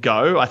got to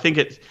go. I think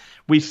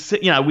we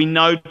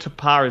know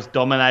Tapara is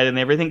dominated and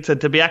everything, so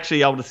to be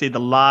actually able to see the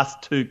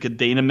last two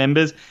Kadena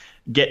members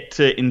get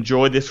to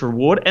enjoy this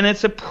reward, and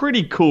it's a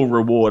pretty cool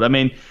reward. I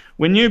mean,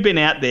 when you've been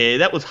out there,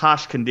 that was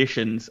harsh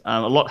conditions,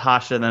 a lot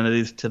harsher than it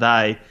is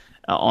today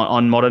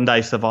on modern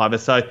day Survivor.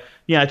 So, to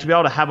be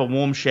able to have a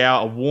warm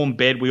shower, a warm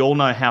bed, we all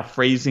know how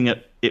freezing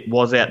it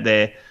was out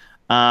there.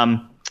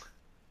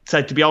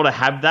 So to be able to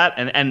have that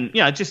and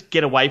just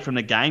get away from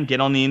the game,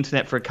 get on the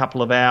internet for a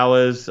couple of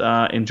hours,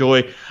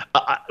 enjoy.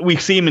 We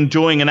see him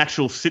enjoying an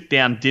actual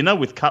sit-down dinner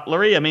with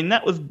cutlery. I mean,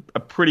 that was a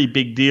pretty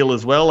big deal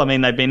as well. I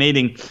mean, they've been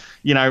eating,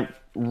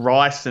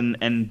 rice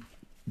and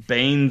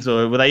beans,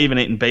 or were they even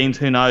eating beans?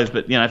 Who knows?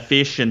 But,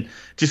 fish and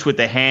just with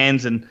their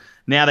hands, and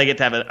now they get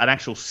to have an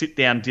actual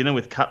sit-down dinner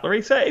with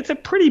cutlery. So it's a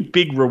pretty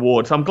big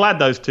reward. So I'm glad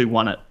those two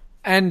won it.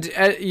 And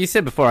you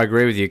said before, I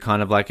agree with you,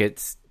 kind of like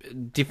it's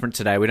different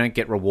today. We don't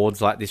get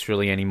rewards like this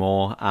really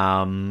anymore.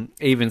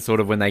 Even sort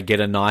of when they get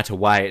a night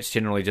away, it's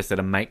generally just at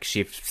a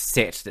makeshift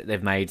set that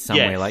they've made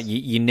somewhere. Yes. Like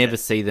you never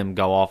see them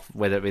go off,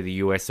 whether it be the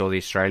US or the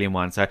Australian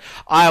one. So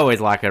I always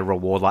like a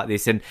reward like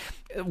this. And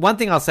one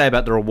thing I'll say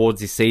about the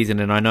rewards this season,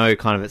 and I know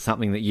kind of it's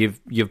something that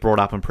you've brought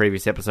up in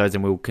previous episodes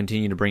and we'll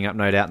continue to bring up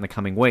no doubt in the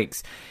coming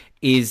weeks,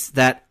 is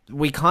that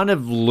we kind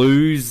of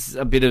lose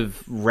a bit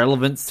of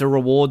relevance to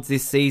rewards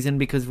this season,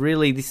 because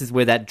really this is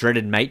where that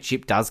dreaded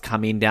mateship does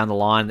come in down the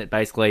line, that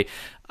basically,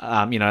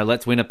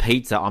 let's win a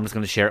pizza, I'm just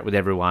going to share it with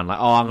everyone. Like,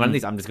 I'm going to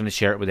this, I'm just going to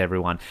share it with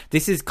everyone.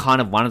 This is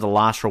kind of one of the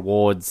last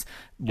rewards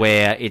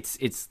where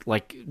it's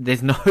like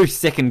there's no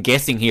second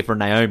guessing here for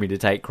Naomi to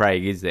take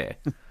Craig, is there?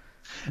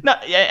 No,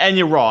 and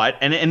you're right,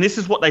 and this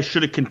is what they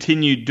should have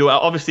continued doing.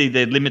 Obviously,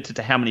 they're limited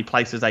to how many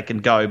places they can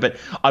go, but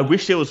I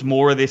wish there was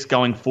more of this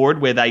going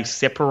forward, where they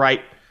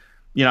separate,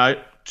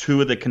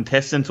 two of the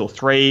contestants or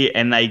three,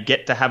 and they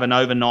get to have an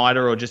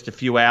overnighter or just a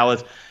few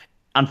hours.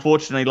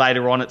 Unfortunately,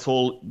 later on, it's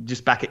all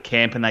just back at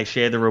camp and they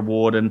share the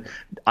reward, and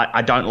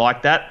I don't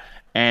like that.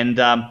 And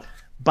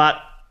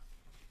but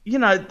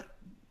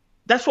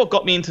that's what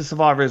got me into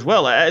Survivor as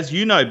well. As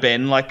you know,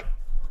 Ben, like,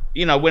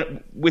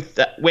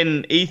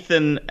 when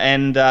Ethan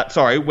and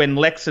when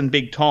Lex and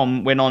Big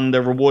Tom went on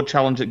the reward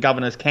challenge at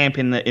Governor's Camp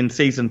in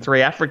season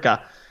 3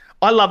 Africa,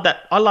 I love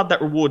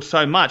that reward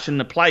so much. And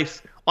the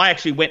place, I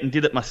actually went and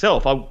did it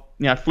myself.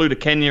 I flew to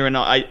Kenya and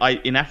I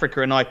in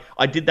Africa, and I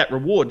did that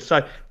reward.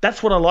 So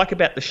that's what I like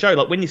about the show.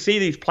 Like, when you see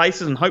these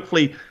places, and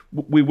hopefully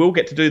we will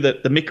get to do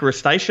the Mikara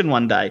Station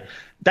one day.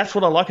 That's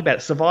what I like about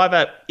it.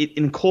 Survivor, it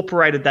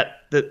incorporated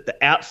the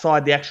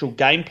outside the actual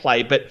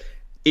gameplay, but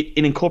it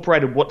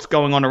incorporated what's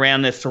going on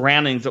around their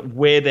surroundings,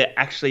 where they're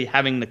actually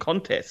having the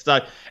contest. So,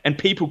 and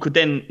people could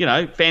then,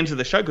 fans of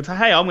the show could say,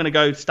 hey, I'm going to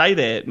go stay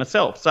there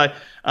myself. So,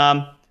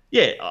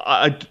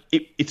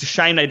 it's a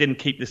shame they didn't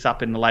keep this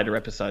up in the later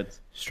episodes.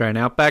 Australian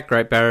Outback,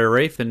 Great Barrier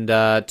Reef, and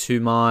to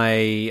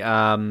my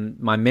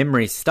my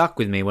memory stuck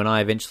with me when I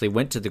eventually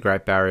went to the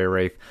Great Barrier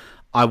Reef,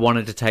 I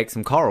wanted to take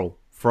some coral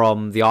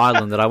from the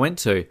island that I went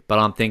to, but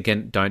I'm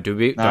thinking, don't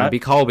be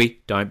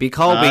Colby.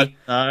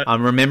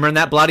 I'm remembering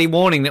that bloody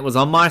warning that was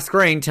on my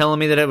screen telling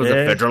me that it was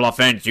a federal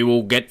offence. You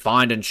will get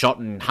fined and shot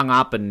and hung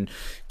up and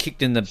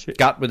kicked in the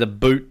gut with a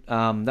boot.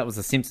 That was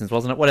The Simpsons,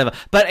 wasn't it? Whatever.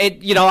 But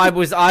I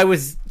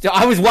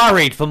was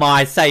worried for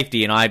my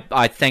safety, and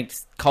I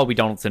thanked Colby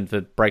Donaldson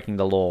for breaking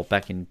the law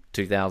back in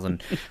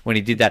 2000 when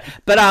he did that.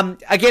 But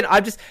again,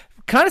 I just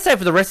kind of say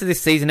for the rest of this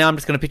season now, I'm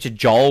just going to picture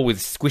Joel with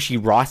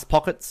squishy rice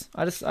pockets.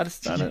 I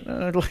don't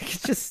know, like,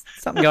 it's just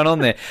something going on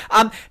there.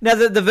 Now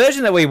the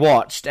version that we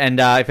watched, and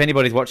if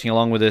anybody's watching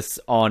along with us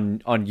on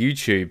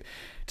YouTube,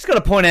 just got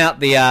to point out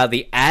the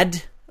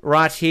ad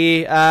right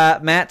here,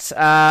 Matt.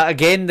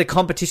 Again, the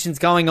competition's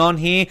going on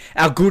here.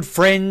 Our good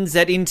friends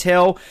at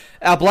Intel,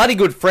 our bloody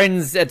good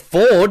friends at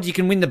Ford. You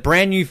can win the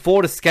brand new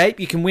Ford Escape.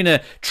 You can win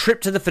a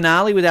trip to the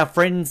finale with our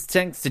friends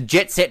thanks to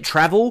Jet Set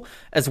Travel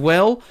as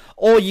well.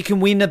 Or you can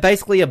win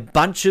basically a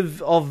bunch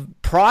of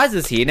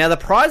prizes here. Now, the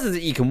prizes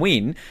that you can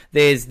win,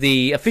 there's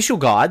the official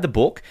guide, the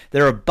book.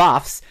 There are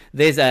buffs.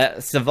 There's a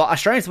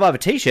Australian Survivor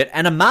t-shirt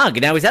and a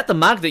mug. Now, is that the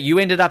mug that you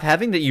ended up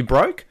having that you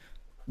broke?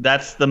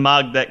 That's the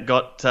mug that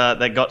got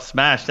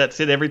smashed. That's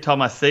it. Every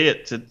time I see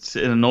it, it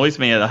annoys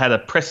me. I had a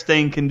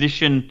pristine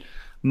condition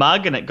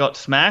mug and it got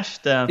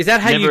smashed. Is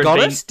that how you got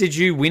it? Did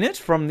you win it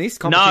from this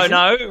competition?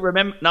 No.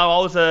 I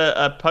was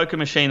a poker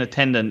machine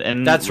attendant,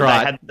 and that's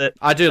right.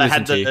 I do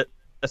listen to you. The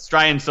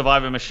Australian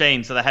Survivor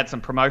machine, so they had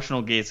some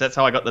promotional gear. So that's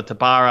how I got the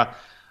Tabara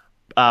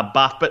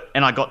buff,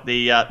 and I got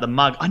the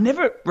mug. I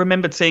never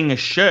remembered seeing a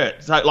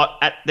shirt. So like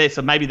at there,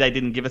 so maybe they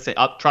didn't give us it.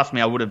 Trust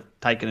me, I would have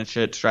taken a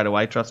shirt straight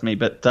away. Trust me,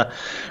 but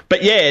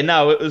yeah,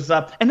 no, it was,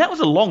 and that was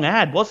a long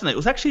ad, wasn't it? It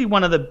was actually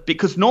one of the,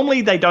 because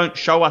normally they don't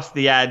show us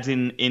the ads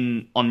on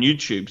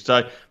YouTube.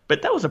 So,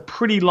 but that was a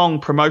pretty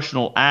long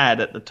promotional ad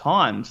at the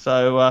time.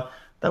 So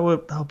they were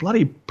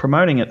bloody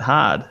promoting it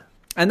hard.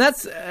 And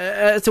that's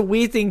it's a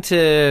weird thing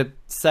to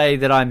say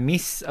that I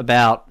miss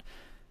about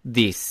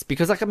this?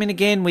 Because, like, I mean,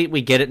 again,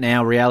 we get it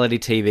now. Reality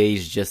TV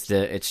is just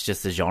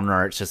a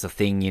genre. It's just a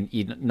thing.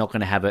 You're not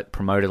going to have it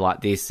promoted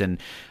like this. And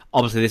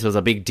obviously, this was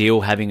a big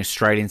deal, having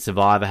Australian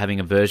Survivor, having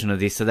a version of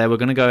this. So they were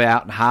going to go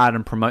out hard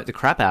and promote the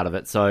crap out of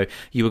it. So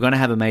you were going to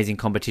have amazing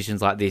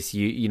competitions like this.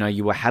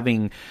 You were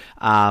having,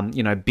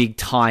 big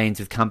tie-ins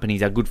with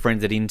companies, our good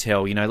friends at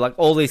Intel, like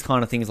all these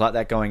kind of things like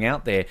that going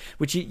out there,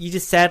 which you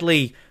just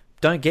sadly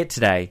don't get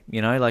today.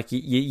 Like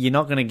you're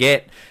not going to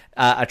get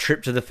a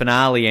trip to the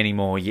finale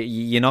anymore.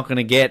 You're not going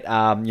to get,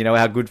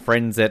 our good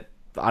friends at,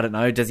 I don't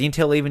know, does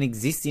Intel even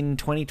exist in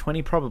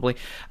 2020? Probably.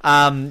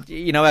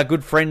 Our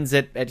good friends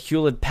at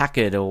Hewlett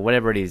Packard or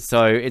whatever it is.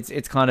 So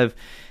it's kind of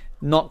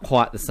not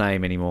quite the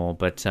same anymore.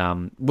 But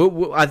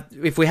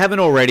if we haven't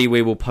already,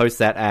 we will post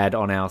that ad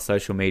on our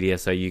social media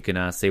so you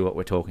can see what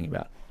we're talking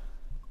about.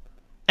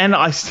 And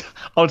I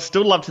would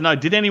still love to know,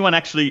 did anyone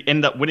actually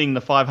end up winning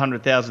the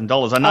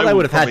 $500,000? I know they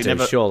would have had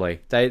to, surely.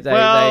 I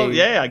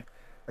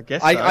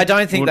guess so. I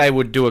don't think they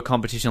would do a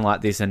competition like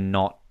this and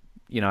not,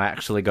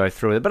 actually go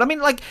through it. But I mean,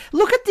 like,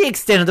 look at the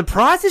extent of the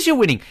prizes you're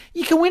winning.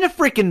 You can win a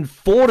freaking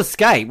Ford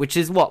Escape, which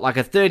is what, like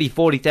a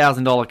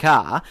 $30,000-$40,000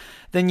 car.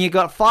 Then you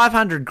got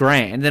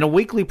 $500,000, then a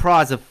weekly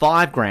prize of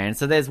 $5,000.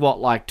 So there's what,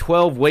 like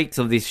 12 weeks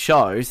of this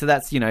show. So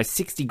that's,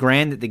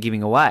 $60,000 that they're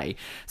giving away.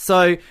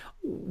 So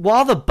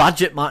while the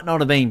budget might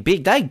not have been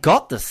big, they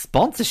got the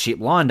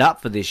sponsorship lined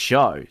up for this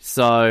show.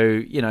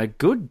 So,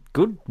 good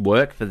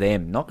work for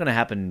them. Not going to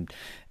happen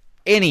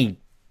any,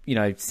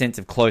 sense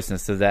of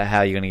closeness to that,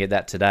 how you're going to get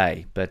that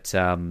today. But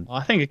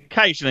I think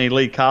occasionally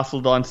Lee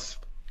Castledine's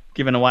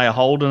given away a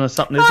Holden or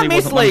something. I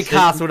miss Lee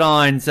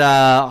Castledine's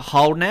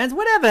Holden ads.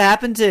 Whatever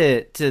happened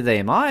to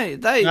them?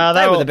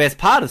 They were the best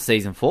part of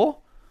season 4.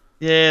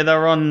 Yeah, they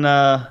were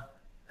on...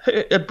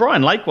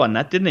 Brian Lake won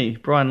that, didn't he?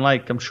 Brian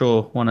Lake, I'm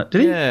sure, won it.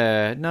 Did he?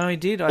 Yeah, no, he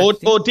did. Or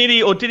did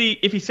he?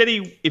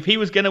 If he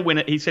was going to win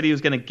it, he said he was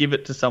going to give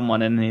it to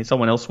someone, and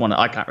someone else won it.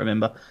 I can't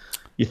remember.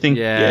 You think?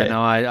 Yeah.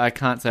 No, I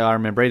can't say I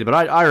remember either.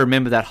 But I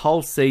remember that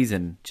whole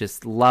season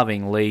just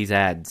loving Lee's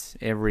ads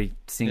every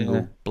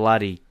single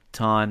bloody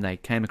time they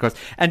came across.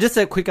 And just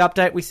a quick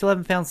update: we still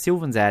haven't found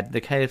Sylvan's ad,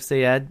 the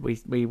KFC ad.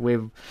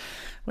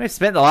 We've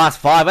spent the last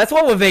 5. That's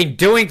what we've been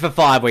doing for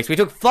 5 weeks. We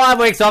took 5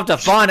 weeks off to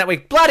find it. We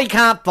bloody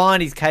can't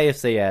find his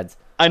KFC ads.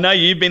 I know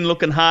you've been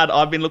looking hard.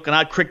 I've been looking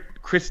hard.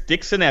 Chris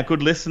Dixon, our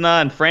good listener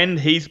and friend,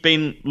 he's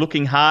been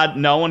looking hard.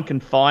 No one can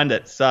find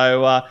it.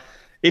 So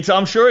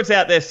I'm sure it's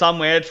out there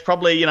somewhere. It's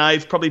probably,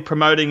 he's probably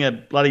promoting a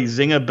bloody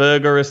Zinger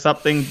burger or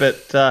something,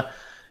 but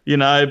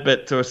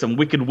or some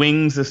Wicked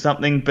Wings or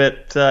something.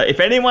 But if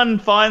anyone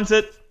finds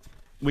it,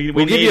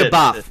 we'll give you a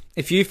buff.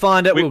 If you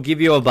find it, we'll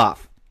give you a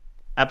buff.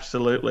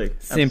 Absolutely.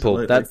 Simple.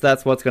 Absolutely.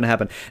 That's what's going to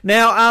happen.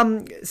 Now,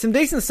 some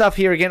decent stuff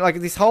here again. Like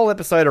this whole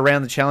episode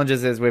around the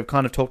challenges, as we've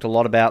kind of talked a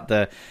lot about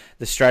the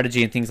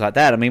strategy and things like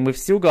that. I mean, we've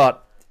still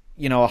got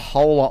a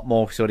whole lot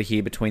more sort of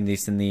here between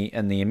this and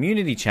the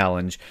immunity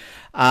challenge.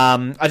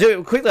 I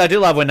do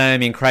love when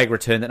Naomi and Craig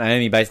return that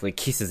Naomi basically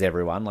kisses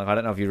everyone. Like, I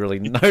don't know if you really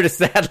noticed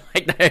that.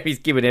 Like, Naomi's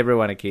giving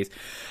everyone a kiss.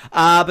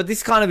 But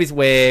this kind of is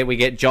where we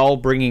get Joel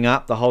bringing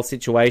up the whole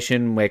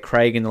situation where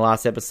Craig in the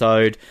last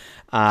episode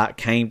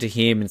came to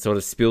him and sort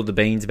of spilled the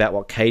beans about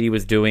what Katie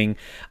was doing.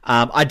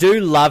 I do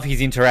love his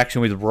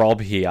interaction with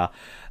Rob here.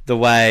 The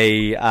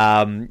way,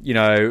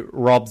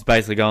 Rob's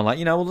basically going like,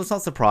 well, it's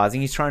not surprising.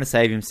 He's trying to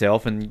save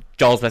himself. And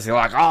Joel's basically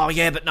like, oh,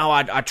 yeah, but no,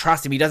 I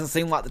trust him. He doesn't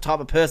seem like the type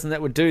of person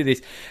that would do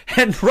this.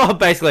 And Rob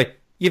basically,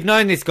 you've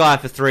known this guy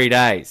for 3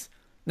 days.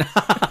 Just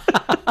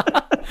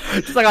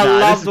like, I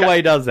love the way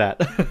he does that.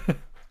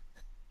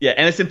 Yeah,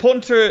 and it's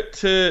important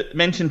to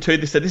mention too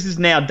that this is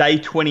now day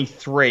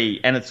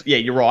 23, and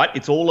you're right.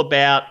 It's all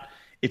about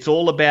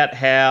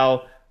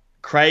how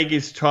Craig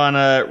is trying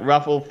to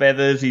ruffle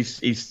feathers.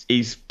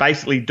 He's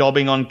basically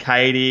dobbing on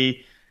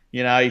Katie.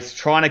 He's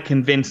trying to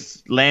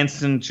convince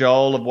Lance and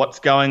Joel of what's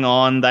going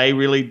on. They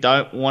really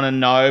don't want to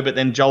know, but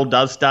then Joel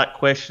does start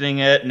questioning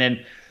it,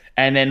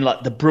 and then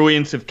like the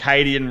brilliance of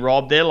Katie and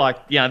Rob, they're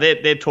like,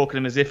 they're talking to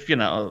him as if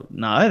no,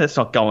 that's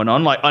not going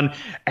on. Like,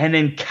 and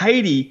then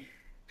Katie.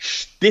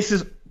 This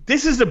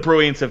is the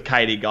brilliance of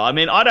Katie, guy. I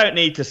mean, I don't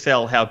need to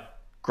sell how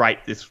great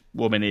this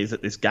woman is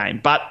at this game,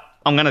 but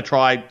I'm going to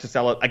try to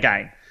sell it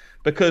again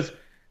because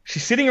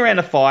she's sitting around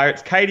a fire.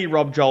 It's Katie,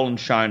 Rob, Joel, and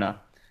Shona,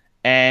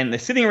 and they're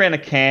sitting around a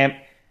camp,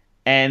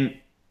 and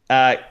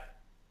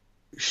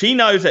she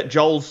knows that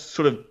Joel's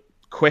sort of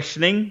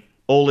questioning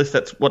all this.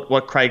 That's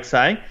what Craig's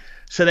saying.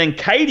 So then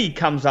Katie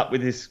comes up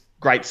with this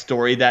great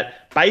story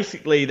that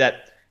basically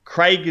that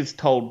Craig has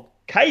told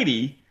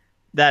Katie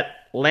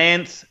that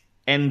Lance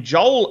and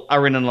Joel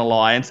are in an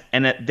alliance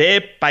and that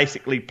they're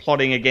basically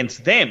plotting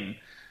against them.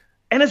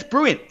 And it's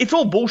brilliant. It's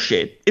all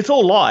bullshit. It's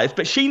all lies.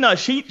 But she knows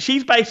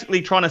she's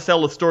basically trying to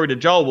sell the story to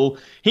Joel. Well,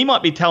 he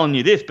might be telling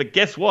you this, but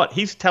guess what?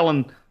 He's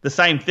telling the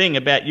same thing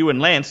about you and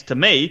Lance to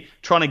me,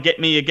 trying to get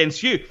me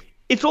against you.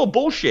 It's all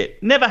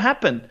bullshit. Never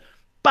happened.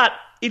 But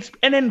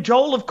and then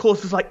Joel, of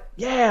course, is like,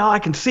 yeah, I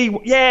can see.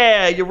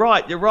 Yeah, you're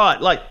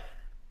right. Like,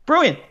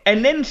 Brilliant.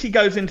 And then she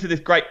goes into this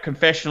great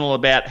confessional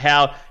about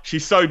how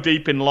she's so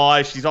deep in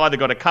lies, she's either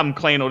got to come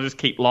clean or just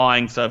keep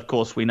lying. So, of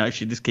course, we know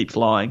she just keeps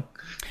lying.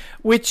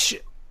 Which,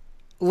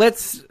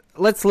 let's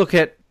look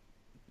at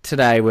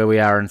today where we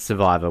are in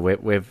Survivor.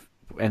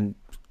 And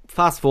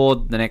fast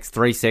forward the next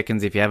 3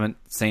 seconds if you haven't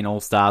seen All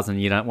Stars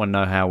and you don't want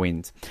to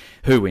know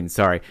who wins.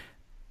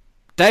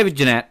 David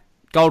Jeanette,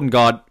 Golden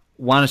God,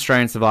 won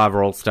Australian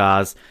Survivor All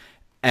Stars.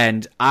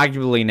 And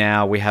arguably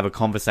now we have a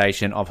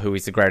conversation of who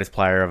is the greatest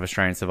player of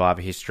Australian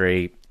Survivor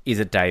history. Is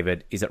it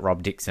David? Is it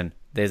Rob Dixon?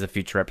 There's a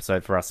future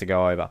episode for us to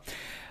go over.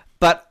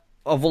 But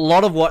of a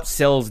lot of what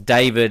sells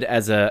David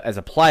as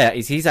a player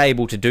is he's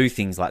able to do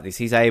things like this.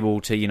 He's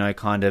able to,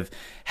 kind of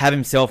have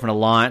himself an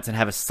alliance and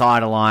have a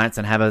side alliance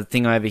and have a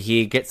thing over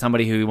here, get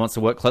somebody who wants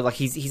to work close. Like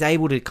he's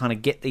able to kind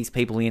of get these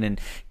people in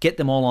and get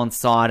them all on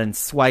side and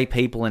sway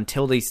people and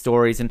tell these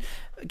stories. And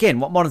again,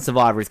 what Modern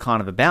Survivor is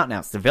kind of about now,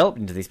 it's developed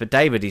into this, but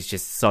David is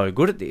just so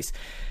good at this.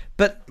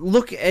 But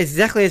look,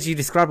 exactly as you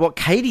described what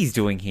Katie's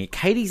doing here.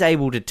 Katie's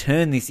able to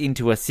turn this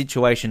into a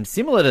situation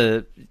similar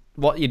to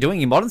what you're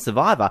doing in Modern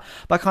Survivor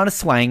by kind of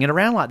swaying it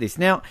around like this.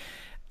 Now,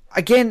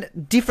 again,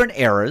 different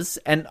eras,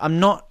 and I'm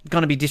not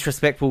going to be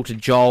disrespectful to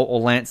Joel or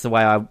Lance the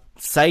way I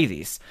say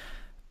this.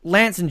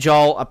 Lance and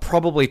Joel are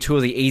probably two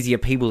of the easier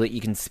people that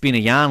you can spin a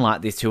yarn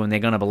like this to and they're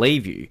going to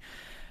believe you.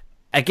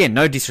 Again,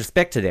 no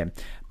disrespect to them,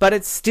 but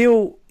it's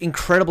still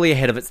incredibly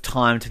ahead of its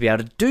time to be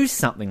able to do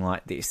something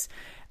like this.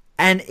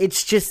 And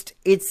it's just,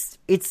 it's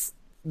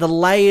the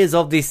layers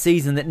of this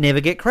season that never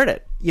get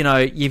credit.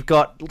 You've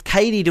got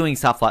Katie doing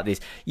stuff like this.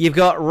 You've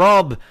got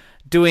Rob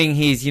doing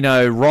his,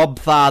 Rob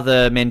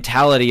father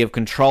mentality of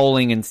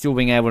controlling and still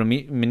being able to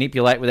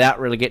manipulate without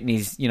really getting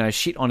his,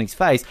 shit on his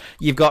face.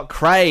 You've got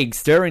Craig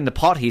stirring the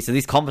pot here, so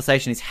this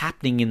conversation is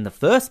happening in the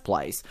first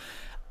place.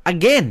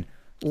 Again,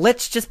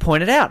 let's just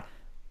point it out.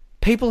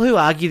 People who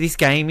argue this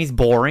game is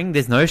boring,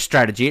 there's no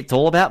strategy, it's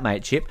all about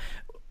mateship.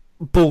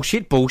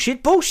 Bullshit,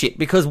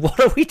 because what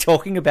are we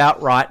talking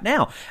about right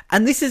now?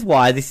 And this is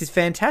why this is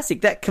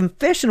fantastic. That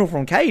confessional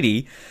from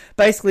Katie,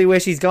 basically where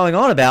she's going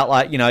on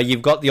about,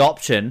 you've got the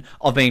option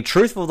of being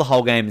truthful the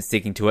whole game and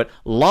sticking to it,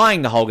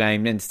 lying the whole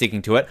game and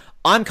sticking to it.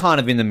 I'm kind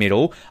of in the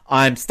middle.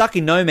 I'm stuck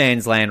in no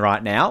man's land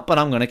right now, but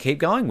I'm going to keep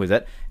going with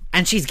it.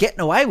 And she's getting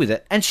away with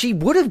it. And she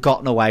would have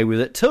gotten away with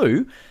it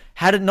too,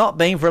 had it not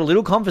been for a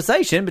little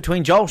conversation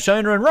between Joel,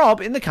 Shona and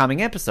Rob in the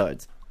coming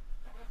episodes.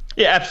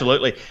 Yeah,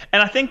 absolutely.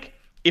 And I think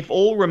if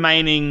all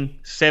remaining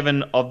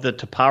 7 of the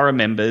Tapara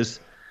members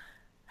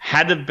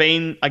had have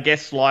been, I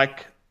guess,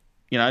 like,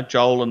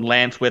 Joel and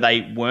Lance, where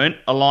they weren't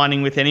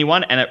aligning with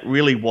anyone and it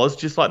really was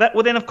just like that,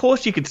 well, then, of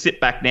course, you could sit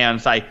back now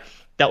and say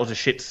that was a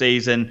shit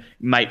season,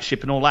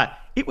 mateship and all that.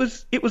 It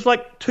was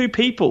like 2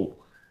 people,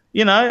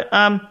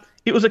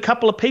 it was a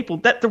couple of people.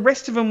 That the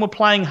rest of them were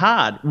playing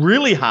hard,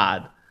 really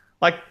hard,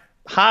 like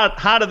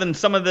harder than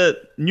some of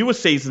the newer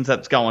seasons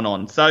that's going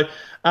on. So,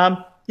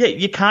 yeah,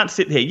 you can't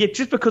sit here. Yeah,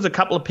 just because a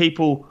couple of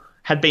people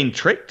had been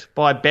tricked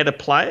by better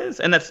players,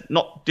 and that's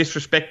not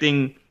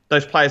disrespecting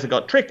those players that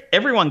got tricked.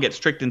 Everyone gets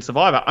tricked in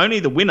Survivor. Only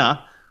the winner,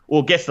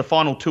 or guess the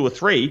final 2 or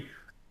 3,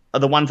 are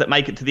the ones that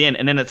make it to the end,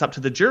 and then it's up to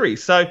the jury.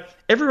 So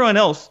everyone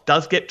else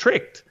does get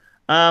tricked,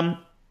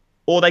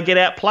 or they get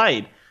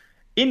outplayed.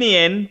 In the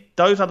end,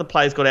 those other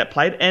players got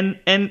outplayed, and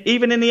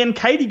even in the end,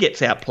 Katie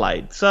gets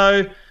outplayed.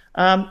 So,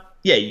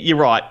 yeah, you're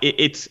right.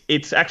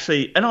 It's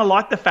actually, and I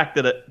like the fact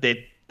that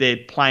they're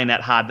playing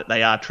that hard, that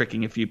they are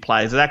tricking a few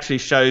players. It actually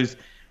shows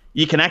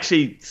you can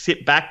actually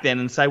sit back then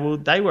and say, well,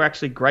 they were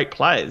actually great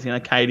players.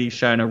 Katie,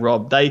 Shona,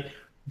 Rob,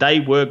 they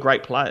were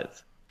great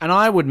players. And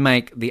I would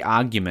make the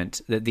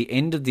argument that the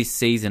end of this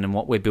season and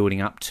what we're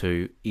building up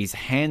to is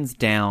hands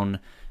down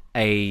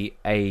a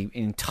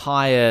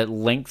entire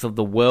length of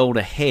the world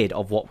ahead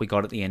of what we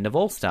got at the end of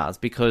All Stars,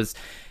 because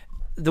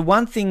the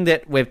one thing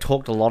that we've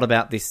talked a lot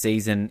about this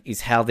season is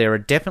how there are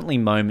definitely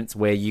moments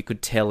where you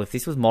could tell if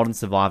this was Modern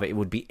Survivor, it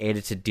would be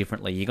edited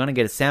differently. You're going to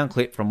get a sound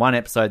clip from one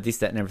episode, this,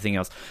 that, and everything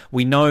else.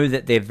 We know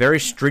that they're very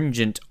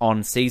stringent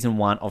on season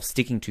 1 of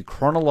sticking to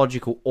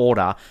chronological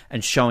order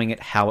and showing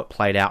it how it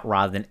played out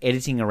rather than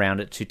editing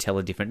around it to tell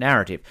a different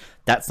narrative.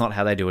 That's not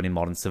how they do it in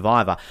Modern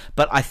Survivor.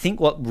 But I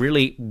think what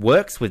really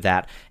works with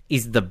that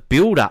is the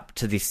build-up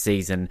to this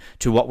season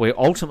to what we're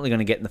ultimately going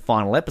to get in the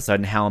final episode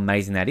and how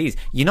amazing that is.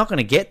 You're not going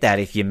to get that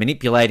if you're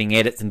manipulating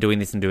edits and doing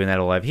this and doing that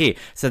all over here.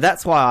 So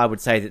that's why I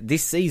would say that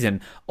this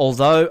season,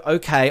 although,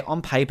 okay,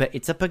 on paper,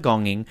 it's a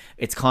pagonging,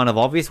 it's kind of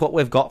obvious what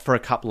we've got for a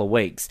couple of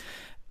weeks.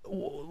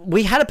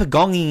 We had a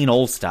pagonging in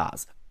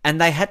All-Stars,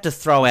 and they had to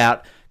throw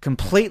out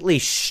completely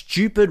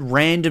stupid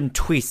random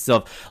twists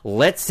of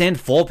let's send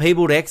 4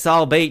 people to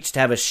Exile Beach to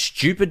have a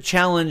stupid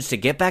challenge to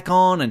get back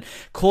on and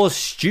cause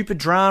stupid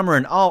drama,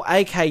 and oh,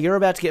 AK, you're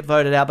about to get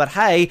voted out, but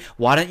hey,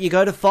 why don't you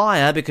go to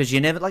Fire because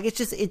you never, like,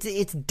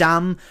 it's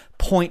dumb,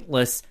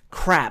 pointless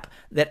crap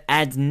that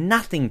adds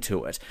nothing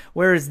to it.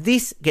 Whereas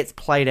this gets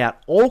played out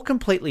all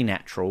completely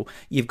natural.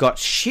 You've got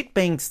shit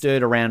being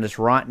stirred around us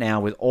right now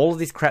with all of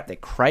this crap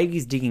that Craig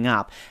is digging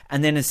up,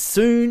 and then as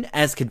soon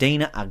as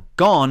Kadena are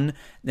gone,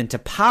 then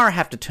Tapara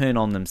have to turn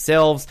on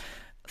themselves.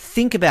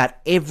 think about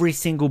every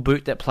single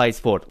boot that plays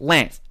forward.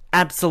 Lance,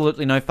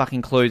 absolutely no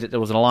fucking clue that there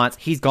was an alliance.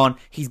 He's gone.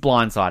 He's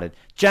blindsided.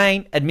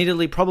 Jane,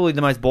 admittedly, probably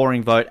the most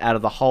boring vote out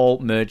of the whole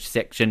merge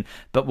section,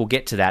 but we'll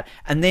get to that.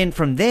 And then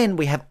from then,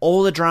 we have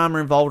all the drama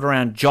involved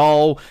around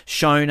Joel,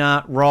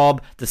 Shona,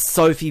 Rob, the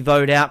Sophie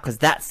vote out, because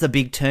that's the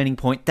big turning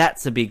point.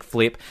 That's the big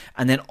flip.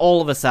 And then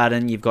all of a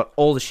sudden, you've got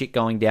all the shit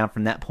going down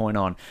from that point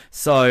on.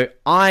 So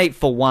I,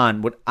 for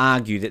one, would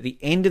argue that the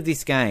end of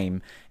this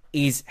game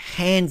is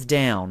hands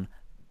down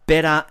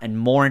better and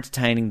more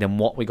entertaining than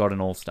what we got in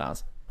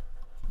All-Stars.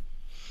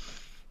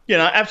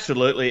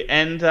 Absolutely,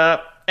 and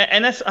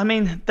that's, I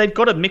mean, they've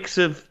got a mix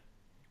of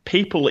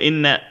people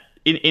in that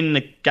in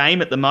the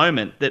game at the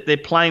moment that they're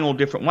playing all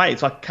different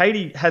ways. Like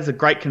Katie has a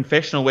great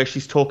confessional where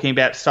she's talking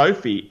about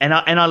Sophie, and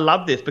I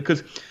love this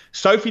because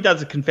Sophie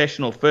does a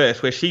confessional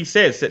first where she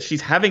says that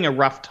she's having a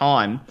rough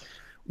time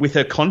with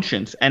her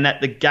conscience, and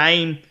that the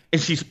game,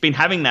 and she's been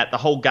having that the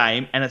whole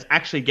game, and it's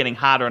actually getting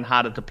harder and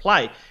harder to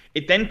play.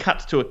 It then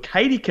cuts to a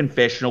Katie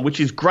confessional, which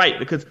is great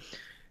because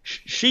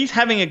she's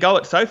having a go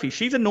at Sophie.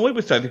 She's annoyed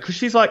with Sophie because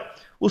she's like,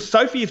 well,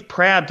 Sophie is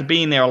proud to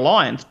be in their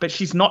alliance, but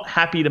she's not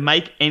happy to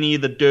make any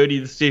of the dirty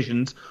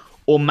decisions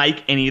or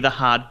make any of the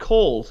hard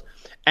calls.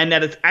 And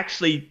that it's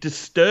actually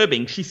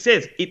disturbing. She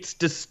says it's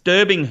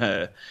disturbing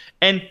her.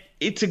 And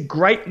it's a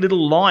great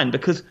little line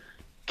because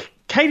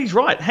Katie's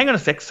right. Hang on a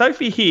sec.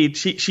 Sophie here,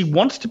 she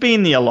wants to be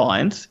in the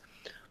alliance,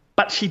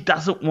 but she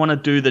doesn't want to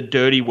do the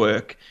dirty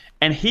work.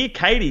 And here,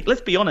 Katie,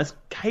 let's be honest,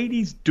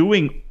 Katie's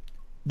doing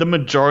the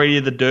majority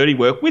of the dirty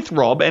work with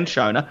Rob and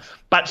Shona,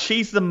 but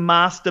she's the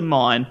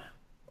mastermind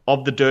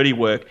of the dirty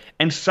work.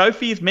 And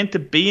Sophie is meant to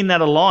be in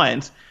that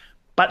alliance,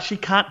 but she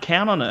can't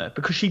count on her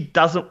because she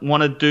doesn't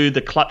want to do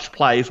the clutch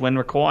plays when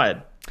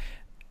required.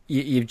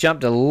 You've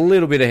jumped a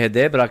little bit ahead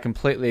there, but I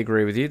completely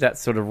agree with you.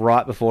 That's sort of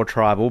right before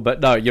Tribal. But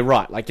no, you're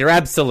right. Like, you're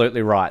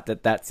absolutely right.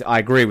 I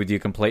agree with you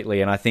completely.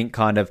 And I think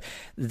kind of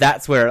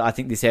that's where I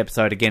think this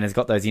episode, again, has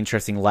got those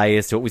interesting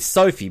layers to it with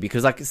Sophie.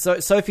 Because, like,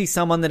 Sophie's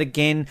someone that,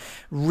 again,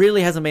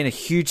 really hasn't been a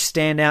huge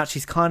standout.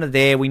 She's kind of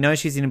there. We know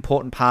she's an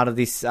important part of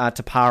this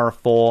Tapara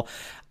 4.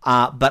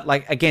 But,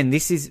 like, again,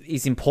 this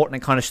is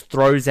important. It kind of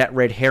throws that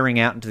red herring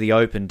out into the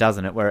open,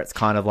 doesn't it? Where it's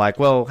kind of like,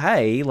 well,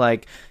 hey,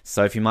 like,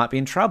 Sophie might be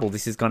in trouble.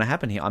 This is going to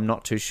happen here. I'm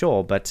not too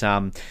sure. But,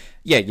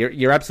 yeah,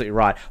 you're absolutely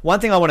right. One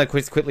thing I want to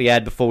quickly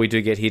add before we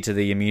do get here to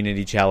the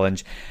immunity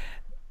challenge.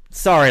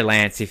 Sorry,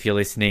 Lance, if you're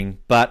listening,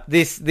 but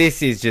this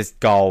is just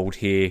gold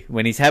here.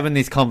 When he's having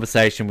this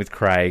conversation with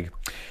Craig,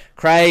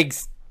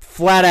 Craig's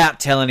flat out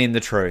telling him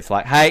the truth.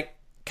 Like, hey,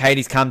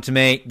 Katie's come to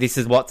me. This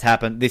is what's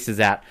happened. This is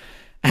that.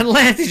 And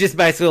Lance is just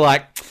basically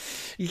like,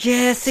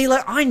 yeah, see,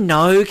 like, I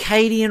know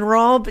Katie and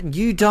Rob, and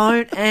you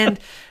don't, and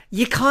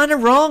you're kind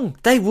of wrong.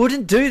 They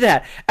wouldn't do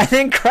that. And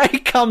then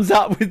Craig comes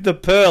up with the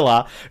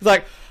perler. It's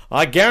like,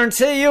 I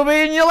guarantee you'll be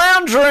in your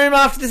lounge room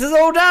after this is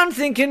all done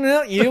thinking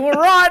you were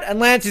right. And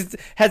Lance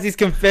has this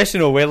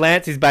confessional where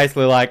Lance is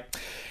basically like,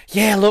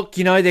 yeah, look,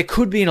 there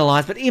could be an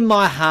alliance, but in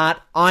my heart,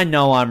 I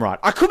know I'm right.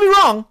 I could be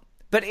wrong,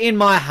 but in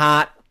my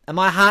heart, and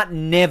my heart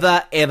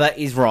never, ever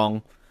is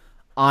wrong,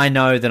 I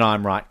know that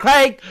I'm right.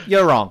 Craig,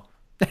 you're wrong.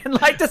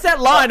 And like, just that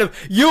line of,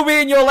 you'll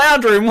be in your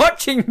lounge room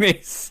watching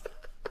this.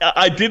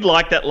 I did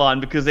like that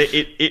line because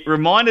it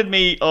reminded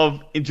me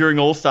of during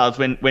All-Stars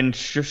when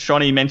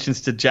Shonny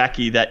mentions to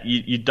Jackie that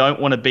you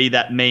don't want to be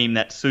that meme,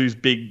 that Sue's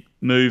big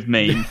move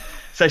meme.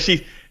 So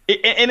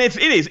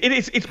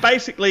it's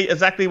basically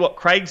exactly what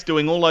Craig's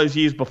doing all those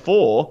years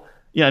before,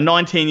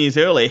 19 years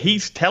earlier.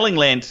 He's telling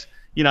Lance,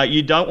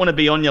 you don't want to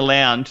be on your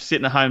lounge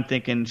sitting at home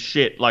thinking,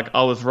 shit, like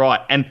I was right.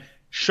 And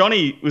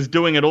Shonny was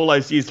doing it all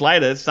those years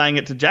later, saying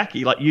it to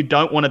Jackie, like, you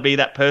don't want to be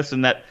that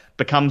person that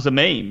becomes a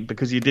meme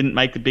because you didn't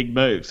make the big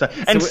move.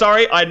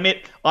 Sorry, I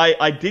admit,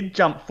 I did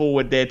jump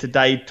forward there to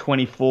day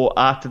 24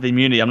 after the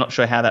immunity. I'm not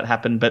sure how that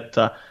happened, but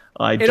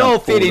it all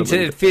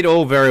fit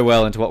all very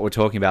well into what we're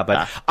talking about.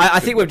 But I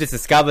think we've just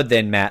discovered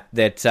then, Matt,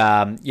 that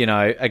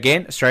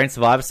again, Australian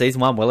Survivor Season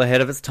 1 well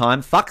ahead of its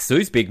time. Fuck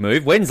Sue's big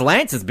move. When's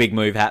Lance's big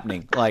move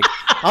happening? Like,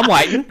 I'm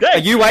waiting. Are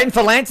you waiting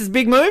for Lance's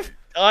big move?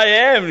 I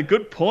am.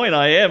 Good point.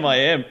 I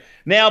am.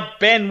 Now,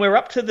 Ben, we're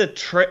up to the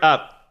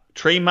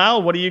tree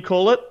mail. What do you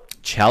call it?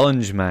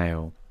 Challenge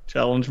mail.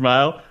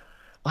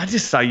 I'm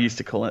just so used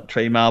to calling it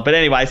tree mail. But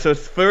anyway, so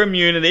it's for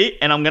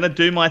immunity, and I'm going to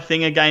do my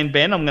thing again,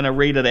 Ben. I'm going to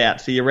read it out.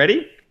 So you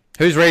ready?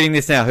 Who's reading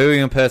this now? Who are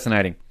you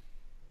impersonating?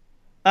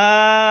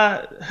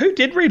 Who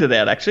did read it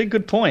out, actually?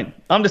 Good point.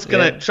 I'm just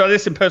going to try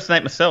this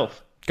impersonate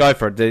myself. Go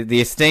for it.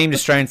 The esteemed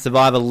Australian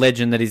Survivor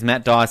legend that is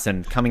Matt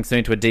Dyson, coming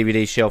soon to a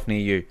DVD shelf near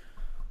you.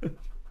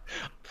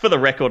 For the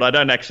record, I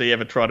don't actually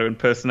ever try to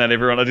impersonate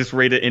everyone. I just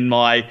read it in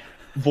my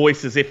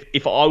voice as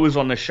if I was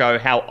on the show,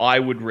 how I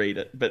would read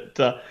it.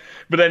 But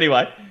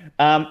anyway,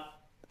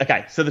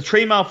 okay. So the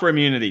tree mail for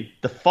immunity.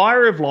 The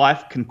fire of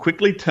life can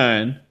quickly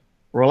turn.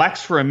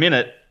 Relax for a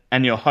minute,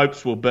 and your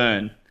hopes will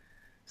burn.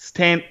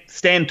 Stand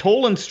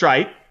tall and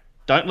straight.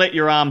 Don't let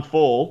your arm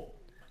fall.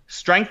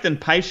 Strength and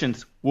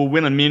patience will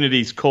win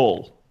immunity's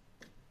call.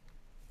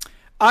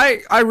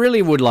 I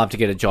really would love to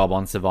get a job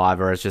on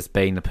Survivor as just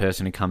being the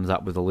person who comes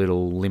up with a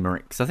little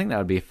limericks. I think that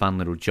would be a fun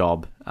little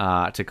job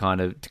to kind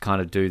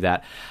of do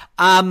that.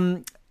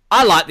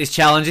 I like this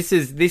challenge.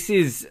 This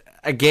is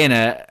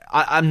again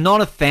I'm not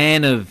a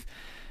fan of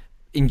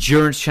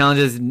endurance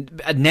challenges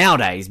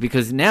nowadays,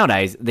 because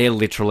nowadays they're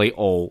literally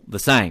all the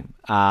same.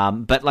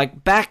 But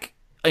like back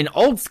in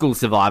old school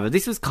Survivor,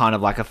 this was kind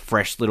of like a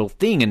fresh little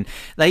thing, and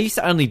they used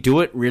to only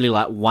do it really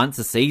like once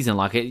a season.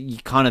 Like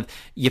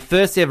your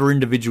first ever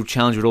individual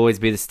challenge would always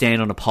be the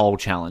stand on a pole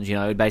challenge, you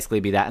know, it'd basically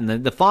be that, and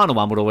the final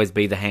one would always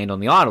be the hand on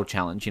the idol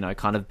challenge, you know,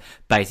 kind of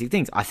basic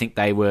things. I think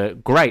they were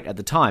great at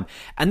the time,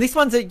 and this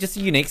one's just a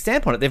unique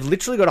stamp on it. They've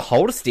literally got to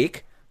hold a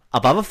stick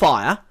above a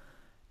fire,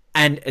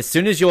 and as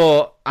soon as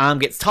your arm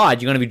gets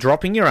tired, you're going to be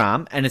dropping your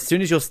arm, and as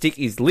soon as your stick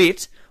is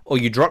lit, or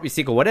you drop your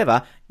stick or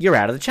whatever, you're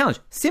out of the challenge.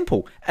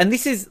 Simple. And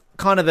this is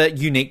kind of a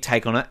unique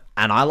take on it,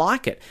 and I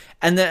like it.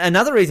 And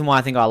another reason why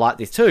I think I like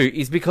this too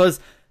is because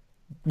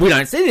we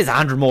don't see this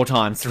 100 more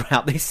times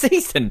throughout this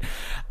season.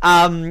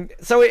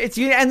 So it's,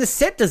 and the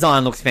set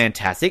design looks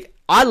fantastic.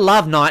 I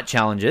love night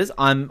challenges.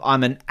 I'm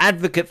an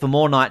advocate for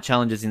more night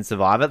challenges in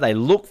Survivor. They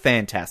look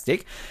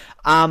fantastic.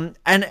 And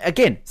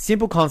again,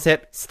 simple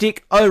concept,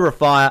 stick over a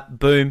fire,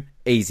 boom,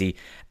 easy.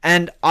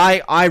 And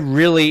I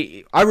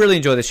really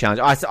enjoy this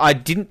challenge. I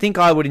didn't think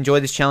I would enjoy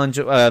this challenge,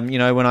 you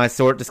know, when I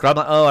saw it described,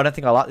 like, oh, I don't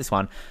think I like this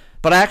one.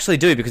 But I actually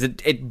do, because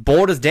it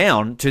borders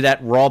down to that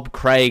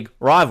Rob-Craig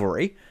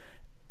rivalry.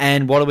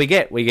 And what do we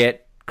get? We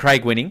get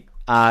Craig winning.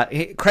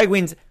 Craig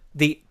wins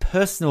the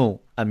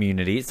personal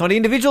immunity. It's not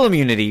individual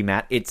immunity,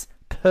 Matt. It's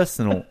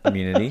personal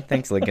immunity.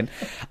 Thanks, Lincoln.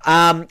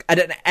 At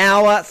an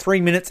hour, 3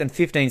 minutes and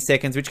 15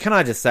 seconds, which, can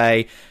I just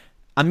say,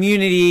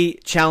 immunity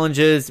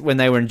challenges when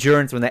they were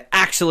endurance, when they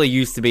actually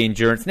used to be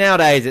endurance.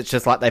 Nowadays, it's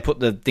just like they put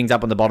the things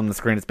up on the bottom of the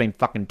screen. It's been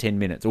fucking 10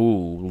 minutes. Ooh,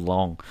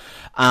 long.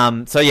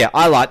 So yeah,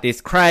 I like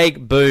this.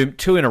 Craig, boom,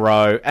 2 in a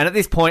row. And at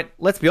this point,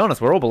 let's be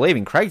honest, we're all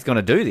believing Craig's going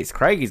to do this.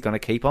 Craig is going to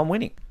keep on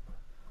winning.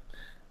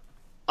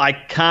 I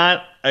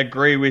can't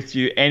agree with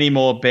you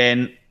anymore,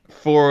 Ben.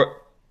 For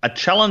a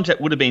challenge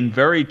that would have been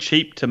very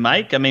cheap to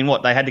make, I mean,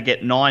 they had to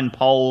get 9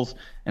 poles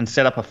and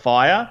set up a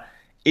fire.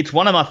 It's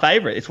one of my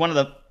favourite. It's one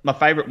of my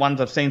favourite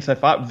ones I've seen so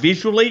far.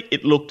 Visually,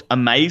 it looked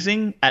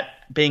amazing at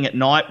being at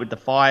night with the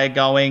fire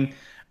going.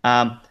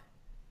 And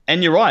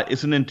you're right,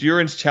 it's an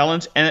endurance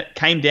challenge, and it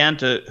came down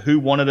to who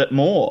wanted it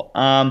more.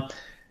 I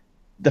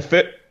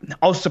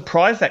was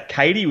surprised that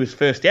Katie was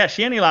first out.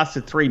 She only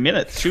lasted 3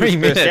 minutes. She was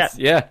first out.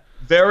 Yeah.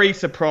 Very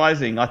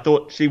surprising. I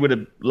thought she would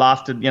have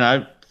lasted,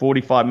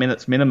 45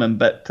 minutes minimum.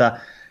 But,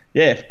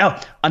 yeah.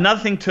 Oh, another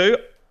thing too,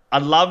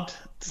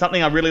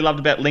 something I really loved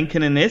about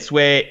Lincoln in this,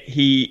 where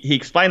he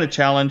explained the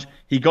challenge,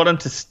 he got him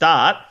to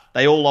start.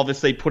 They all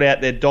obviously put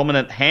out their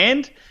dominant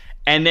hand,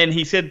 and then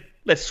he said,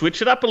 let's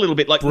switch it up a little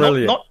bit. Like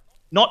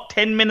not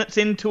 10 minutes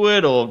into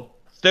it or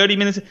 30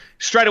 minutes.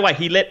 Straight away,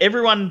 he let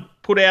everyone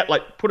put it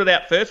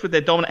out first with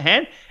their dominant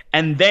hand,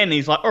 and then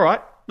he's like, all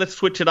right, let's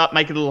switch it up,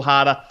 make it a little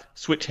harder,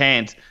 switch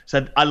hands.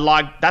 So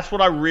that's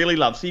what I really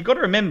love. So you've got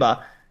to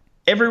remember,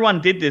 everyone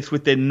did this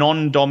with their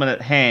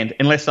non-dominant hand,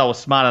 unless they were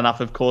smart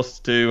enough, of course,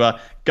 to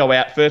go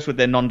out first with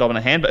their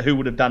non-dominant hand, but who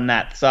would have done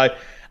that? So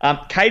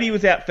Katie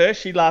was out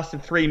first. She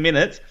lasted 3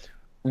 minutes.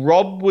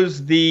 Rob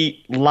was the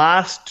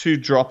last to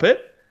drop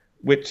it,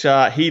 which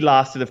he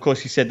lasted, of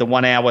course, you said the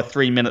 1 hour,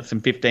 3 minutes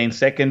and 15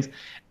 seconds,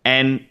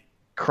 and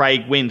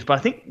Craig wins. But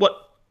I think what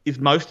is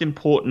most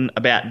important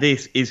about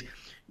this is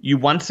you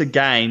once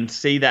again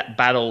see that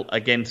battle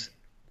against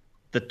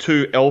the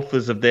 2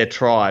 alphas of their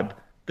tribe.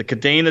 The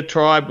Kadena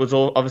tribe was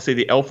obviously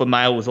the alpha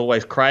male was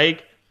always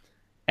Craig,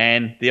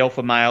 and the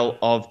alpha male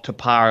of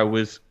Tapara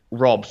was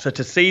Rob. So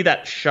to see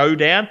that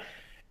showdown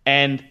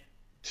and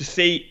to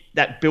see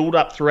that build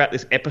up throughout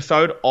this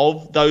episode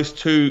of those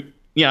 2,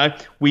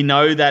 we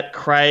know that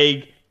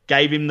Craig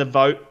gave him the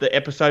vote the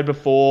episode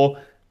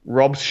before.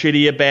 Rob's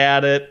shitty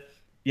about it.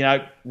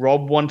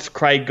 Rob wants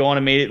Craig gone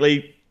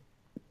immediately.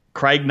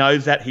 Craig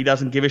knows that. He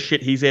doesn't give a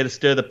shit. He's there to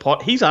stir the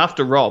pot. He's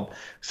after Rob.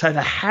 So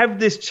to have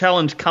this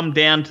challenge come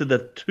down to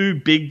the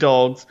 2 big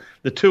dogs,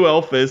 the 2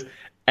 alphas,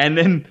 and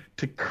then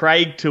to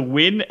Craig to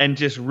win and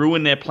just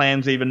ruin their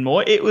plans even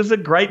more, it was a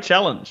great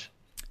challenge.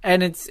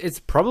 And it's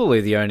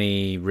probably the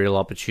only real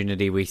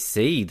opportunity we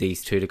see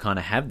these 2 to kind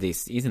of have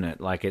this, isn't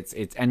it? Like it's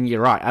and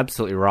you're right,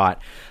 absolutely right.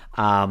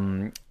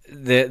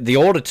 The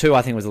order too,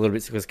 I think, was a little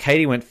bit, because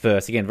Katie went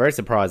first. Again, very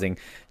surprising.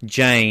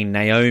 Jane,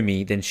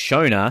 Naomi, then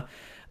Shona,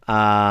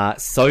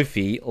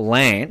 Sophie,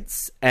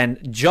 Lance, and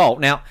Joel.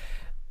 Now,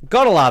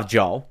 gotta love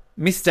Joel,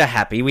 Mr.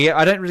 Happy.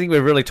 I don't think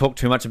we've really talked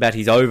too much about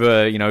his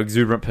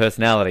exuberant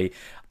personality.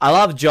 I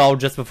love Joel.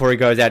 Just before he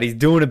goes out, he's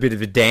doing a bit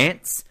of a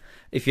dance,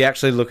 if you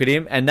actually look at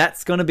him, and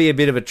that's going to be a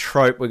bit of a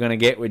trope we're going to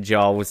get with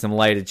Joel with some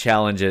later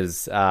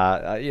challenges.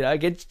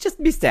 Again, just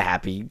Mr.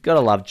 Happy.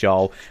 Gotta love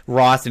Joel.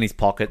 Rice in his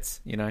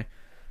pockets,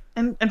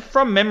 And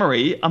from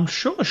memory, I'm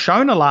sure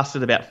Shona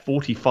lasted about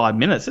 45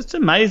 minutes. It's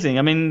amazing.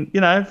 I mean,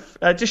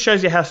 it just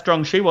shows you how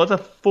strong she was, a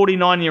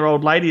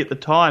 49-year-old lady at the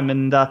time.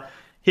 And,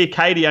 here,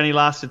 Katie only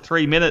lasted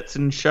 3 minutes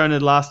and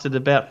Shona lasted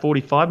about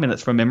 45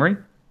 minutes from memory.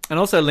 And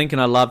also Lincoln,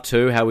 I love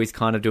too how he's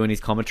kind of doing his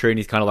commentary and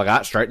he's kind of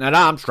like, straighten that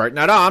arm, straighten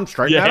that arm,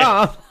 straighten that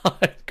arm.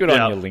 Good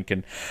on you,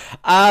 Lincoln.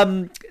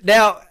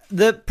 Now,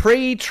 the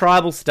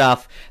pre-tribal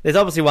stuff, there's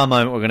obviously one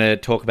moment we're going to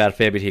talk about a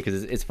fair bit here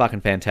because it's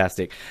fucking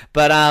fantastic.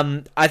 But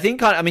I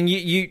think,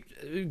 you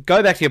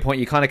go back to your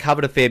point, you kind of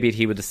covered a fair bit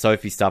here with the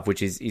Sophie stuff,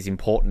 which is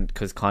important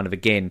because kind of,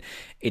 again,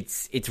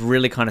 it's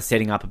really kind of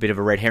setting up a bit of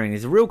a red herring.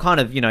 There's a real kind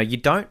of, you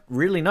don't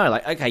really know.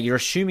 Like, okay, you're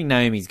assuming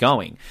Naomi's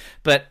going,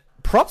 but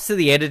props to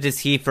the editors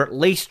here for at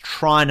least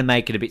trying to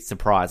make it a bit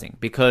surprising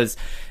because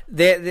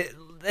it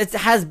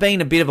has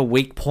been a bit of a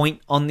weak point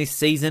on this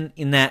season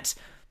in that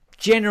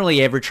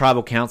generally every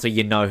tribal council,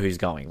 you know who's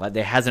going. Like,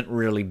 there hasn't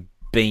really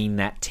been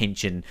that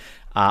tension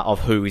of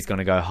who is going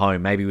to go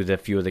home, maybe with a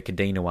few of the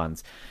Kadena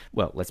ones.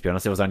 Well, let's be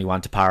honest, there was only one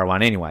Tapara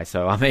one anyway,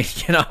 so, I mean,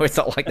 it's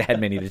not like they had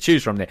many to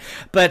choose from there.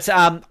 But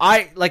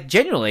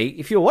genuinely,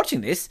 if you're watching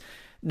this,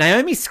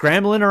 Naomi's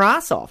scrambling her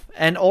ass off,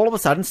 and all of a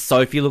sudden,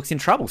 Sophie looks in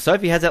trouble.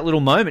 Sophie has that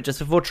little moment just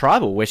before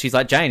tribal where she's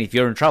like, Jane, if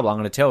you're in trouble, I'm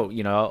going to tell,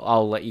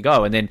 I'll let you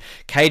go. And then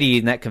Katie,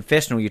 in that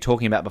confessional you're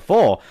talking about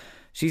before,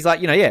 she's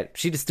like,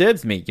 she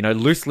disturbs me.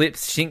 Loose lips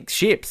sink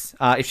ships.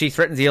 If she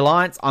threatens the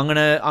alliance, I'm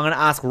gonna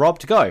ask Rob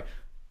to go.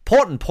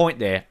 Important point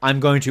there. I'm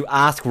going to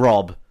ask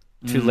Rob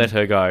to let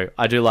her go.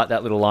 I do like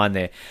that little line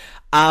there.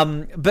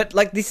 But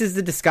this is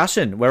the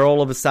discussion where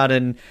all of a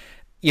sudden,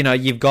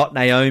 you've got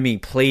Naomi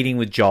pleading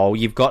with Joel,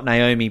 you've got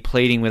Naomi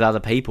pleading with other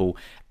people,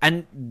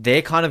 and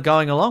they're kind of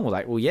going along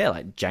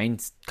with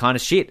Jane's kind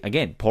of shit.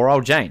 Again, poor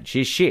old Jane,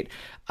 she's shit.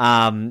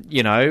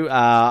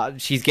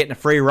 She's getting a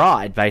free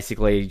ride,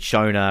 basically,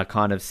 Shona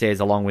kind of says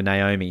along with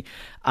Naomi.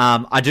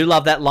 I do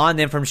love that line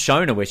then from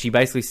Shona where she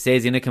basically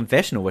says in a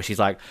confessional where she's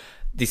like,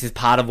 this is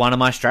part of one of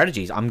my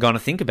strategies. I'm going to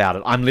think about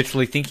it. I'm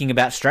literally thinking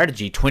about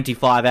strategy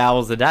 25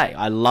 hours a day.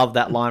 I love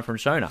that line from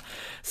Shona.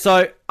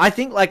 So I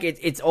think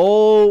it's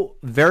all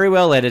very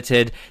well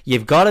edited.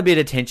 You've got a bit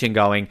of tension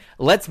going.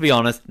 Let's be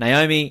honest,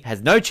 Naomi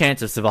has no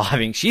chance of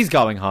surviving. She's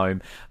going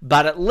home.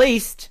 But at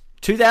least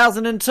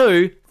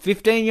 2002,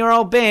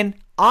 15-year-old Ben,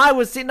 I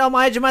was sitting on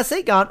my edge of my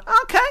seat going,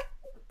 okay,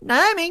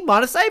 Naomi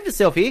might have saved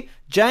herself here.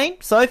 Jane,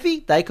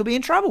 Sophie, they could be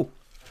in trouble.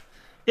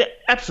 Yeah,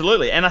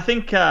 absolutely. And I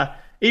think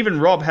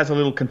even Rob has a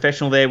little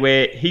confessional there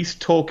where he's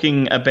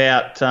talking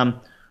about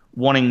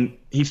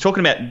he's talking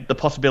about the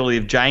possibility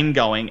of Jane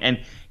going,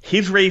 and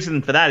his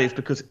reason for that is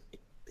because,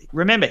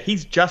 remember,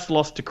 he's just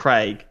lost to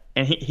Craig,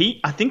 and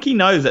I think he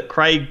knows that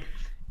Craig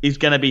is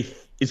going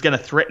to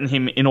threaten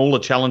him in all the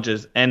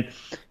challenges, and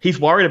he's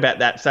worried about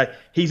that. So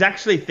he's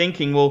actually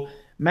thinking, well,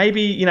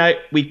 maybe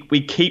we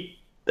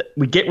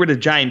get rid of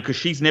Jane because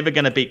she's never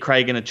going to beat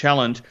Craig in a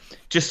challenge,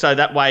 just so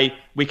that way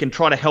we can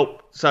try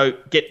to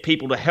get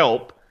people to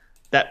help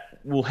that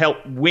will help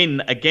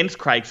win against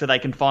Craig so they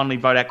can finally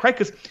vote out Craig,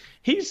 because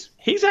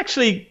he's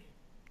actually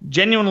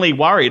genuinely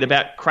worried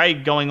about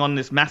Craig going on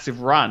this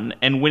massive run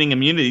and winning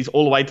immunities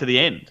all the way to the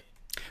end.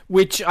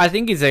 Which I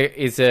think is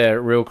a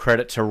real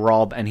credit to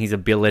Rob and his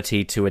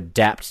ability to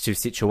adapt to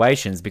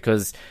situations,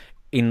 because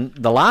in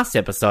the last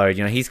episode,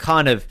 he's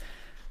kind of,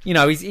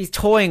 he's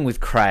toying with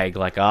Craig,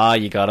 like,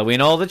 you got to win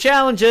all the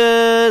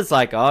challenges,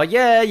 like,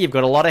 yeah, you've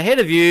got a lot ahead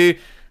of you.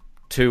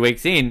 2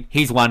 weeks in,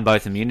 he's won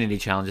both immunity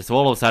challenges. So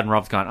all of a sudden,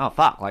 Rob's going, oh,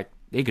 fuck,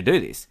 he could do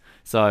this.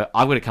 So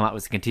I've got to come up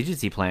with some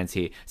contingency plans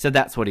here. So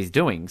that's what he's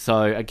doing.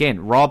 So again,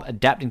 Rob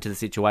adapting to the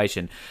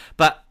situation.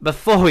 But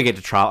before we get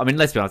to trial,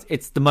 let's be honest,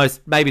 it's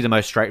maybe the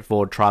most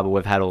straightforward tribal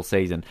we've had all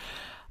season.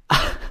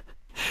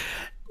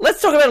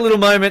 Let's talk about a little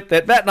moment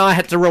that Matt and I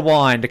had to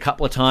rewind a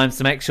couple of times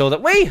to make sure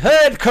that we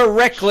heard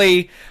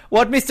correctly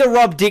what Mr.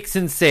 Rob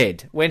Dixon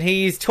said when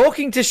he's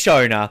talking to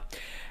Shona.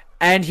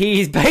 And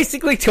he's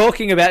basically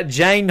talking about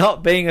Jane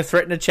not being a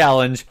threat and a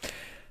challenge,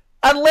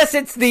 unless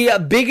it's the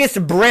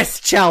biggest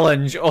breast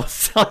challenge or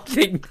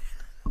something.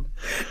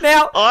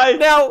 Now,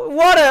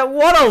 what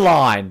a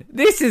line!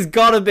 This has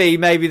got to be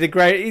maybe the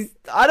greatest.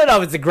 I don't know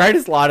if it's the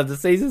greatest line of the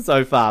season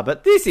so far,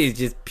 but this is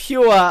just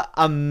pure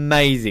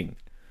amazing.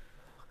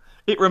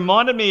 It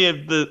reminded me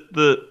of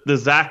the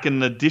Zach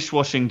and the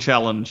dishwashing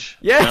challenge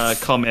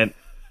comment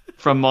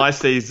from my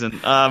season.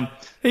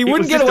 He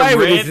wouldn't get away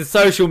with this in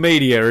social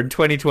media in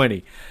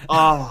 2020.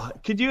 Oh,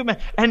 could you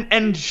imagine?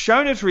 And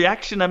Shona's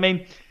reaction,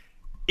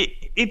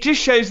 it just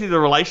shows you the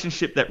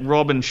relationship that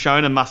Rob and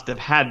Shona must have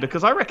had,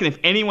 because I reckon if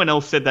anyone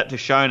else said that to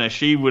Shona,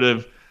 she would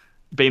have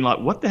been like,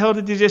 what the hell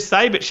did you just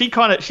say? But she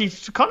kind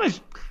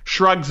of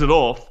shrugs it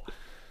off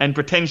and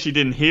pretends she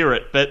didn't hear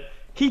it. But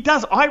he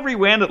does. I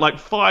rewound it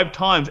 5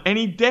 times, and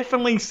he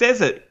definitely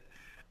says it.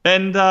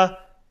 And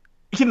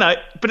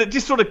but it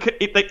just sort of,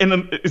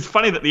 and it's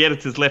funny that the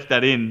editors left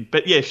that in.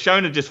 But yeah,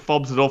 Shona just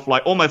fobs it off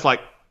almost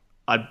like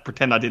I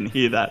pretend I didn't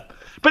hear that.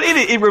 But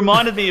it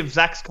reminded me of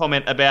Zach's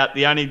comment about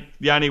the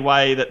only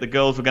way that the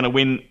girls were going to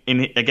win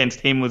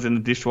against him was in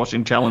the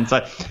dishwashing challenge.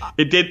 So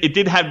it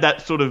did have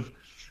that sort of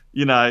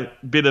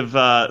bit of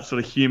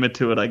sort of humour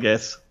to it, I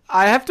guess.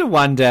 I have to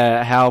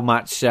wonder how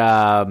much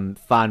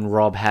fun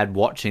Rob had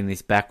watching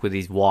this back with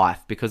his wife,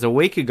 because a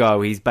week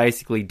ago he's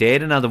basically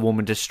dared another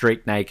woman to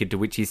streak naked, to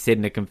which he said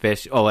in a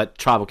confession, at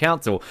Tribal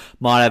Council,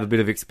 might have a bit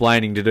of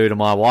explaining to do to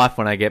my wife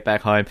when I get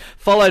back home,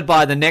 followed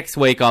by the next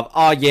week of,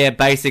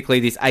 basically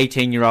this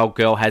 18-year-old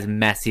girl has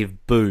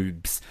massive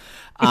boobs,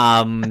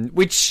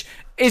 which...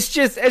 It's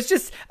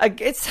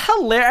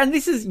hilarious. And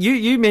this is,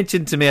 you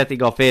mentioned to me, I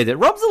think off air, that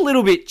Rob's a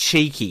little bit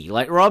cheeky.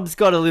 Like, Rob's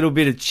got a little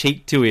bit of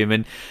cheek to him,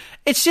 and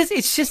it's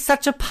just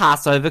such a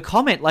Passover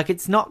comment. Like,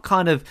 it's not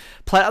kind of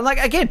like,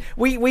 again,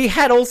 we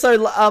had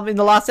also in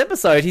the last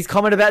episode his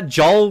comment about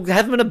Joel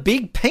having a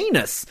big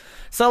penis.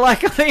 So,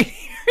 like, I mean,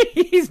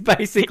 he's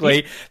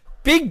basically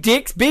big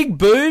dicks, big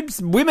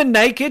boobs, women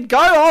naked.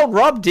 Go old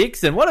Rob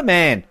Dixon. What a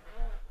man.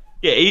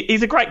 Yeah,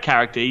 he's a great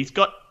character. He's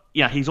got,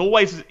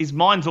 his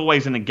mind's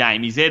always in the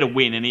game. He's there to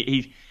win, and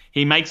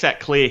he makes that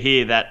clear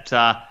here that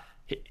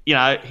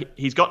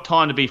he's got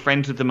time to be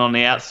friends with them on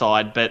the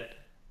outside, but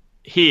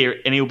here,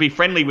 and he'll be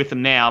friendly with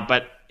them now,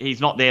 but he's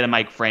not there to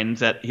make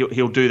friends. That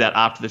he'll do that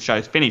after the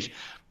show's finished.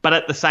 But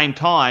at the same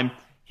time,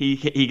 he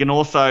can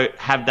also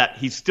have that.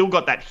 He's still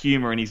got that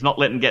humor, and he's not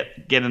letting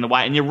get in the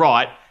way. And you're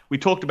right. We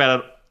talked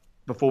about it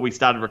before we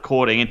started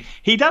recording, and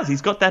he does.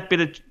 He's got that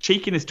bit of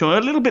cheekiness to him,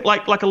 a little bit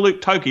like a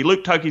Luke Toki.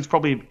 Luke Toki's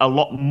probably a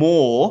lot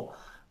more,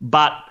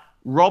 but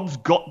Rob's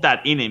got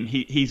that in him.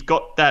 He's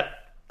got that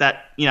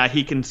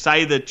he can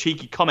say the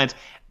cheeky comments,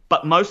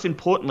 but most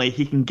importantly,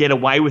 he can get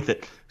away with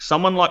it.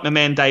 Someone like my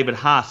man David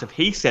Haas, if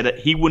he said it,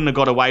 he wouldn't have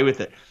got away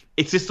with it.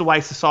 It's just the way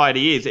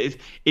society is.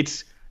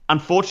 It's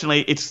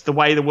unfortunately, it's the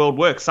way the world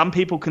works. Some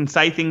people can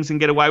say things and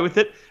get away with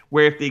it,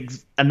 where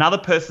if another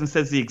person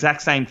says the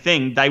exact same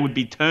thing, they would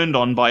be turned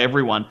on by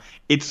everyone.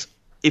 It's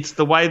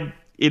the way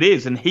it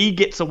is, and he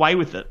gets away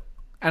with it.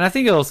 And I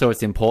think also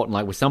it's important,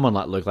 like with someone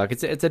like Luke, like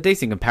it's a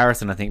decent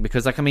comparison, I think,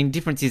 because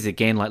difference is,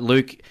 again, like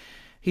Luke,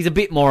 he's a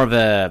bit more of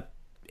a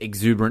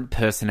exuberant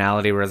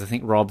personality, whereas I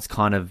think Rob's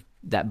kind of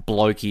that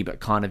blokey, but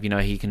kind of,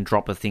 he can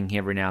drop a thing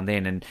every now and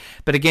then.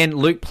 But again,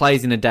 Luke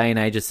plays in a day and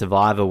age of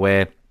Survivor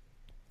where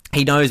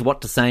he knows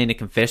what to say in a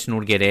confessional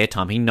to get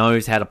airtime. He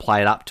knows how to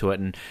play it up to it.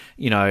 And,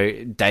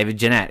 David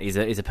Jannat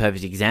is a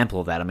perfect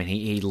example of that. I mean,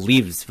 he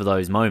lives for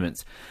those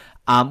moments.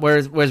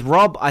 Whereas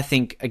Rob, I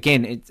think,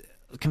 again,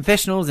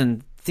 confessionals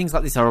and things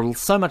like this are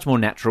so much more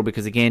natural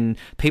because, again,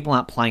 people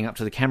aren't playing up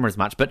to the camera as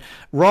much. But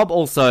Rob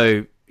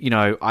also,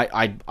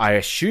 I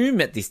assume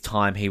at this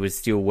time he was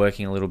still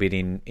working a little bit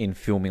in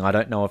filming. I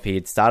don't know if he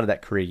had started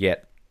that career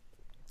yet.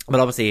 But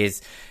obviously,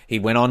 he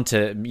went on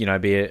to, be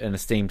an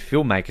esteemed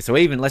filmmaker. So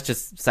even, let's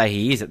just say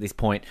he is at this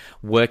point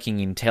working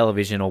in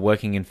television or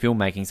working in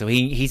filmmaking. So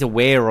he's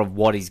aware of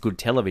what is good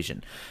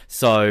television.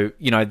 So,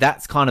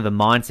 that's kind of the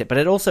mindset. But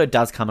it also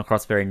does come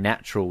across very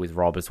natural with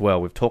Rob as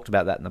well. We've talked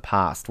about that in the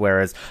past.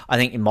 Whereas I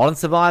think in Modern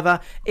Survivor,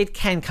 it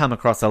can come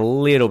across a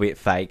little bit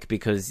fake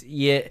because,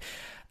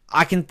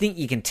 I can think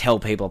you can tell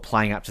people are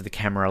playing up to the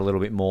camera a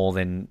little bit more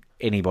than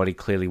anybody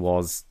clearly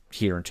was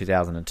here in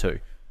 2002.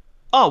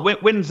 Oh,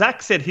 when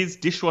Zach said his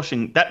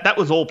dishwashing, that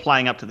was all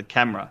playing up to the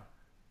camera.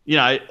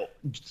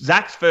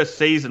 Zach's first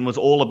season was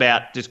all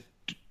about just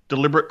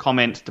deliberate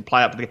comments to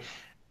play up to the.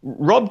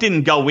 Rob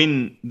didn't go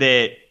in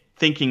there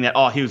thinking that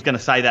he was going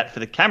to say that for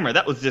the camera.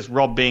 That was just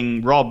Rob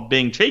being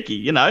cheeky,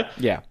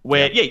 Yeah.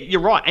 You're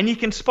right, and you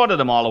can spot it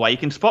a mile away. You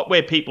can spot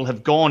where people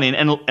have gone in,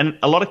 and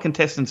a lot of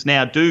contestants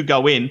now do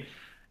go in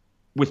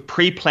with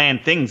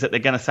pre-planned things that they're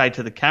going to say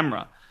to the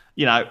camera.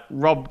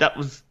 Rob,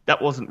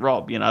 that wasn't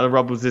Rob. The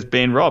Rob was just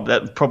being Rob.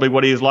 That's probably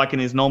what he was like in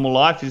his normal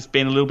life, just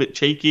being a little bit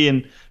cheeky,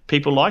 and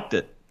people liked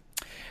it.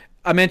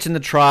 I mentioned the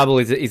tribal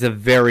is a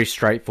very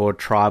straightforward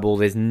tribal.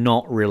 There's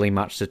not really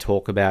much to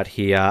talk about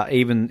here.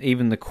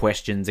 Even the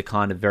questions are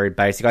kind of very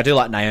basic. I do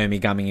like Naomi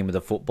coming in with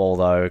a football,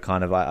 though.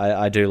 Kind of,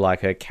 I do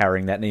like her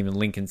carrying that. And even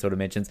Lincoln sort of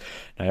mentions,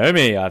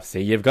 Naomi, I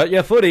see you've got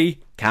your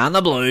footy. Can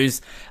the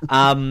Blues.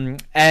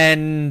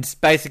 And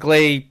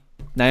basically,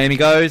 Naomi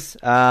goes.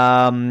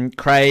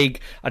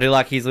 Craig, I do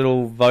like his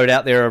little vote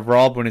out there of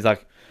Rob when he's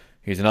like,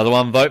 here's another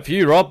one vote for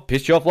you, Rob.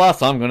 Pissed you off last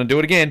time. I'm going to do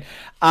it again.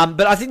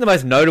 But I think the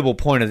most notable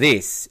point of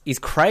this is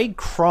Craig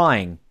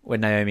crying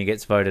when Naomi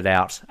gets voted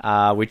out,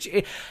 which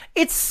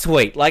it's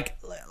sweet. Like,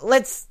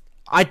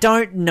 I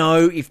don't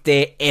know if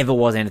there ever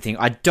was anything.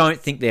 I don't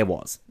think there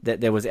was.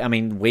 That there was. I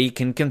mean, we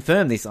can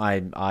confirm this.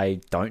 I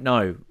don't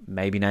know.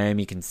 Maybe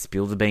Naomi can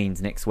spill the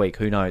beans next week.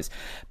 Who knows?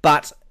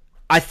 But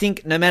I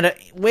think no matter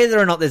whether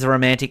or not there's a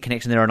romantic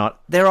connection there or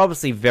not, they're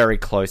obviously very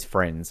close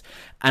friends.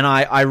 And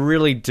I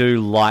really do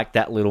like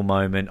that little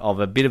moment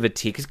of a bit of a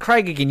tick. Because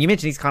Craig, again, you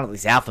mentioned he's kind of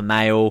this alpha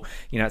male,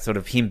 sort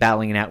of him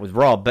battling it out with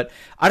Rob. But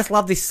I just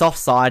love this soft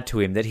side to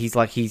him that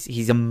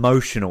he's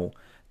emotional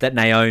that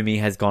Naomi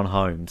has gone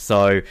home.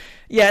 So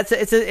yeah,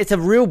 it's a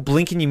real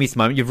blink and you miss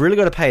moment. You've really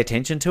got to pay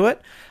attention to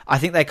it. I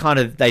think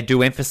they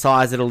do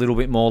emphasize it a little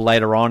bit more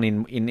later on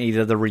in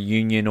either the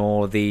reunion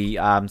or the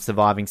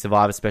Surviving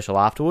Survivor special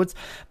afterwards.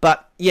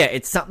 But yeah,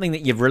 it's something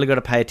that you've really got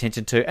to pay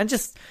attention to, and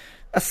just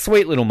a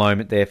sweet little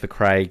moment there for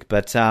Craig.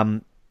 But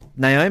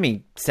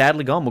Naomi,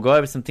 sadly gone. We'll go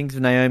over some things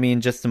with Naomi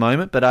in just a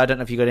moment, but I don't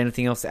know if you got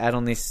anything else to add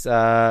on this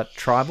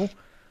tribal.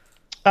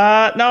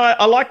 No,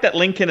 I like that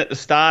Lincoln at the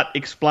start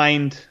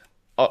explained.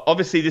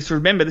 Obviously, this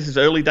is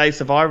early day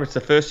Survivor. It's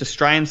the first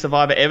Australian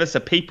Survivor ever, so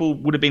people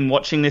would have been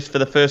watching this for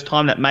the first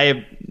time that may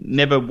have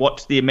never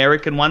watched the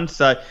American one.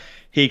 So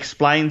he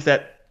explains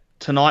that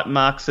tonight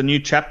marks a new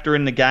chapter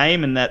in the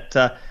game, and that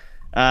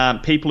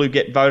people who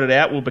get voted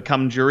out will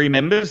become jury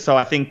members. So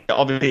I think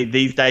obviously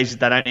these days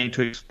they don't need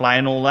to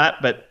explain all that,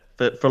 but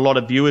for a lot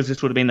of viewers,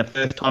 this would have been the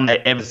first time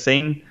they'd ever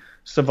seen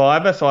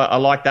Survivor. So I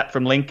like that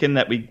from Lincoln,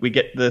 that we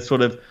get the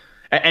sort of,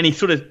 and he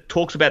sort of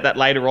talks about that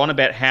later on,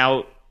 about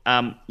how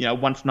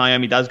once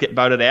Naomi does get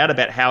voted out,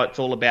 about how it's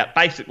all about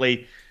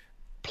basically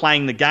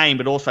playing the game,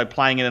 but also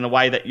playing it in a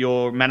way that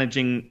you're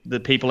managing the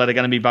people that are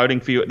going to be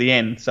voting for you at the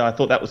end. So I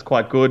thought that was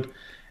quite good.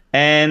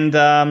 And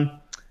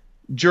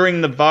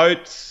during the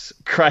votes,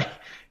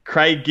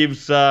 Craig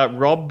gives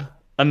Rob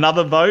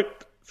another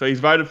vote. So he's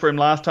voted for him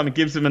last time. He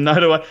gives him a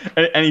note,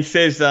 and he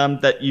says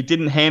that you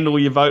didn't handle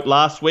your vote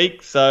last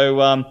week,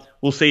 so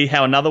we'll see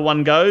how another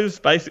one goes,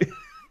 basically.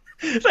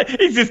 So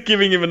he's just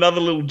giving him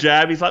another little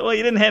jab. He's like, well,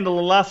 you didn't handle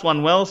the last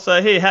one well,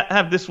 so here,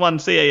 have this one,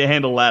 see how you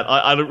handle that.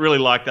 I really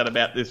like that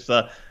about this,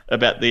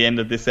 about the end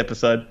of this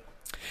episode.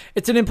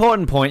 It's an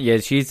important point, yeah.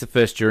 She's the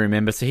first jury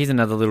member, so here's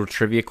another little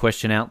trivia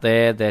question out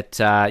there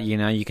that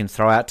you can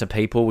throw out to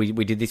people.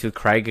 We did this with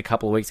Craig a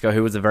couple of weeks ago,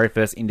 who was the very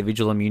first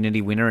individual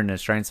immunity winner in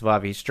Australian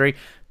Survivor history.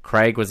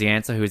 Craig was the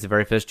answer, who is the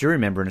very first jury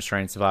member in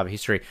Australian Survivor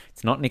history.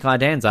 It's not Nick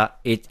Idanza,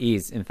 it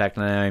is, in fact,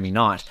 Naomi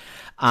Knight.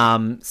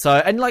 It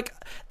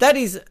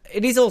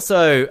is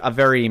also a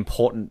very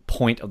important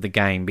point of the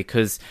game,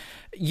 because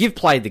you've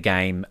played the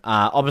game.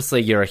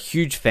 Obviously, you're a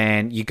huge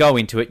fan. You go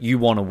into it, you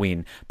want to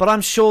win. But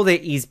I'm sure there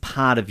is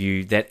part of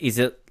you that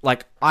is I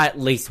at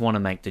least want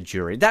to make the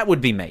jury. That would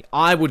be me.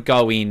 I would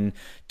go in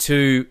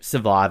to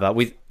Survivor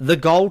with the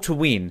goal to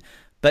win,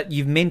 but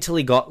you've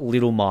mentally got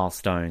little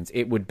milestones.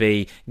 It would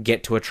be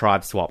get to a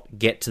tribe swap,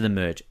 get to the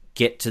merge,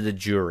 get to the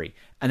jury.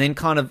 And then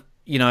kind of,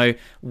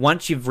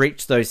 once you've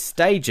reached those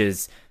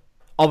stages,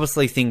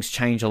 obviously things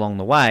change along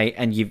the way,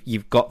 and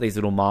you've got these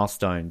little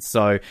milestones.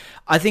 So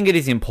I think it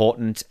is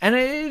important, and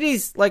it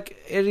is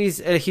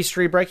a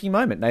history-breaking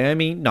moment.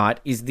 Naomi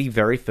Knight is the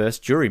very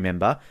first jury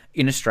member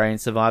in Australian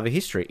Survivor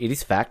history. It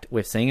is fact.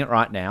 We're seeing it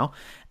right now.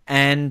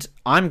 And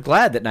I'm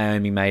glad that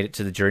Naomi made it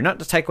to the jury. Not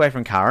to take away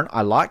from Karen.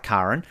 I like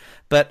Karen,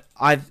 but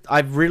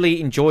I've really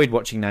enjoyed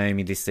watching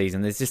Naomi this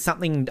season. There's just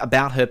something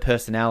about her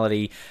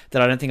personality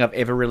that I don't think I've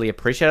ever really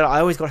appreciated. I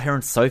always got her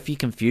and Sophie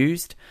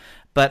confused,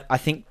 but I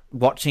think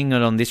watching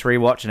it on this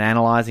rewatch and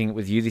analysing it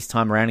with you this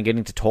time around and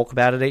getting to talk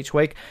about it each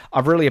week,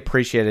 I've really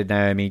appreciated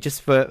Naomi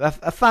just for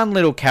a fun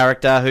little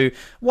character who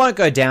won't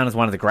go down as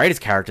one of the greatest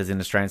characters in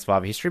Australian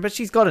Survivor history, but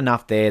she's got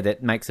enough there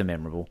that makes her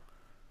memorable.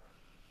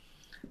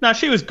 No,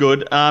 she was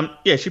good.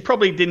 She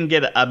probably didn't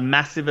get a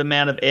massive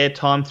amount of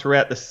airtime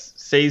throughout the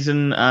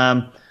season,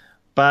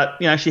 but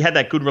she had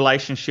that good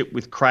relationship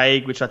with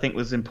Craig, which I think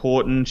was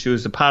important. She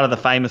was a part of the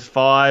Famous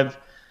Five,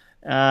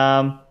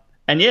 and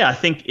I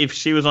think if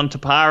she was on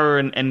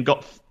Tapara and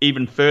got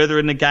even further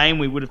in the game,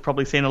 we would have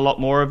probably seen a lot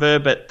more of her.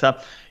 But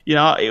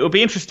it will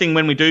be interesting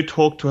when we do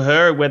talk to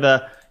her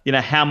whether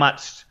how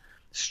much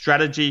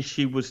strategy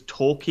she was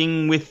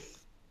talking with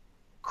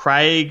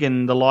Craig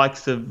and the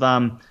likes of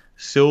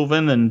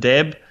Sylvan and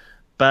Deb.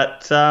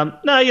 But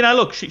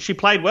look, she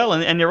played well,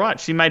 and you're right,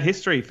 she made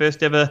history.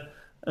 First ever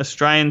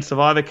Australian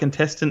Survivor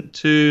contestant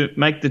to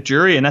make the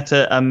jury, and that's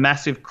a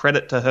massive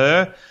credit to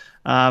her.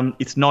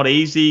 It's not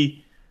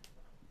easy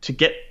to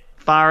get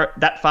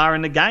that far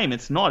in the game.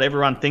 It's not.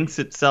 Everyone thinks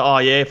it's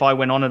if I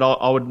went on it,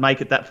 I would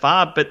make it that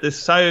far. But there's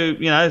so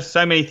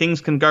many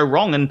things can go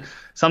wrong, and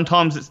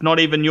sometimes it's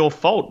not even your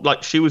fault.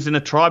 Like, she was in a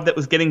tribe that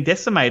was getting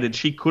decimated.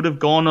 She could have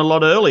gone a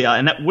lot earlier,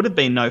 and that would have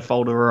been no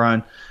fault of her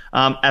own,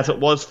 as it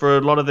was for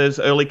a lot of those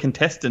early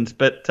contestants.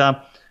 But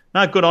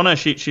no, good on her.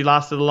 She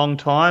lasted a long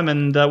time,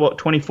 and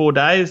 24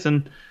 days,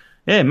 and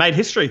made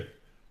history.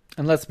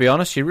 And let's be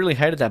honest, she really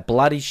hated that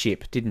bloody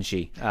ship, didn't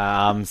she?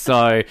 And it's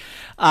like,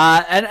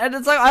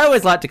 I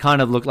always like to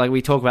kind of look like,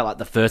 we talk about like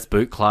the first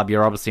boot club.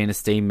 You're obviously an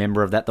esteemed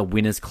member of that, the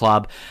winners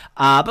club.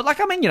 But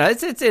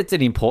it's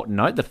an important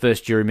note, the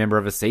first jury member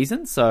of a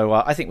season. So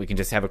I think we can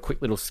just have a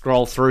quick little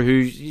scroll through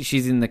who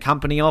she's in the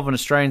company of an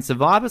Australian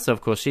Survivor. So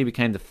of course she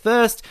became the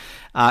first.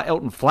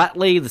 Elton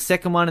Flatley, the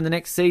second one in the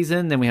next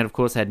season. Then we had, of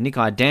course, Nick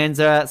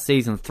Idanza,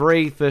 season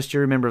 3, first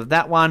jury member of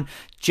that one.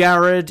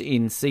 Jared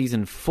in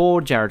season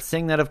 4, Jared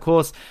Singh, that of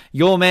course.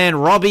 Your man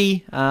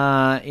Robbie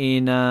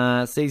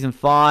in season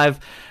 5.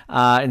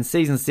 In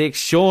season 6,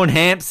 Sean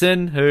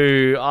Hampson,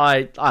 who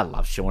I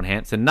love Sean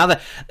Hampson.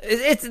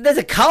 There's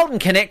a Carlton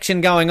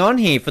connection going on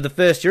here for the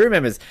first jury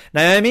members.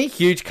 Naomi,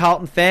 huge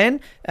Carlton fan.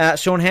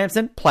 Sean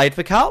Hampson played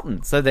for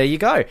Carlton, so there you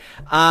go.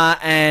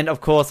 And of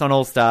course on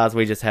All Stars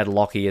we just had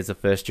Lockie as a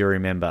first jury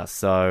member.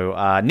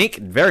 So Nick,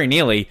 very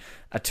nearly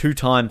a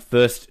 2-time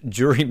first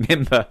jury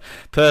member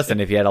person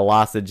if he had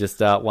lasted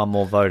just one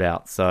more vote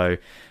out. So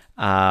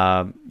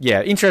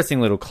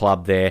Interesting little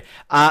club there.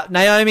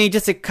 Naomi,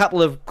 just a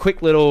couple of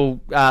quick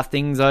little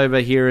things over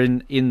here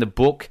in the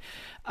book.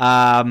 She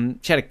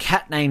had a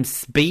cat named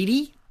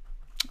Speedy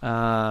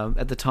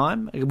at the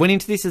time. Went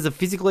into this as a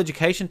physical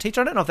education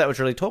teacher. I don't know if that was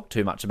really talked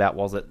too much about,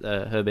 was it,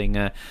 her being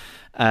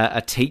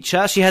a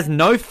teacher. She has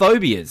no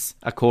phobias,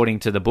 according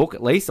to the book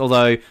at least,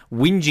 although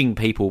whinging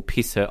people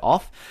piss her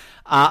off.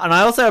 And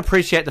I also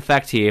appreciate the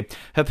fact here,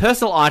 her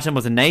personal item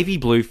was a navy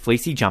blue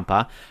fleecy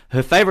jumper,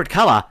 her favourite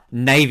colour,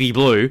 navy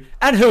blue,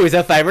 and who is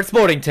her favourite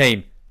sporting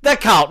team? The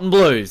Carlton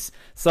Blues.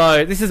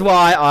 So this is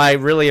why I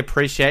really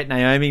appreciate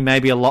Naomi,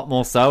 maybe a lot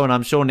more so, and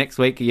I'm sure next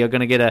week you're going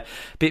to get a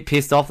bit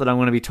pissed off that I'm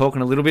going to be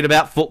talking a little bit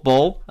about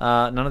football.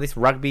 None of this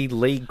rugby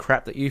league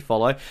crap that you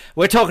follow.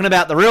 We're talking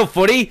about the real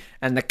footy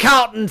and the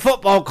Carlton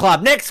Football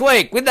Club next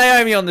week with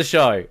Naomi on the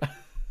show.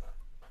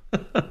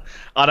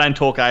 I don't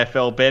talk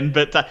AFL, Ben,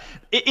 but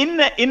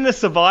in the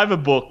Survivor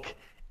book,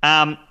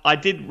 I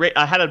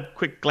had a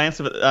quick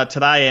glance of it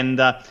today, and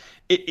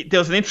there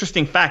was an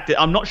interesting fact.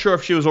 I'm not sure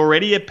if she was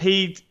already a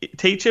PE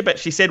teacher, but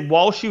she said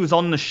while she was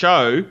on the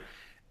show,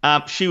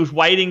 she was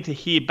waiting to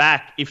hear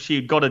back if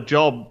she got a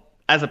job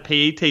as a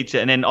PE teacher,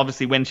 and then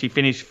obviously when she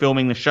finished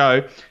filming the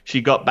show,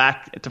 she got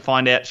back to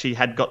find out she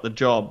had got the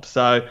job.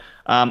 So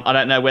I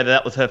don't know whether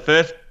that was her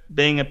first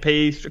being a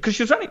PE, because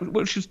she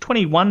was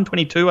 21,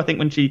 22, I think,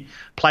 when she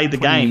played the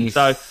game.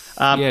 So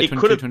it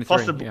could have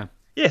possibly, so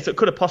it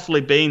could have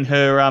possibly been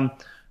her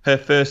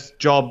first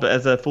job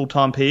as a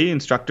full-time PE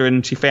instructor,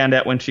 and she found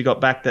out when she got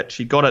back that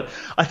she got it.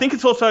 I think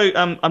it's also,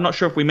 I'm not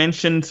sure if we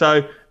mentioned,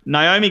 so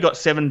Naomi got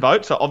 7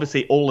 votes, so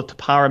obviously all the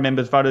Tapara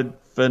members voted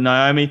for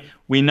Naomi.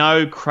 We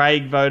know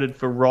Craig voted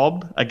for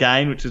Rob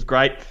again, which is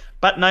great.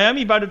 But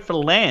Naomi voted for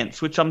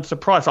Lance, which I'm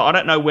surprised. So I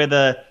don't know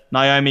whether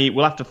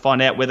we'll have to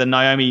find out whether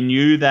Naomi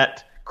knew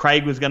that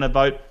Craig was going to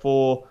vote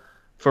for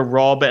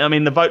Rob. I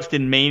mean, the votes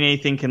didn't mean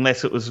anything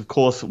unless it was, of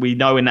course, we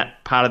know in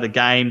that part of the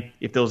game,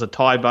 if there was a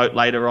tie vote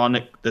later on,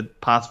 the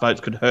past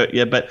votes could hurt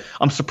you. But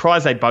I'm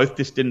surprised they both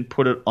just didn't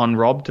put it on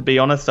Rob, to be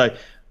honest. So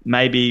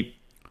maybe,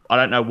 I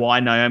don't know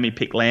why Naomi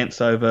picked Lance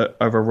over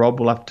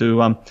Rob. We'll have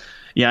to,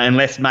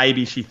 unless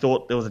maybe she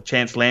thought there was a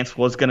chance Lance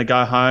was going to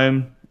go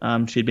home.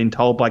 She'd been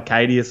told by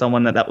Katie or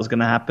someone that was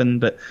going to happen,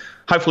 but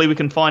hopefully we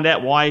can find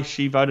out why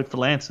she voted for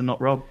Lance and not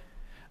Rob.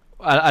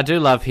 I do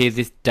love here,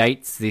 this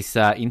dates this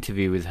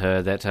interview with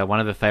her, that one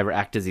of her favourite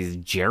actors is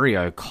Jerry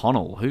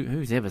O'Connell.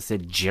 Who's ever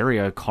said Jerry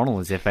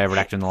O'Connell is their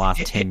favourite actor in the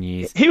last 10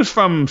 years? He was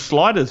from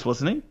Sliders,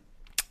 wasn't he?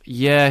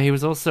 Yeah, he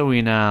was also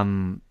in...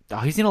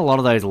 he's in a lot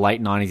of those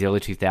late 90s, early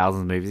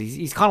 2000s movies.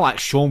 He's kind of like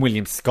Sean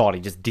William Scott. He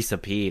just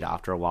disappeared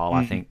after a while,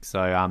 I think.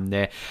 So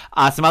there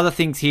are some other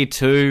things here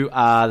too.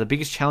 The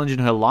biggest challenge in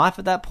her life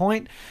at that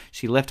point,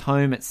 she left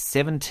home at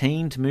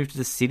 17 to move to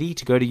the city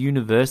to go to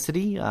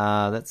university.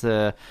 That's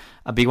a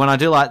big one. I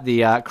do like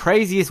the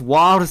craziest,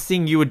 wildest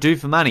thing you would do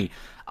for money.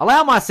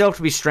 Allow myself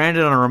to be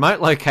stranded on a remote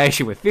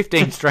location with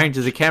 15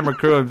 strangers, a camera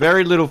crew, and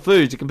very little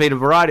food to compete a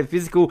variety of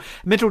physical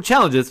and mental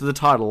challenges for the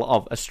title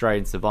of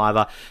Australian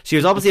Survivor. She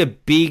was obviously a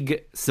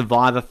big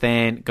Survivor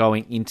fan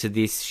going into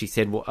this. She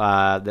said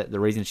that the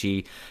reason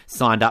she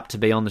signed up to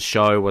be on the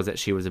show was that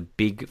she was a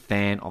big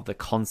fan of the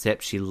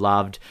concept. She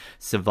loved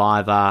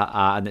Survivor,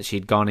 and that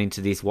she'd gone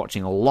into this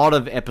watching a lot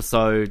of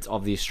episodes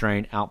of the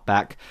Australian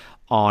Outback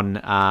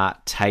on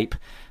tape.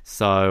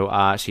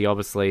 So she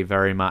obviously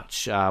very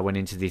much went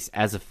into this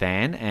as a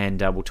fan, and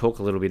we'll talk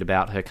a little bit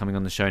about her coming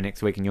on the show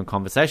next week in your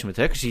conversation with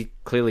her, because she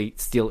clearly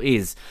still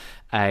is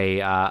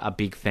a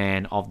big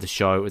fan of the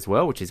show as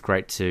well, which is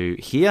great to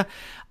hear.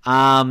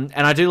 And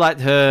I do like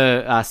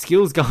her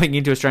skills going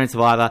into Australian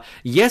Survivor.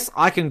 Yes,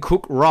 I can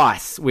cook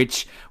rice,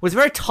 which was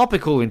very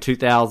topical in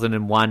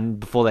 2001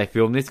 before they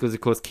filmed this, because,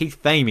 of course,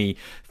 Keith Famey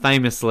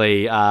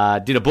famously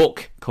did a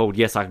book called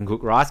Yes, I Can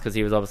Cook Rice, because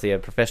he was obviously a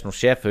professional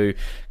chef who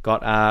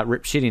got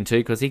ripped shit into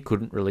because he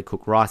couldn't really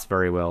cook rice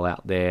very well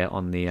out there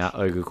on the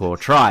Ogakor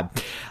tribe.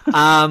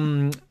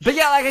 But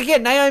yeah, like,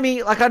 again,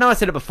 Naomi, like, I know I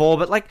said it before,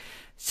 but like,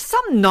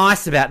 something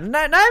nice about it.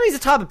 Naomi's the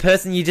type of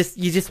person you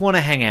just want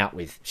to hang out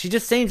with. She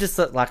just seems just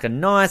like a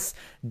nice,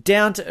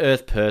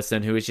 down-to-earth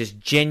person who is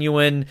just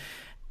genuine,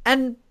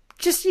 and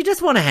you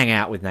just want to hang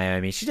out with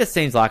Naomi. She just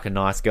seems like a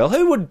nice girl.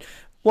 Who would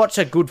watch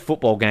a good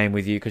football game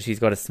with you because she's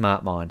got a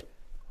smart mind?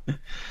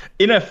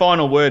 In her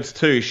final words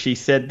too, she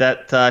said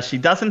that she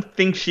doesn't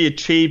think she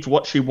achieved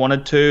what she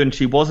wanted to, and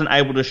she wasn't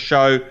able to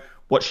show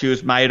what she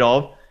was made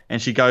of.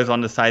 And she goes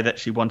on to say that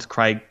she wants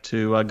Craig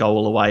to go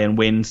all the way and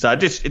win. So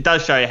it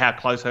does show you how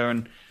close her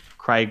and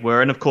Craig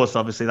were. And, of course,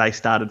 obviously they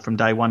started from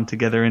day one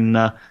together in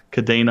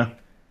Kadena.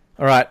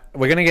 All right,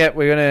 we're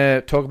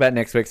gonna talk about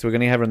next week, so we're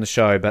going to have her on the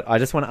show. But I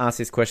just want to ask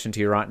this question to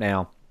you right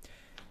now.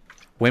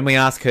 When we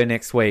ask her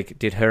next week,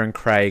 did her and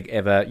Craig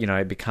ever,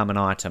 become an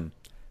item?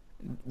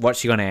 What's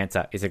she going to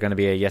answer? Is it going to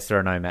be a yes or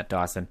a no, Matt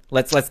Dyson?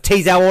 Let's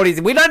tease our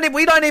audience. We don't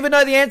even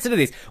know the answer to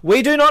this.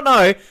 We do not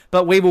know,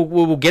 but we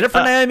will get it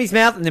from Naomi's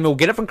mouth, and then we'll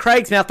get it from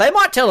Craig's mouth. They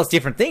might tell us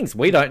different things.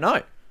 We don't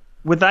know.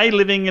 Were they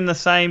living in the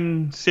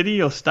same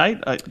city or state?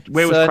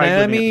 Where was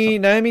Craig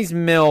living? Naomi's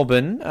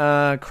Melbourne.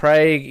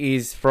 Craig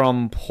is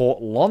from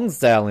Port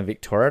Lonsdale in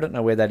Victoria. I don't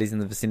know where that is in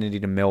the vicinity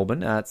to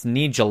Melbourne. It's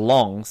near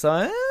Geelong, so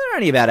they're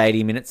only about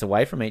 80 minutes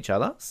away from each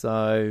other.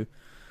 So,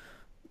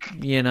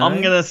 you know.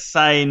 I'm going to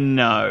say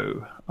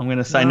no.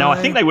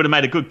 I think they would have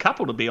made a good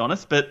couple, to be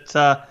honest, but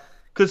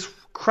because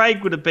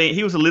Craig would have been,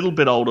 he was a little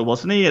bit older,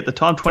 wasn't he, at the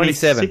time?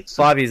 27,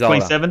 5 years older.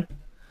 27.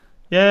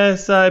 Yeah,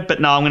 so,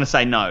 but no, I'm going to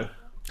say no.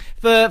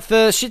 For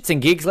shits and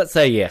gigs, let's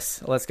say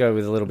yes. Let's go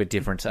with a little bit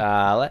different.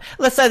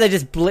 Let's say they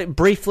just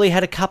briefly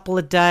had a couple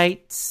of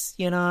dates,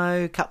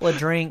 a couple of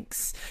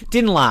drinks.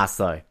 Didn't last,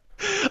 though.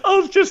 I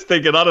was just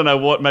thinking, I don't know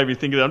what made me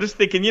think of that. I'm just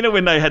thinking,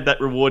 when they had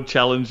that reward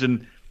challenge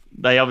and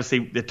they're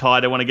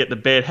tired, they want to get to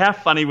bed. How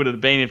funny would it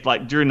have been if,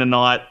 like, during the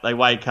night they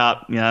wake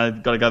up,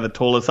 got to go to the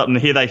toilet or something,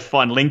 and here they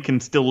find Lincoln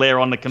still there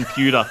on the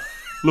computer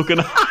looking.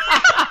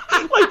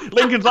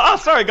 Lincoln's like, oh,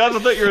 sorry guys, I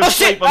thought you were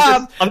asleep.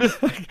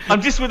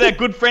 I'm just with our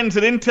good friends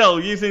at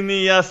Intel using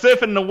the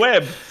surfing the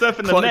web,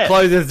 surfing the net.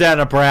 Closes down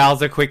a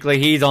browser quickly.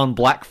 He's on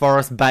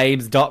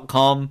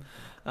blackforestbabes.com.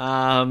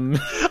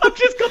 I've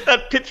just got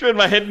that picture in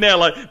my head now.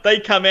 Like, they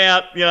come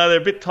out, they're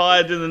a bit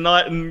tired in the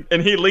night, and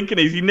here Lincoln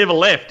is. He never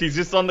left. He's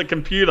just on the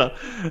computer.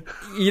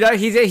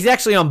 He's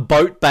actually on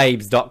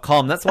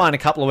boatbabes.com. That's why in a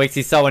couple of weeks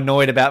he's so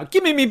annoyed about,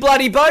 give me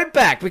bloody boat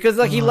back,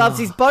 because he loves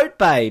his boat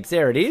babes.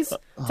 There it is.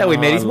 That's how he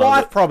met his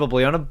wife,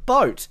 probably on a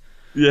boat.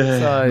 Yeah,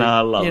 so,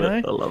 I love it.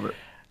 I love it.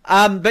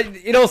 But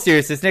in all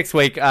seriousness, next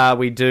week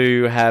we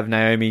do have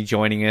Naomi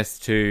joining us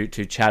to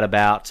chat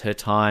about her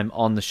time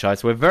on the show.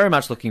 So we're very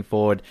much looking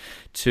forward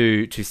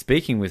to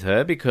speaking with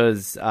her,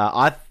 because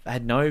I've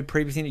had no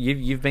previous interview.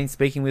 You've been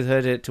speaking with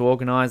her to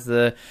organise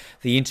the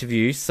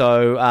interview.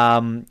 So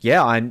I'm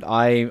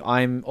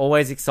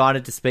always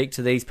excited to speak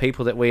to these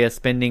people that we are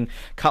spending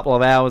a couple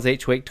of hours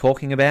each week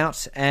talking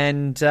about,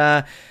 and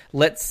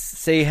let's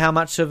see how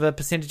much of a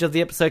percentage of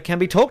the episode can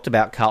be talked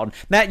about, Carlton.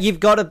 Matt, I'm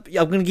going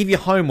to give you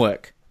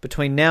homework.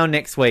 Between now and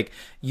next week,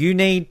 you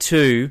need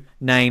to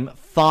name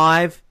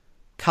 5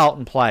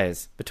 Carlton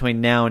players between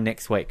now and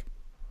next week.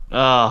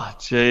 Oh,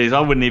 jeez, I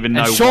wouldn't even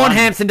know. And Sean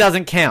Hampson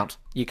doesn't count.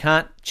 You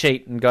can't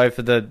cheat and go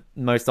for the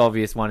most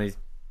obvious one who's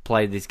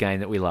played this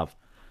game that we love.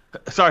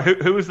 Sorry,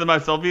 who was the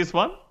most obvious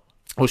one?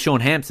 Well, Sean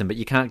Hampson, but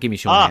you can't give me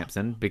Sean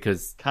Hampson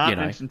because,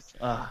 mention.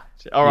 All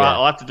right,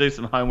 I'll have to do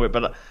some homework,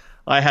 but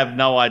I have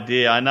no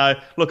idea.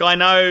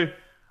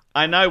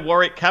 I know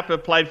Warwick Capper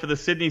played for the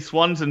Sydney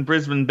Swans and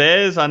Brisbane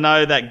Bears. I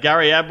know that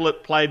Gary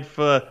Ablett played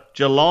for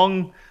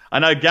Geelong. I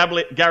know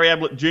Gary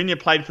Ablett Jr.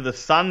 played for the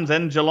Suns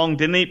and Geelong,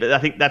 didn't he? But I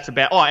think that's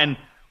about... Oh, and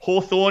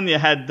Hawthorn, you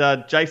had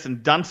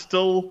Jason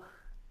Dunstall.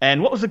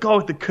 And what was the guy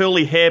with the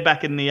curly hair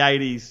back in the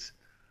 80s?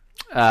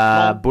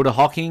 Buddha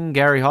Hocking,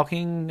 Gary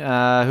Hocking. Who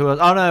else?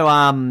 Oh,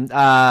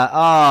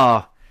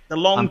 no. The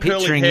long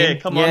curly hair,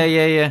 come on.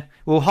 Yeah.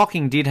 Well,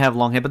 Hocking did have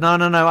long hair, but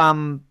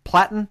no.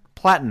 Platten,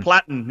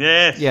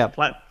 yes. Yeah.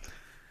 Platten.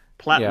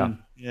 Yeah.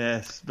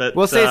 Yes, but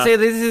well, see,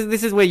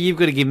 this is where you've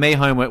got to give me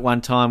homework one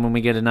time when we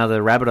get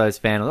another Rabbitohs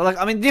fan.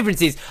 The difference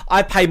is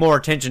I pay more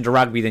attention to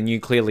rugby than you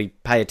clearly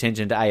pay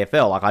attention to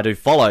AFL. I do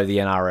follow the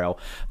NRL,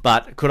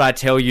 but could I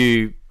tell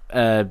you?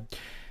 What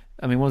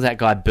was that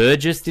guy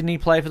Burgess? Didn't he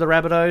play for the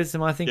Rabbitohs?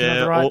 Am I thinking of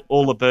the right?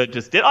 All the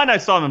Burgess did. I know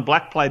Simon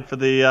Black played for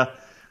the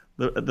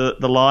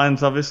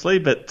Lions, obviously,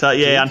 but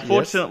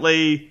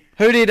unfortunately, yes.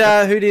 Who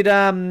did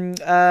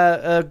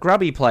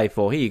Grubby play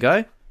for? Here you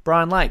go,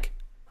 Brian Lake.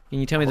 Can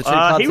you tell me the 2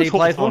 clubs he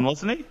played for?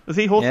 Wasn't he? Was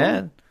he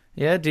Hawthorn?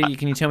 Yeah.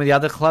 Can you tell me the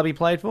other club he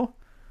played for?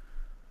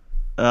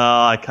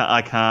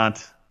 I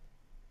can't.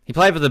 He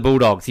played for the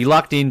Bulldogs. He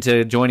lucked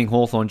into joining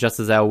Hawthorn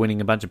just as they were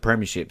winning a bunch of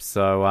premierships.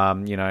 So,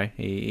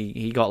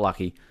 he got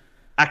lucky.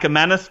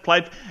 Ackermanis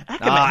played.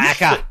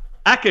 Acker.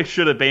 Acker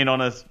should have been on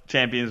a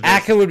Champions.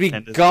 Acker would be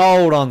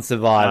gold on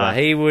Survivor.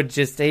 He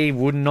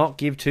would not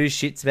give 2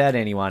 shits about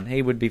anyone.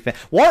 He would be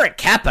Warwick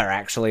Capper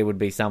actually would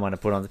be someone to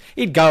put on.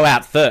 He'd go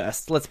out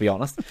first, let's be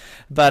honest.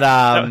 But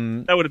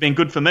that would have been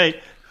good for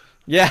me.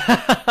 Yeah.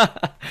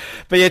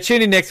 But yeah,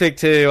 tune in next week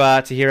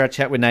to hear our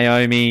chat with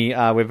Naomi.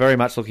 We're very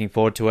much looking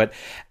forward to it.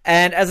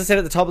 And as I said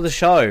at the top of the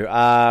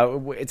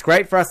show, it's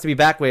great for us to be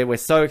back. We're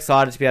so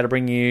excited to be able to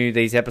bring you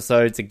these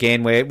episodes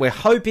again. We're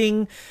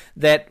hoping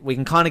that we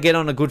can kind of get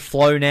on a good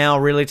flow now,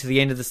 really, to the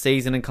end of the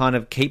season and kind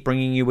of keep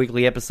bringing you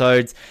weekly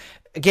episodes.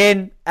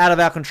 Again, out of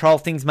our control,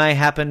 things may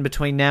happen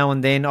between now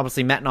and then.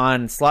 Obviously, Matt and I are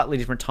in slightly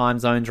different time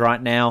zones right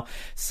now,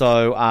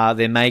 so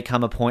there may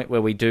come a point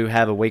where we do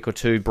have a week or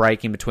 2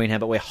 break in between here,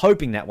 but we're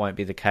hoping that won't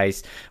be the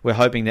case. We're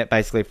hoping that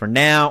basically from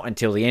now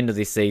until the end of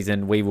this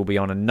season, we will be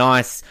on a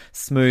nice,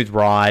 smooth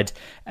ride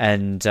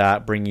and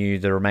bring you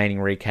the remaining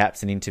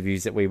recaps and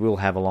interviews that we will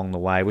have along the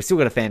way. We've still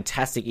got a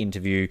fantastic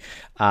interview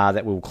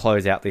that will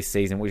close out this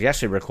season, which we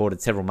actually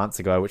recorded several months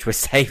ago, which we're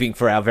saving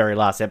for our very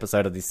last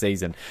episode of this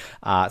season.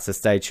 So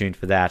stay tuned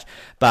for that.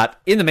 But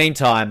in the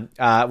meantime,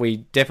 we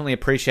definitely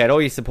appreciate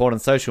all your support on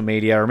social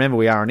media. Remember,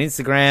 we are on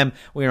Instagram,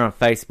 we are on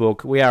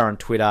Facebook, we are on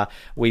Twitter.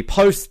 We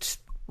post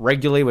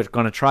regularly. We're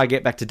going to try to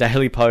get back to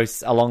daily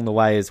posts along the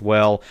way as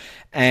well.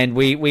 And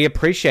we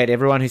appreciate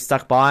everyone who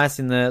stuck by us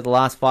in the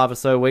last 5 or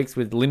so weeks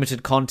with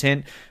limited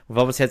content. We've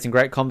obviously had some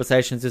great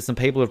conversations with some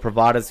people who have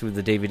provided us with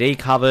the DVD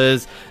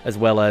covers, as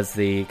well as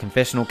the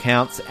confessional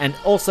counts. And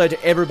also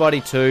to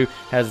everybody too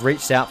has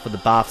reached out for the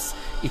buffs.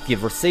 If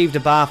you've received a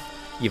buff,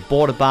 you've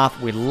bought a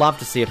buff, we'd love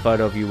to see a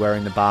photo of you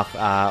wearing the buff.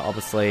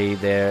 Obviously,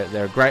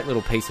 they're a great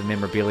little piece of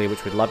memorabilia,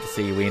 which we'd love to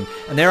see you in.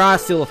 And there are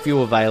still a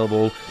few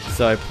available,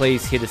 so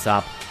please hit us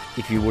up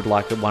if you would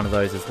like one of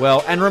those as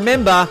well. And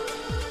remember,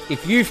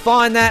 if you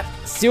find that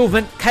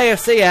Sylvan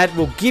KFC ad,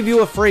 we'll give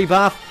you a free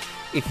buff.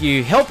 If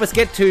you help us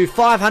get to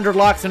 500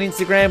 likes on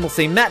Instagram, we'll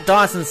see Matt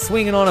Dyson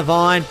swinging on a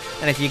vine.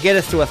 And if you get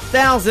us to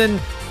 1,000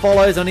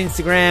 follows on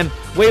Instagram,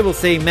 we will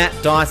see Matt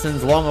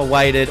Dyson's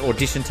long-awaited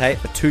audition tape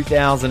for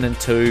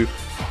 2002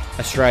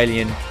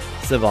 Australian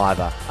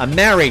Survivor. A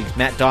married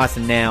Matt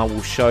Dyson now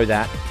will show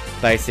that,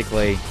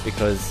 basically,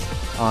 because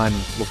I'm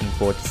looking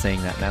forward to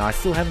seeing that, Matt. I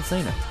still haven't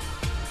seen it.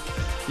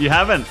 You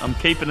haven't? I'm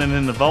keeping it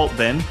in the vault,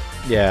 Ben.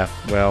 Yeah,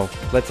 well,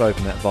 let's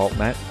open that vault,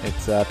 Matt.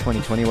 It's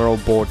 2020. We're all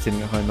bored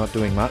sitting at home not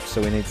doing much,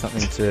 so we need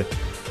something to...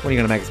 What are you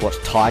going to make us watch?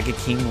 Tiger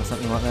King or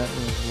something like that?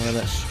 Whatever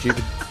that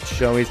stupid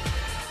show is.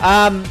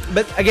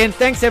 But again,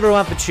 thanks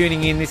everyone for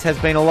tuning in. This has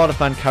been a lot of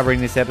fun covering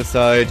this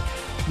episode.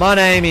 My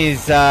name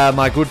is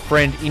my good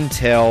friend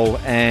Intel,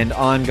 and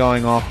I'm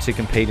going off to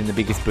compete in the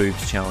Biggest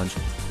Boobs Challenge.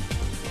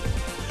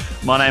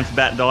 My name's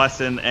Matt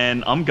Dyson,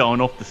 and I'm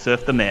going off to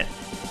surf the net.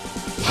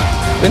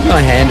 With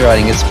my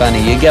handwriting, it's funny.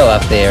 You go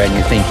up there and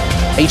you think,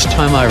 each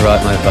time I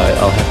write my vote,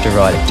 I'll have to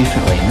write it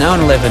differently. No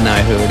one will ever know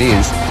who it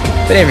is.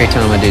 But every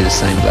time I do the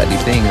same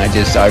bloody thing, I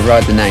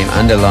write the name,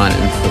 underline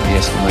it, and put the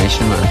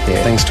exclamation mark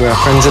there. Thanks to our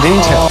friends at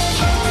Intel.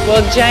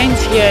 Well,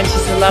 Jane's here and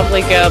she's a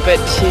lovely girl, but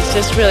she's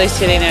just really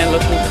sitting there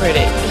looking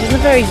pretty. She's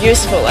not very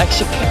useful. Like,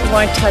 she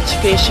won't touch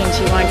fish and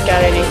she won't gut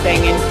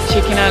anything, and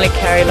she can only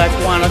carry like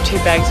 1 or 2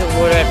 bags of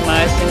water at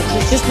most, and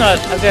she's just not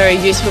a very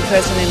useful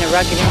person in a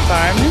rugged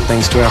environment.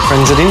 Thanks to our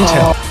friends at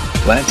Intel.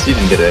 Lance, you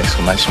didn't get an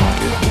exclamation mark.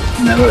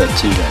 No, we're at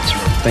 2 bags.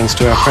 Thanks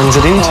to our friends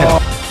at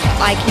Intel.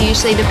 Like,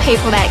 usually the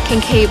people that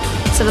can keep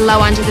sort of low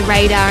under the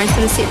radar and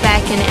sort of sit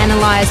back and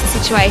analyse the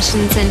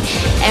situations and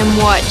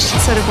watch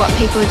sort of what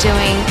people are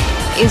doing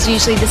is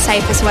usually the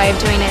safest way of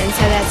doing it, and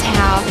so that's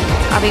how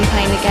I've been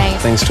playing the game.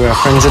 Thanks to our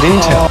friends at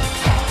Intel.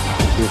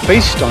 You'll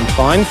feast on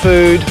fine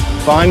food,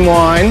 fine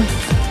wine,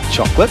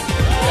 chocolate.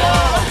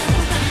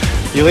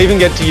 You'll even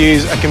get to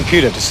use a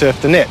computer to surf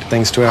the net,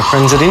 thanks to our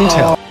friends at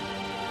Intel.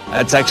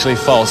 That's actually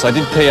false. I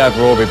did pee over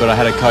Aubrey, but I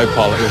had a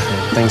co-pilot with me.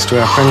 Thanks to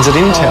our friends at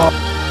Intel.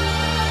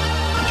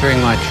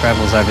 During my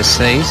travels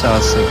overseas, I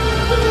was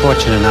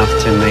fortunate enough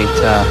to meet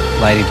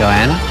Lady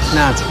Diana.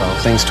 No, it's false.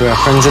 Thanks to our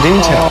friends at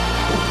Intel. I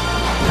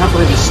can't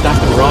believe you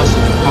stuffed the rice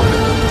in your pocket.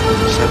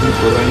 Saving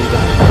for a rainy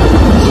day.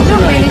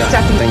 Not really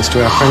stuffing. Thanks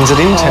to our friends at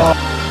Intel.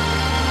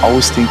 I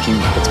was thinking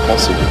it's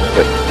possible,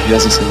 but he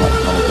doesn't seem like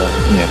another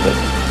day. Yeah, but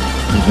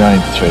you've known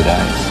him for 3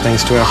 days.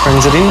 Thanks to our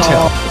friends at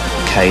Intel.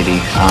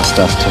 Katie asked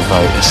us to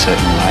vote a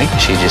certain way.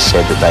 She just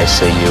said that they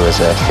see you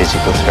as a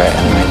physical threat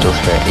and a mental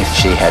threat. If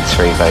she had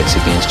 3 votes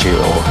against you,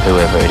 or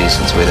whoever it is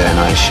that's with her, and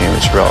I assume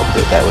it's Rob,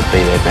 that would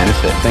be their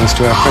benefit. Thanks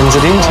to our friends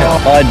at Intel.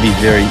 I'd be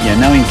very,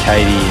 knowing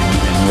Katie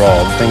and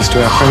Rob. Thanks to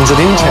our friends at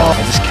Intel.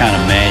 I just can't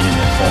imagine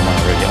that format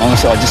already.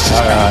 Honestly, I just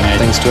can't imagine.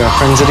 Thanks to our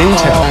friends at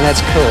Intel. And that's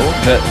cool.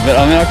 But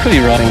I mean, I could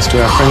be wrong. Thanks to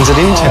our friends at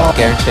Intel. I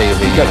guarantee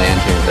you'll be in your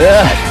lounge room.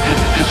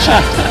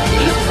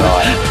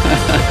 Right.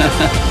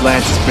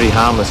 Lance is pretty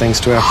harmless.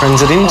 Thanks to our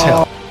friends at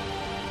Intel.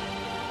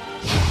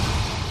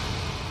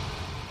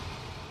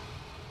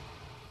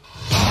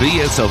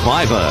 Be a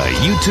survivor.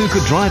 You too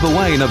could drive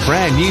away in a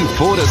brand new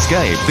Ford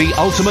Escape, the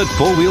ultimate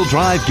 4-wheel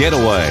drive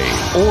getaway.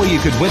 Or you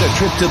could win a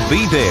trip to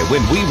be there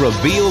when we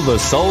reveal the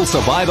Sole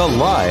Survivor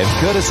live,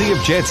 courtesy of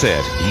Jet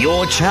Set.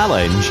 Your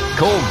challenge?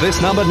 Call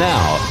this number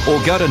now or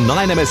go to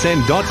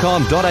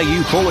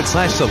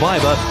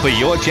 9msn.com.au/survivor for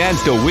your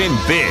chance to win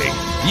big.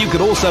 You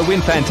could also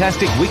win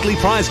fantastic weekly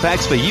prize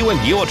packs for you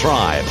and your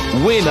tribe.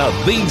 Win a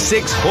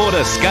V6 Ford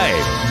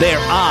Escape. There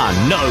are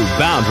no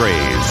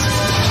boundaries.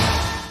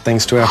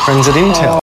 Thanks to our friends at Intel.